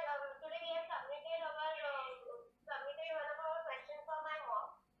 You had today we have submitted one of our questions for my mom.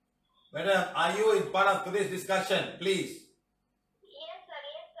 Madam, are you in part of today's discussion? Please. Yes, sir.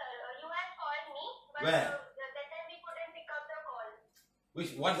 You had called me, but Where? that time we couldn't pick up the call.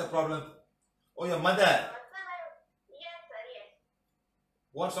 What's the problem? Oh, your mother. Sir, yes, sir. Yes.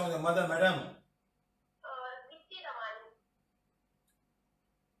 What's wrong with your mother, madam? Vitti Damani.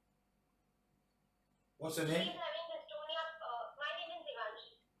 What's your She name? is having dystonia. My name is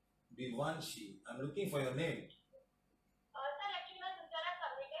Divanshi. Divanshi. I'm looking for your name. Sir, actually my sister has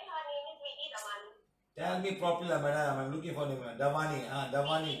submitted. Her name is Vitti Damani. Tell me properly, madam. I'm looking for your name. Davani.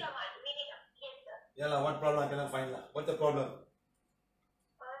 Davani. Vitti Damani. Vitti Damani. Yes, sir. Yalla, what problem? I cannot find her. What's the problem?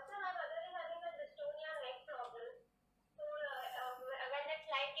 Sir, my mother is having a dystonia neck problem. So, when that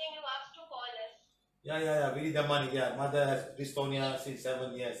flight came, you asked to call us. Yeah. Very Damani. Yeah, mother has dystonia since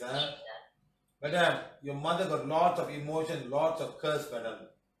 7 years. Huh? Yes, sir. Madam, your mother got lots of emotion, lots of curse, madam.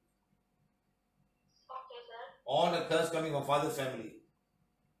 Okay, sir. All the curse coming from father's family,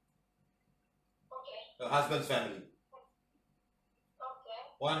 Okay. her husband's family. Okay.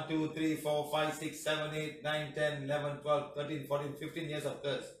 1, 2, 3, 4, 5, 6, 7, 8, 9, 10, 11, 12, 13, 14, 15 years of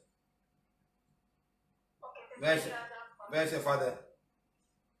curse. Okay, sir. Where's- Sir, Where's your father? you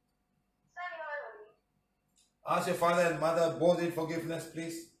are only. Ask your father and mother both need forgiveness,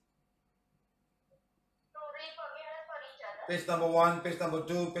 please. To read forgiveness for each other. Page number 1, page number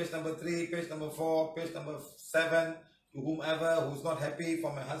 2, page number 3, page number 4, page number 7, to whomever who's not happy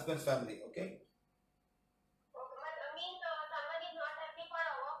from my husband's family, okay? Okay, but means someone is not happy for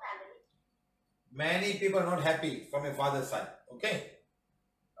our family. Many people are not happy from your father's side, okay?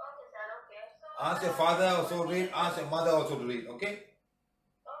 Okay, sir. Okay. So, Ask your father also read, ask your mother also to read, okay?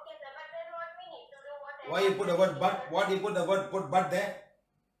 Okay, sir. But then what we need to do? What? Why you put the word but? What you put the word put but there?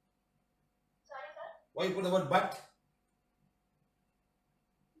 Sorry, sir. Why you put the word but?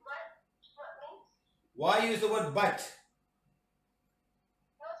 What means? Why you use the word but?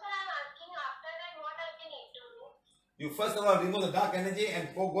 No, sir. I'm asking after that what I need to do. You first of all remove the dark energy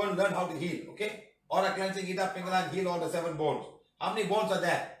and go and learn how to heal, okay? Aura cleansing, Gita, Pingala, and heal all the 7 bones. How many bones are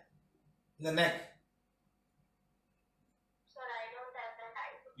there in the neck? Sir, I don't have the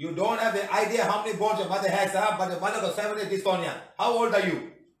time. You don't have the idea how many bones your mother has, huh? But your mother got 7 years dystonia. How old are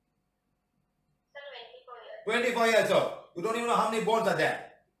you? Sir, 24 years. 24 years old. You don't even know how many bones are there.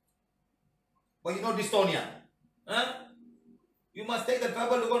 But you know dystonia. Huh? You must take the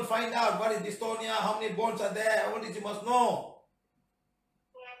trouble to go and find out what is dystonia, how many bones are there, all this you must know.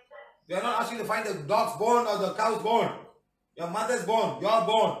 Yes, sir. We are not asking you to find the dog's bone or the cow's bone. Your mother's bone, your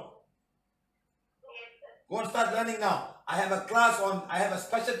bone. Yes, sir. Go and start learning now. I have a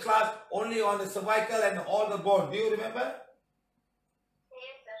special class only on the cervical and all the bone. Do you remember?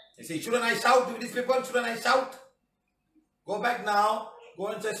 Yes, sir. You see, shouldn't I shout to these people? Shouldn't I shout? Go back now. Go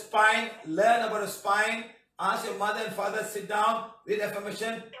into spine. Learn about the spine. Ask your mother and father, sit down, read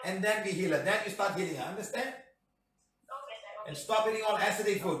affirmation, and then be healer. Then you start healing. Understand? Okay, sir. And stop eating all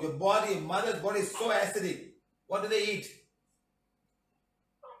acidic food. Your body, your mother's body is so acidic. What do they eat?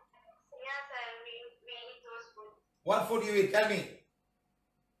 Yes, sir. We eat those food. What food you eat? Tell me.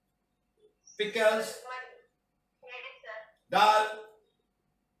 Pickles, Yes, sir. dal.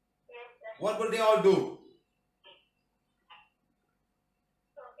 Yes, sir. What will they all do?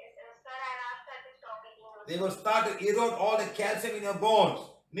 Okay, sir. Sir, I'll ask her to stop eating those. They will start to erode all the calcium in your bones.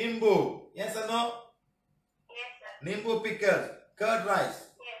 Nimbu. Yes or no? Yes, sir. Nimbu pickles. Curd rice.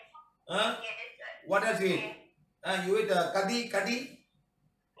 Yes. Huh? Yes, sir. What else you eat? You eat kadi.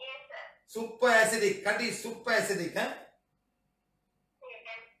 Yes, sir. Super acidic. Kadi super acidic. Huh?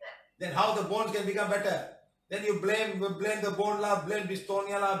 Yes, sir. Then how the bones can become better? Then you blame the bone la, blame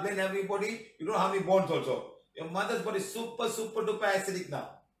dystonia la, blame everybody. You don't know how many bones also. Your mother's body is super duper acidic now.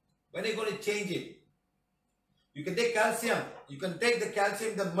 When are you going to change it? You can take calcium. You can take the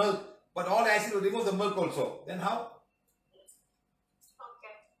calcium in the milk, but all acid will remove the milk also. Then how?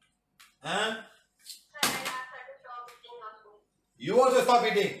 Okay. Huh? Sir, I'll ask her to stop eating those food. You also stop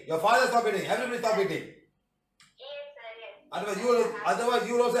eating. Your father stop eating. Everybody stop eating. Yes, sir. Yes. Otherwise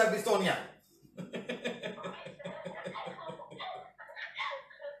you will also have dystonia.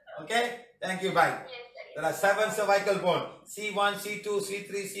 Okay? Thank you. Bye. Yes, sir. There are 7 cervical bones. C1, C2,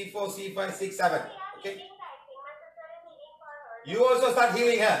 C3, C4, C5, 6, 7. Okay? My sister is eating for her. You also start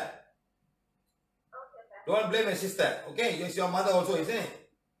healing her. Okay, sir. Don't blame your sister. Okay? Yes, your mother also, isn't it?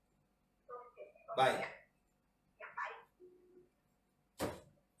 Okay. Bye.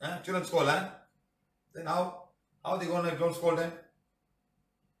 Bye. Children scold, huh? Then how are they going to don't scold them?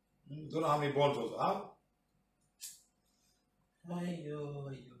 Don't know how many bones also. How?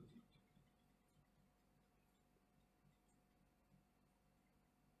 Ayyo.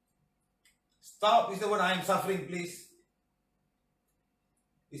 Stop. Is the word I am suffering, please.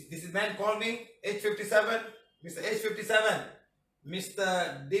 This is man call me. Age 57. Mr. Age 57.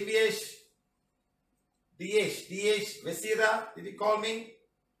 Mr. DH Vesira. Did he call me?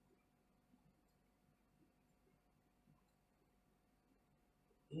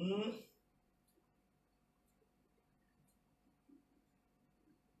 Hmm?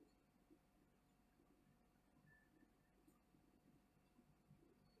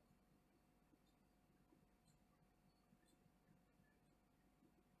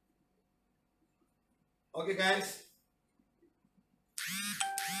 Okay, guys.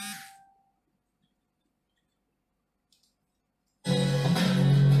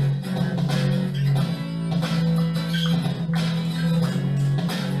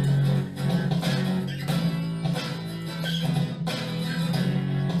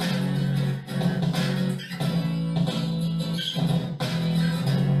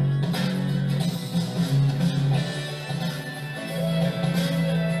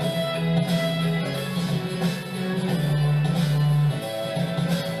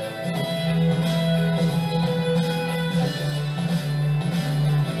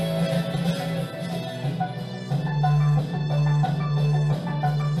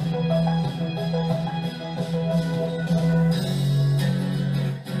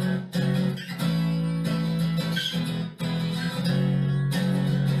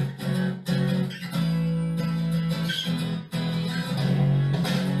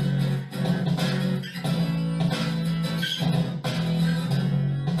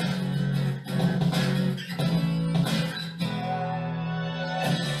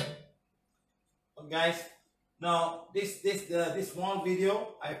 Guys, now this small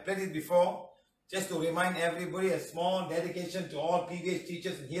video I played it before just to remind everybody, a small dedication to all PVH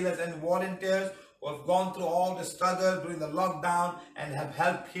teachers and healers and volunteers who have gone through all the struggle during the lockdown and have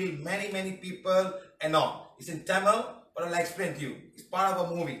helped heal many people and all. It's in Tamil, but I'll explain to you. It's part of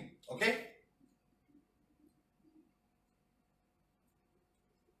a movie. Okay?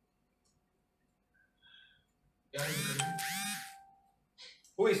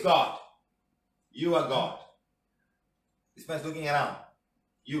 Who is God? You are God. This man's looking around.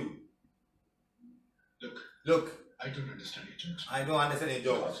 You. Look. I don't understand your jokes. I don't understand your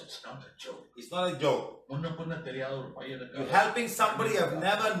jokes. Because it's not a joke. It's not a joke. You're You're helping somebody you have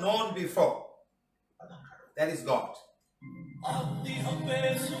never known before. That is God.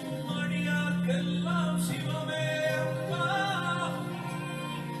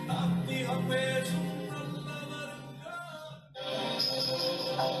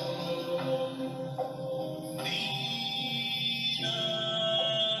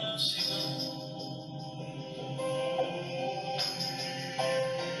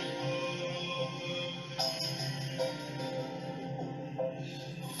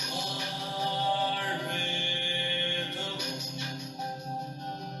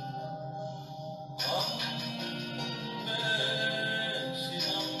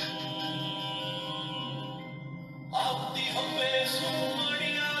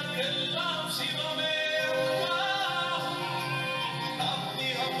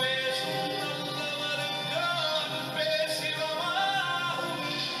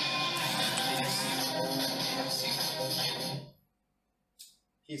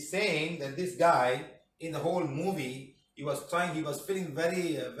 He's saying that this guy in the whole movie, he was feeling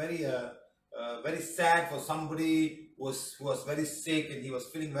very sad for somebody who was very sick, and he was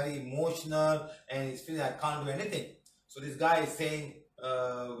feeling very emotional, and he's feeling, I can't do anything. So this guy is saying,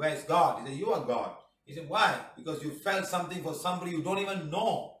 where's God? He said, you are God. He said, why? Because you felt something for somebody you don't even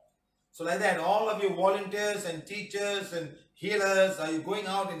know. So like that, all of you volunteers and teachers and healers, are you going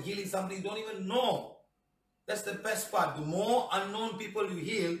out and healing somebody you don't even know? That's the best part. The more unknown people you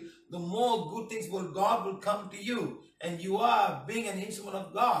heal, the more good things God will come to you. And you are being an instrument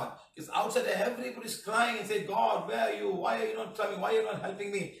of God. Because outside there, everybody's crying and say, God, where are you? Why are you not coming? Why are you not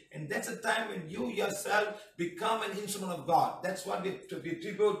helping me? And that's a time when you yourself become an instrument of God. That's what we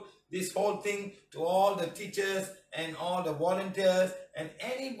tribute this whole thing to all the teachers and all the volunteers and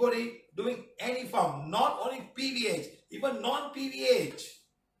anybody doing any form. Not only PVH, even non-PVH.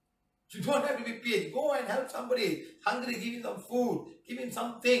 You don't have to be PVH. Go and help somebody hungry, give him some food, give him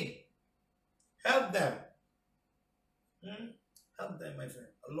something. Help them. Help them, my friend.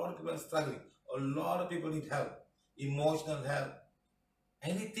 A lot of people are struggling. A lot of people need help. Emotional help.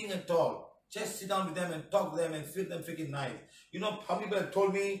 Anything at all. Just sit down with them and talk to them and feel them freaking nice. You know, how many people have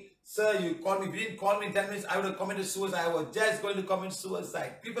told me, sir, you called me. If you didn't call me in 10 minutes, I would have committed suicide. I was just going to commit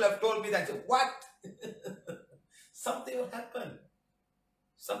suicide. People have told me that. I said, what? Something will happen.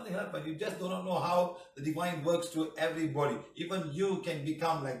 Something happened. You just do not know how the divine works to everybody. Even you can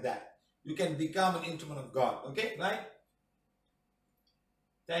become like that. You can become an instrument of God. Okay? Right?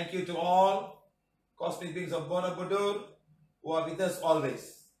 Thank you to all cosmic beings of Borobudur who are with us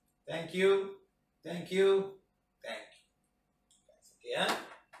always. Thank you. Thank you. Thank you. Okay, huh?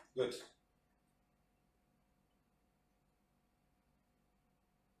 Good.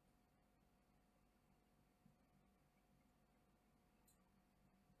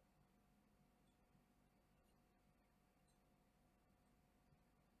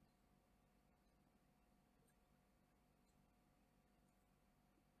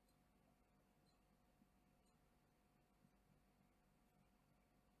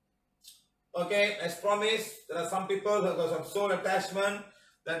 Okay, as promised, there are some people who have got some soul attachment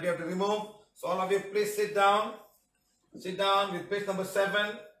that we have to remove. So all of you, please sit down. Sit down with page number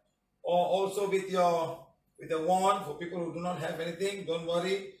 7, or also with a wand for people who do not have anything. Don't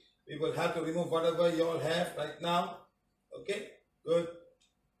worry, we will have to remove whatever you all have right now. Okay, good.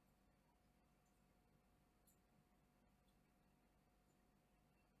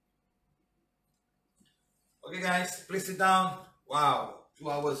 Okay, guys, please sit down. Wow,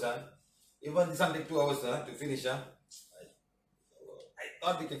 2 hours, huh? Even this one take 2 hours, to finish, huh? I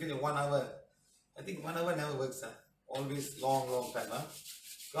thought we can finish in 1 hour. I think 1 hour never works, huh? Always long, long time, huh?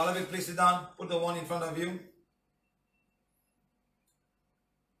 So all of you, please sit down. Put the wand in front of you.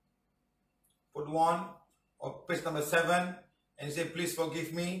 Put wand or page number 7 and say, please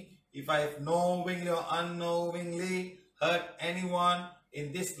forgive me if I have knowingly or unknowingly hurt anyone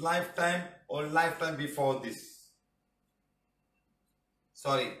in this lifetime or lifetime before this.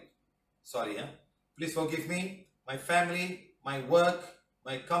 Sorry, huh? Please forgive me, my family, my work,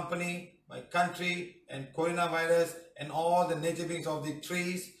 my company, my country, and coronavirus, and all the nature beings of the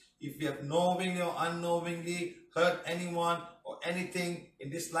trees. If we have knowingly or unknowingly hurt anyone or anything in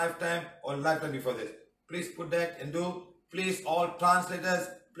this lifetime or lifetime before this, please put that and do. Please, all translators,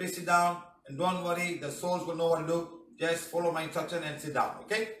 please sit down and don't worry, the souls will know what to do. Just follow my instruction and sit down,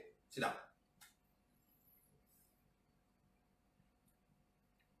 okay? Sit down.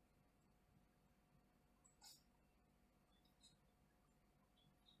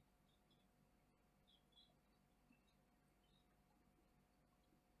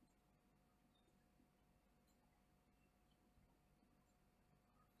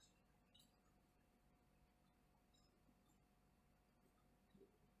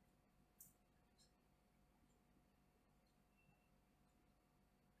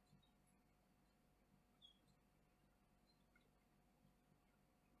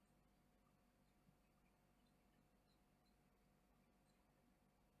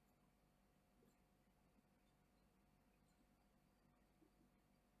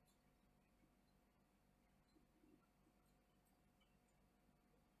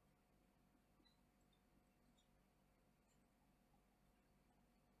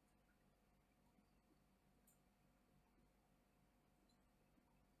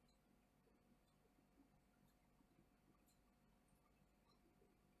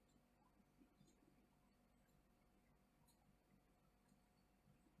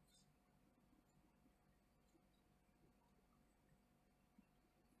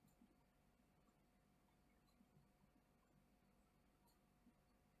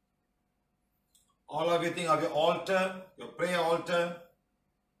 All of you think of your altar, your prayer altar.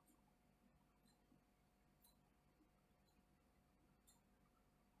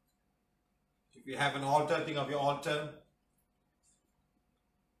 If you have an altar, think of your altar.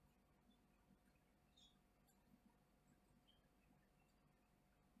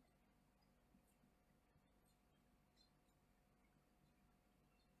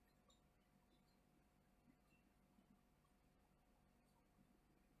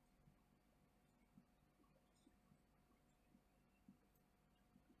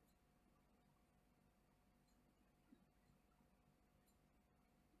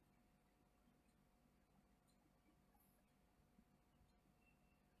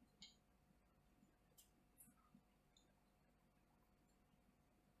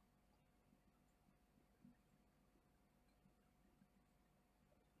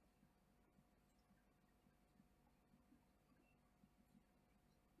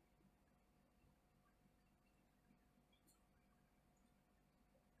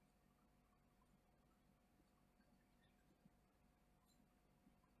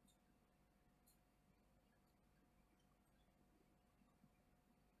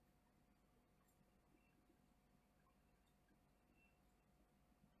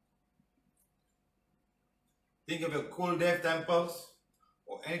 Think of your cool death temples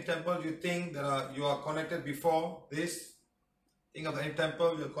or any temple you think that you are connected before this. Think of any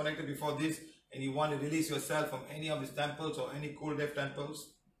temple you are connected before this and you want to release yourself from any of these temples or any cool death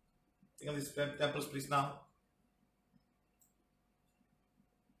temples. Think of these temples please now.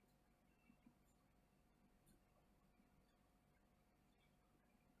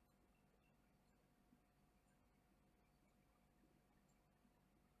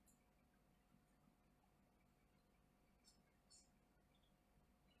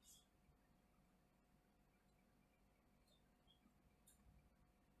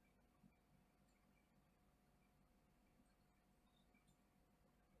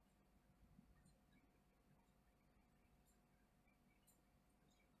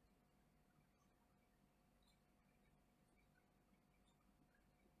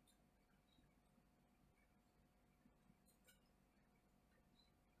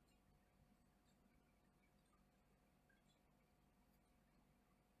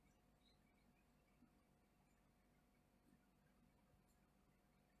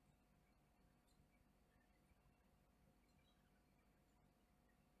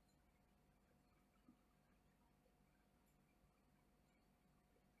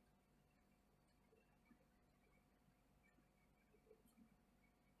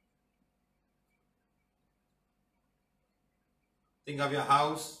 Think of your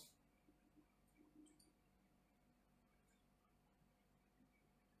house.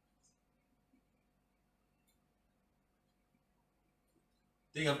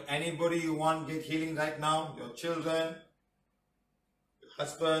 Think of anybody you want to get healing right now. Your children, your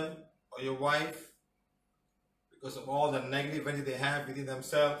husband, or your wife. Because of all the negative energy they have within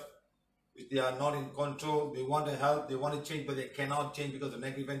themselves, which they are not in control. They want to help, they want to change, but they cannot change because of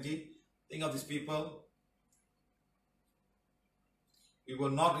negative energy. Think of these people. We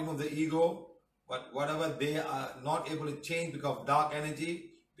will not remove the ego, but whatever they are not able to change because of dark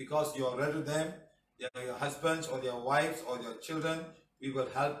energy, because you are ready to them, they are your husbands or their wives or their children, we will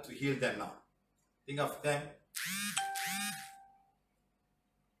help to heal them now. Think of them.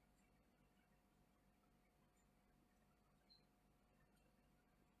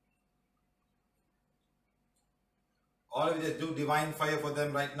 All of you just do divine fire for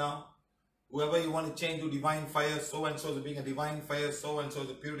them right now. Whoever you want to change to divine fire, so and so is being a divine fire, so and so is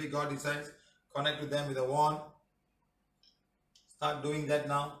the purity God decides. Connect with them with a wand. Start doing that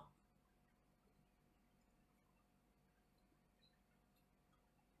now.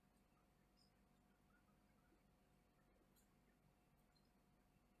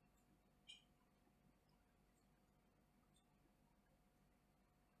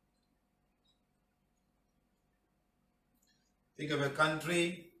 Think of a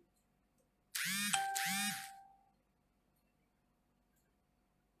country.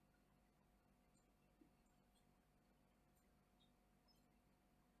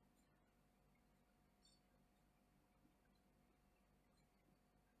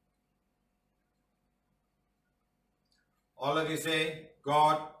 All of you say,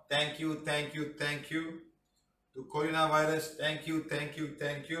 God, thank you, thank you, thank you. To coronavirus, thank you, thank you,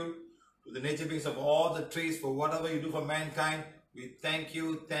 thank you. To the nature beings of all the trees for whatever you do for mankind, we thank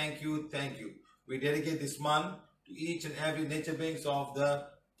you, thank you, thank you. We dedicate this month to each and every nature beings of the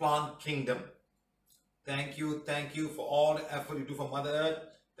plant kingdom. Thank you for all the effort you do for Mother Earth.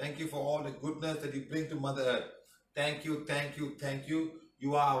 Thank you for all the goodness that you bring to Mother Earth. Thank you, thank you, thank you.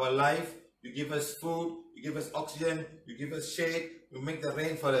 You are our life. You give us food. You give us oxygen. You give us shade. You make the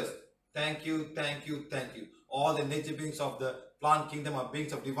rain for us. Thank you, thank you, thank you. All the nature beings of the plant kingdom are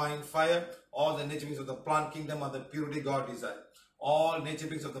beings of divine fire. All the nature beings of the plant kingdom are the purity God desires. All nature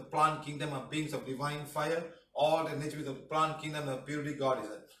beings of the plant kingdom are beings of divine fire. All the nature beings of the plant kingdom are purity God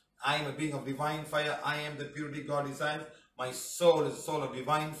desires. I am a being of divine fire. I am the purity God desires. My soul is a soul of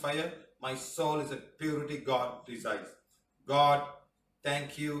divine fire. My soul is a purity God desires. God,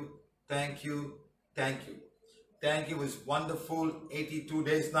 thank you, thank you, thank you. Thank you for this wonderful 82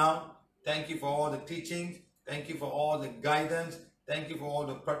 days now. Thank you for all the teachings. Thank you for all the guidance. Thank you for all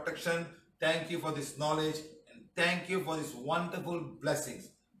the protection. Thank you for this knowledge. And thank you for these wonderful blessings.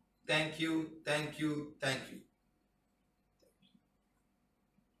 Thank you, thank you, thank you.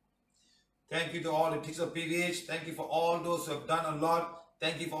 Thank you to all the teachers of PVH. Thank you for all those who have done a lot.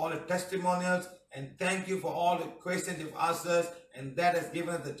 Thank you for all the testimonials. And thank you for all the questions you've asked us. And that has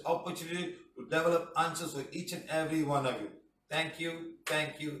given us the opportunity to develop answers for each and every one of you. Thank you,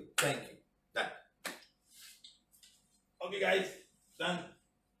 thank you, thank you. Done. Okay, guys. Done.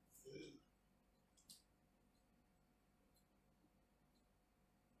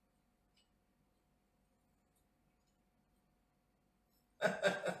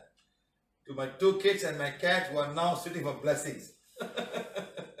 To my 2 kids and my cat who are now sitting for blessings.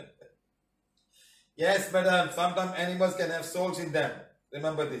 Yes, madam. Sometimes animals can have souls in them.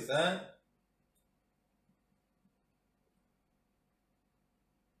 Remember this, huh?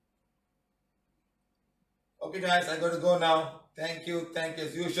 Okay, guys, I got to go now. Thank you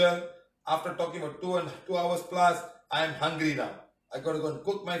as usual. After talking about 2 hours plus, I am hungry now. I got to go and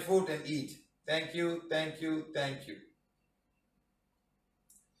cook my food and eat. Thank you, thank you, thank you.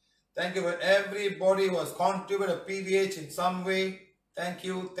 Thank you for everybody who has contributed to PVH in some way. Thank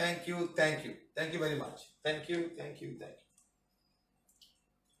you, thank you, thank you. Thank you very much. Thank you, thank you, thank you.